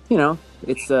hopefully,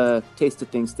 it's a taste of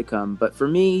things to come. But for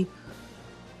me,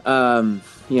 I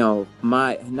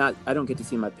don't get to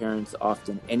see my parents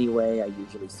often anyway. I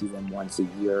usually see them once a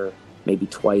year, maybe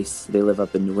twice. They live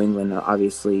up in New England,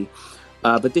 obviously.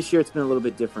 But this year it's been a little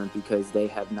bit different because they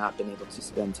have not been able to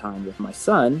spend time with my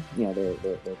son,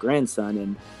 their grandson.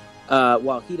 And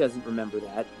while he doesn't remember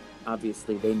that,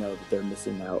 obviously they know that they're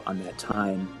missing out on that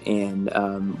time. And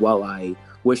while I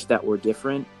wish that were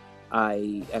different,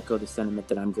 I echo the sentiment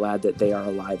that I'm glad that they are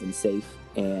alive and safe,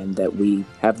 and that we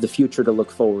have the future to look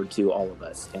forward to, all of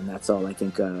us. And that's all I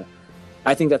think.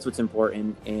 I think that's what's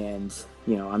important. And,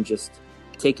 I'm just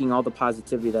taking all the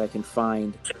positivity that I can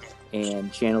find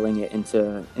and channeling it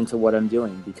into what I'm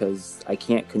doing, because I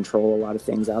can't control a lot of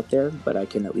things out there, but I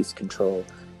can at least control,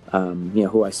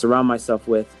 who I surround myself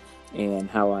with and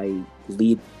how I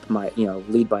lead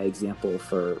by example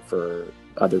for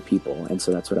other people. And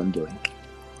so that's what I'm doing.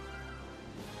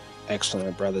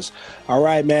 Excellent, brothers. All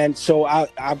right, man. So I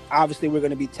obviously we're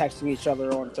going to be texting each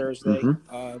other on Thursday,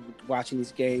 watching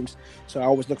these games. So I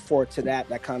always look forward to that.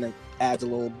 That kind of adds a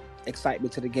little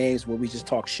excitement to the games where we just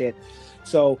talk shit.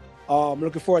 So I'm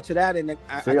looking forward to that. And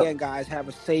again, guys, have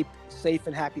a safe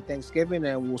and happy Thanksgiving,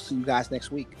 and we'll see you guys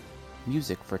next week.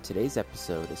 Music for today's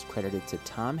episode is credited to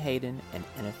Tom Hayden and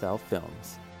NFL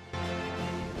Films.